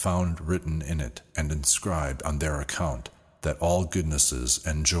 and have found written in it, and inscribed on their account, that all goodnesses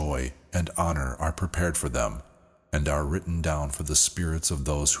and joy and honor are prepared for them, and are written down for the spirits of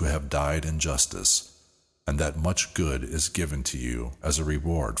those who have died in justice, and that much good is given to you as a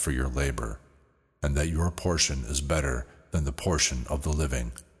reward for your labor, and that your portion is better than the portion of the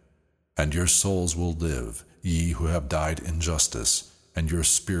living. And your souls will live, ye who have died in justice, and your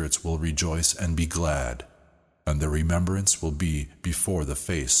spirits will rejoice and be glad, and the remembrance will be before the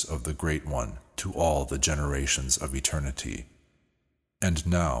face of the Great One to all the generations of eternity. And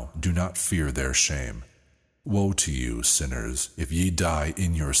now do not fear their shame. Woe to you, sinners, if ye die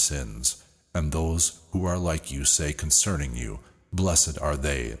in your sins, and those who are like you say concerning you, Blessed are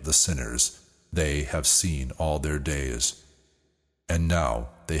they, the sinners, they have seen all their days. And now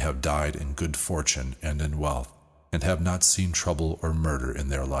they have died in good fortune and in wealth, and have not seen trouble or murder in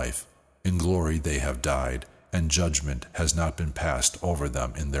their life. In glory they have died, and judgment has not been passed over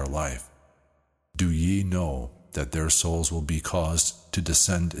them in their life. Do ye know that their souls will be caused to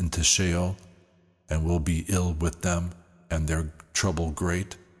descend into Sheol, and will be ill with them, and their trouble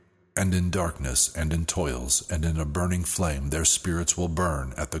great? And in darkness, and in toils, and in a burning flame their spirits will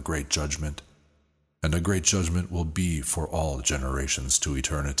burn at the great judgment. And a great judgment will be for all generations to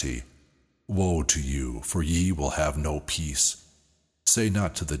eternity. Woe to you, for ye will have no peace. Say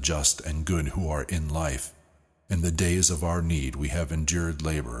not to the just and good who are in life, in the days of our need we have endured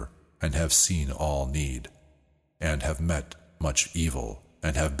labor, and have seen all need, and have met much evil,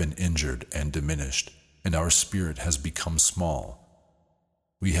 and have been injured and diminished, and our spirit has become small.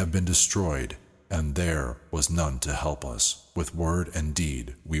 We have been destroyed, and there was none to help us. With word and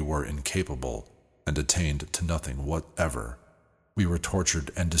deed we were incapable, and attained to nothing whatever. We were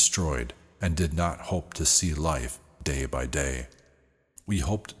tortured and destroyed, and did not hope to see life day by day. We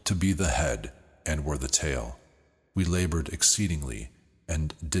hoped to be the head, and were the tail. We labored exceedingly,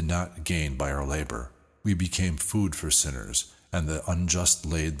 and did not gain by our labor. We became food for sinners, and the unjust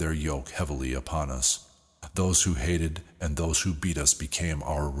laid their yoke heavily upon us. Those who hated and those who beat us became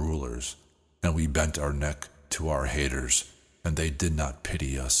our rulers, and we bent our neck to our haters, and they did not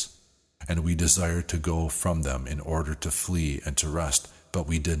pity us. And we desired to go from them in order to flee and to rest, but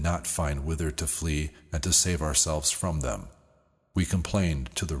we did not find whither to flee and to save ourselves from them. We complained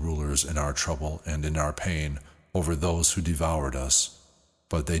to the rulers in our trouble and in our pain over those who devoured us,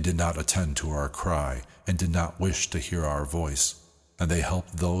 but they did not attend to our cry and did not wish to hear our voice, and they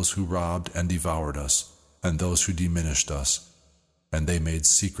helped those who robbed and devoured us, and those who diminished us, and they made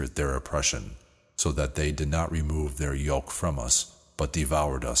secret their oppression, so that they did not remove their yoke from us, but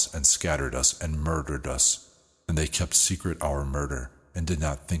devoured us and scattered us and murdered us. And they kept secret our murder, and did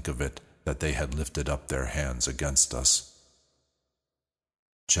not think of it, that they had lifted up their hands against us.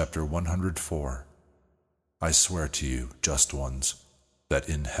 Chapter 104. I swear to you, just ones, that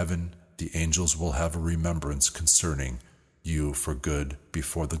in heaven the angels will have a remembrance concerning you for good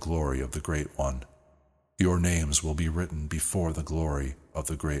before the glory of the Great One. Your names will be written before the glory of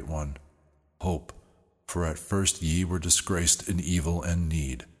the Great One. Hope, for at first ye were disgraced in evil and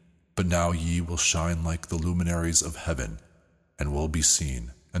need, but now ye will shine like the luminaries of heaven, and will be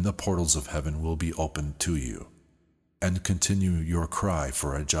seen, and the portals of heaven will be opened to you. And continue your cry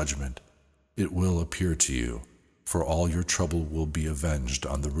for a judgment. It will appear to you, for all your trouble will be avenged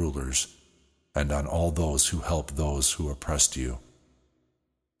on the rulers, and on all those who help those who oppressed you.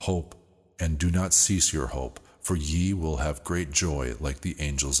 Hope, and do not cease your hope, for ye will have great joy like the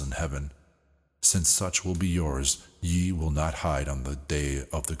angels in heaven. Since such will be yours, ye will not hide on the day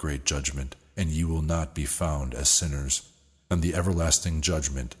of the great judgment, and ye will not be found as sinners, and the everlasting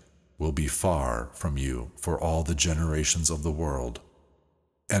judgment will be far from you for all the generations of the world.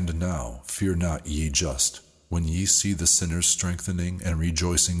 And now fear not, ye just, when ye see the sinners strengthening and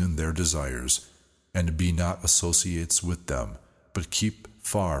rejoicing in their desires, and be not associates with them, but keep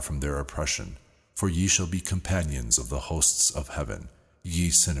far from their oppression, for ye shall be companions of the hosts of heaven, ye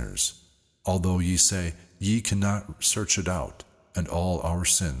sinners. Although ye say, ye cannot search it out, and all our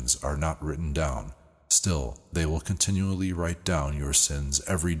sins are not written down, still they will continually write down your sins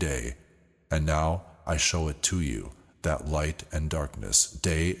every day. And now I show it to you, that light and darkness,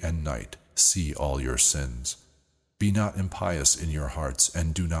 day and night, see all your sins. Be not impious in your hearts,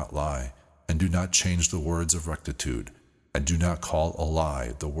 and do not lie, and do not change the words of rectitude, and do not call a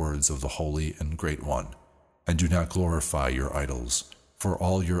lie the words of the Holy and Great One, and do not glorify your idols, for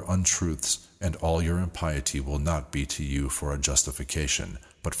all your untruths and all your impiety will not be to you for a justification,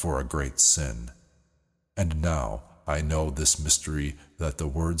 but for a great sin. And now I know this mystery, that the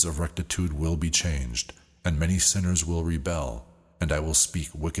words of rectitude will be changed, and many sinners will rebel, and I will speak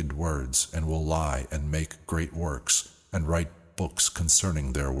wicked words, and will lie and make great works, and write books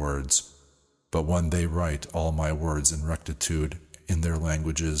concerning their words. But when they write all my words in rectitude in their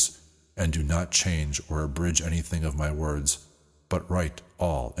languages, and do not change or abridge anything of my words, but write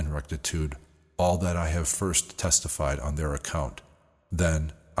all in rectitude, all that I have first testified on their account,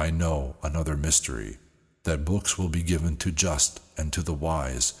 then I know another mystery, that books will be given to just and to the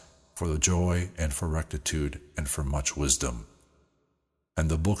wise, for the joy and for rectitude and for much wisdom. And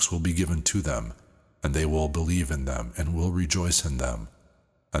the books will be given to them, and they will believe in them and will rejoice in them.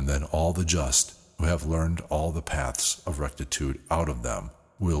 And then all the just, who have learned all the paths of rectitude out of them,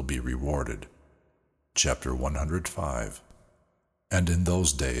 will be rewarded. Chapter 105. And in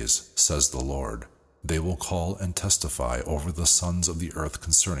those days, says the Lord, they will call and testify over the sons of the earth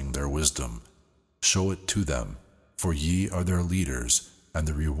concerning their wisdom. Show it to them, for ye are their leaders, and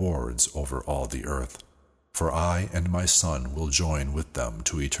the rewards over all the earth. For I and my Son will join with them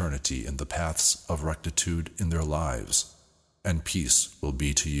to eternity in the paths of rectitude in their lives, and peace will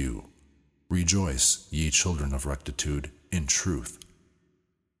be to you. Rejoice, ye children of rectitude, in truth.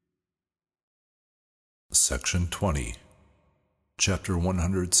 Section 20. Chapter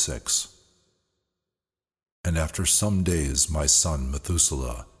 106. And after some days my son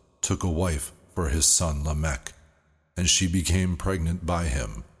Methuselah took a wife for his son Lamech, and she became pregnant by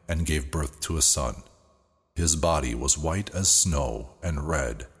him, and gave birth to a son. His body was white as snow, and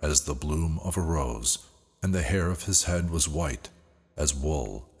red as the bloom of a rose, and the hair of his head was white as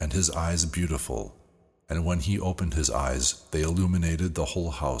wool, and his eyes beautiful. And when he opened his eyes, they illuminated the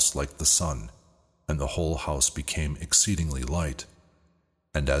whole house like the sun, and the whole house became exceedingly light.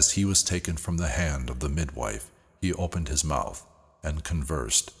 And as he was taken from the hand of the midwife, he opened his mouth, and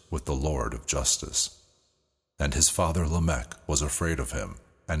conversed with the Lord of justice. And his father Lamech was afraid of him,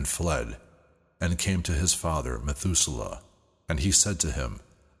 and fled, and came to his father Methuselah. And he said to him,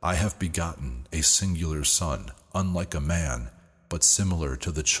 I have begotten a singular son, unlike a man, but similar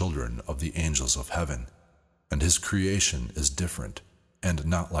to the children of the angels of heaven. And his creation is different, and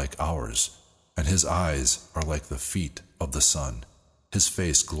not like ours, and his eyes are like the feet of the sun, his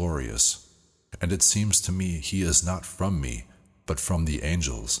face glorious. And it seems to me he is not from me, but from the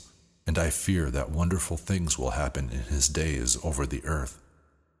angels, and I fear that wonderful things will happen in his days over the earth.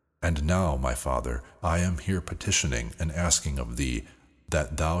 And now, my father, I am here petitioning and asking of thee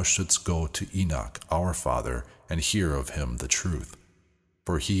that thou shouldst go to Enoch our father, and hear of him the truth,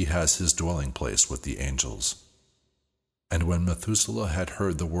 for he has his dwelling place with the angels. And when Methuselah had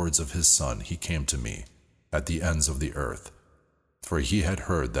heard the words of his son, he came to me at the ends of the earth, for he had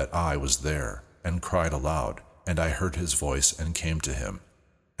heard that I was there, and cried aloud, and I heard his voice and came to him.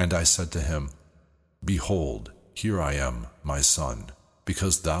 And I said to him, Behold, here I am, my son,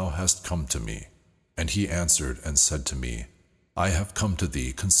 because thou hast come to me. And he answered and said to me, I have come to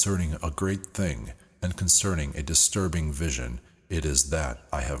thee concerning a great thing, and concerning a disturbing vision. It is that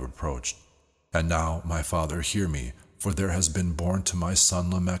I have approached. And now, my father, hear me, for there has been born to my son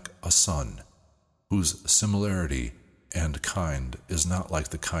Lamech a son, whose similarity and kind is not like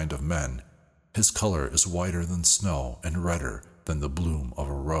the kind of men. His color is whiter than snow, and redder than the bloom of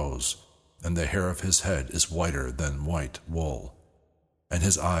a rose, and the hair of his head is whiter than white wool, and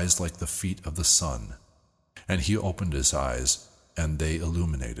his eyes like the feet of the sun. And he opened his eyes, and they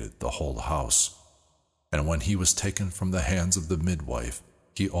illuminated the whole house. And when he was taken from the hands of the midwife,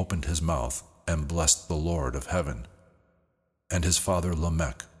 he opened his mouth, and blessed the Lord of heaven. And his father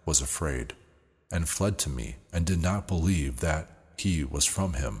Lamech was afraid, and fled to me, and did not believe that he was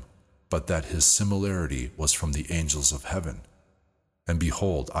from him, but that his similarity was from the angels of heaven. And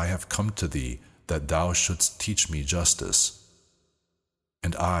behold, I have come to thee, that thou shouldst teach me justice.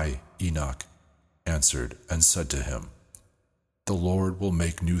 And I, Enoch, answered and said to him, The Lord will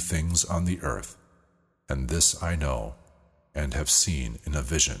make new things on the earth, and this I know, and have seen in a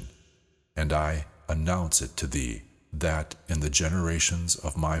vision. And I announce it to thee, that in the generations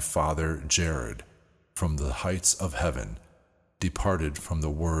of my father Jared, from the heights of heaven, departed from the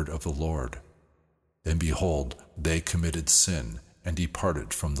word of the Lord. And behold, they committed sin, and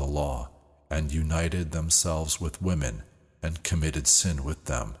departed from the law, and united themselves with women, and committed sin with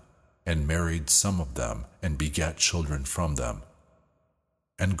them, and married some of them, and begat children from them.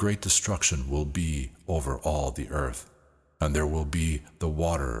 And great destruction will be over all the earth, and there will be the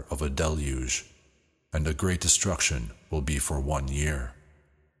water of a deluge, and a great destruction will be for 1 year.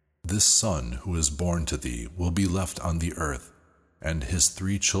 This son who is born to thee will be left on the earth, and his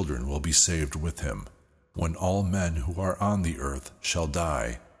 3 children will be saved with him. When all men who are on the earth shall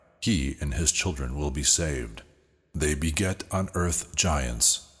die, he and his children will be saved. They beget on earth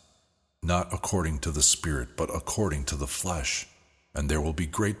giants, not according to the Spirit, but according to the flesh. And there will be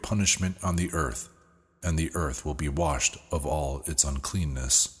great punishment on the earth, and the earth will be washed of all its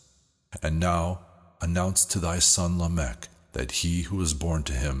uncleanness. And now announce to thy son Lamech that he who is born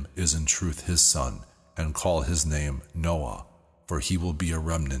to him is in truth his son, and call his name Noah, for he will be a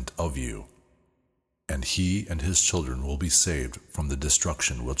remnant of you. And he and his children will be saved from the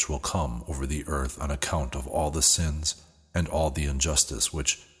destruction which will come over the earth on account of all the sins and all the injustice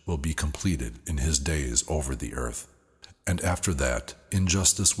which will be completed in his days over the earth. And after that,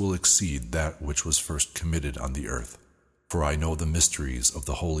 injustice will exceed that which was first committed on the earth. For I know the mysteries of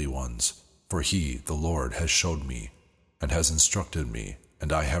the holy ones, for he, the Lord, has showed me, and has instructed me,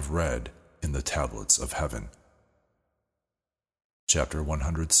 and I have read in the tablets of heaven. Chapter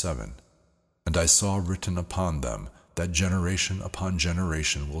 107. And I saw written upon them that generation upon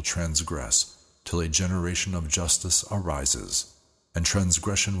generation will transgress, till a generation of justice arises, and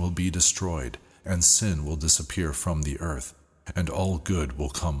transgression will be destroyed, and sin will disappear from the earth, and all good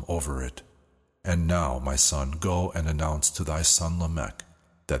will come over it. And now, my son, go and announce to thy son Lamech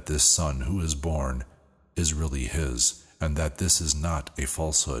that this son who is born is really his, and that this is not a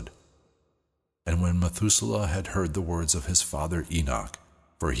falsehood. And when Methuselah had heard the words of his father Enoch,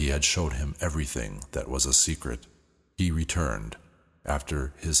 for he had showed him everything that was a secret, he returned,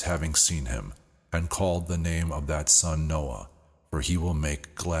 after his having seen him, and called the name of that son Noah, for he will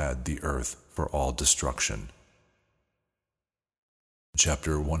make glad the earth for all destruction.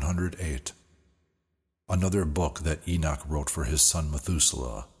 Chapter 108. Another book that Enoch wrote for his son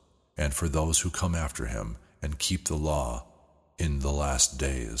Methuselah, and for those who come after him, and keep the law in the last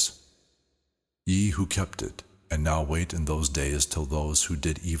days. Ye who kept it, and now wait in those days till those who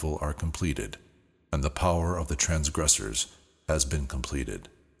did evil are completed, and the power of the transgressors has been completed.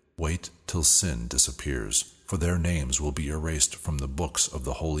 Wait till sin disappears, for their names will be erased from the books of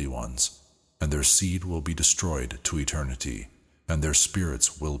the holy ones, and their seed will be destroyed to eternity, and their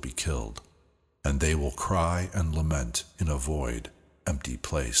spirits will be killed. And they will cry and lament in a void, empty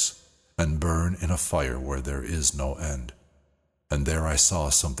place, and burn in a fire where there is no end. And there I saw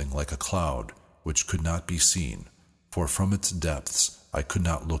something like a cloud, which could not be seen, for from its depths I could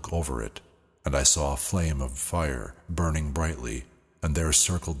not look over it. And I saw a flame of fire burning brightly, and there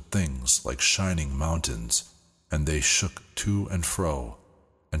circled things like shining mountains, and they shook to and fro.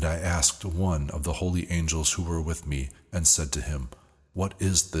 And I asked one of the holy angels who were with me, and said to him, What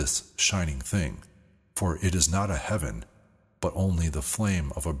is this shining thing? For it is not a heaven, but only the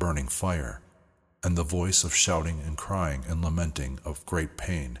flame of a burning fire, and the voice of shouting and crying and lamenting of great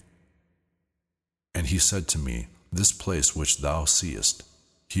pain. And he said to me, This place which thou seest,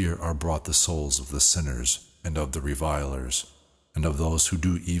 here are brought the souls of the sinners, and of the revilers, and of those who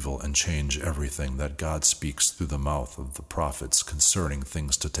do evil and change everything that God speaks through the mouth of the prophets concerning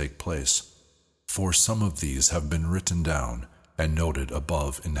things to take place. For some of these have been written down and noted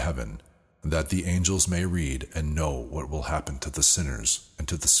above in heaven, that the angels may read and know what will happen to the sinners and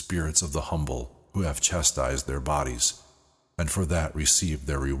to the spirits of the humble who have chastised their bodies, and for that receive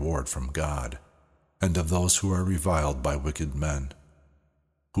their reward from God, and of those who are reviled by wicked men,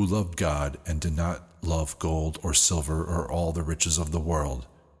 who loved God and did not love gold or silver or all the riches of the world,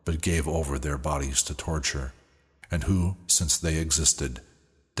 but gave over their bodies to torture, and who, since they existed,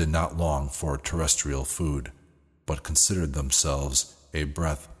 did not long for terrestrial food, but considered themselves a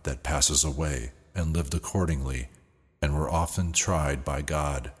breath that passes away, and lived accordingly, and were often tried by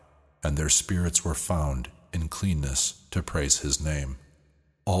God, and their spirits were found in cleanness to praise his name.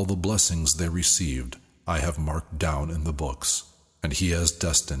 All the blessings they received I have marked down in the books, and he has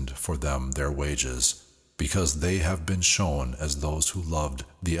destined for them their wages, because they have been shown as those who loved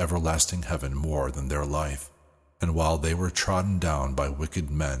the everlasting heaven more than their life, and while they were trodden down by wicked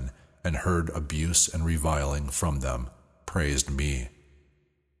men and heard abuse and reviling from them, praised me.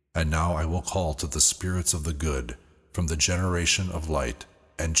 And now I will call to the spirits of the good from the generation of light,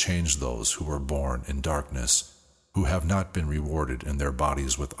 and change those who were born in darkness, who have not been rewarded in their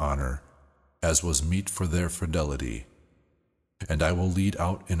bodies with honor, as was meet for their fidelity. And I will lead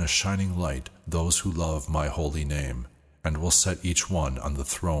out in a shining light those who love my holy name, and will set each one on the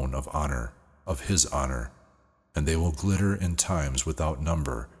throne of honor, of his honor, and they will glitter in times without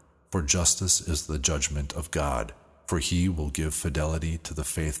number, for justice is the judgment of God, for he will give fidelity to the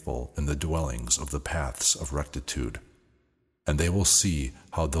faithful in the dwellings of the paths of rectitude. And they will see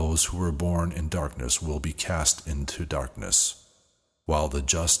how those who were born in darkness will be cast into darkness, while the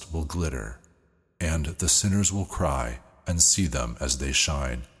just will glitter, and the sinners will cry and see them as they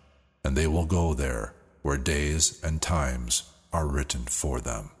shine, and they will go there where days and times are written for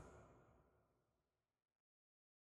them.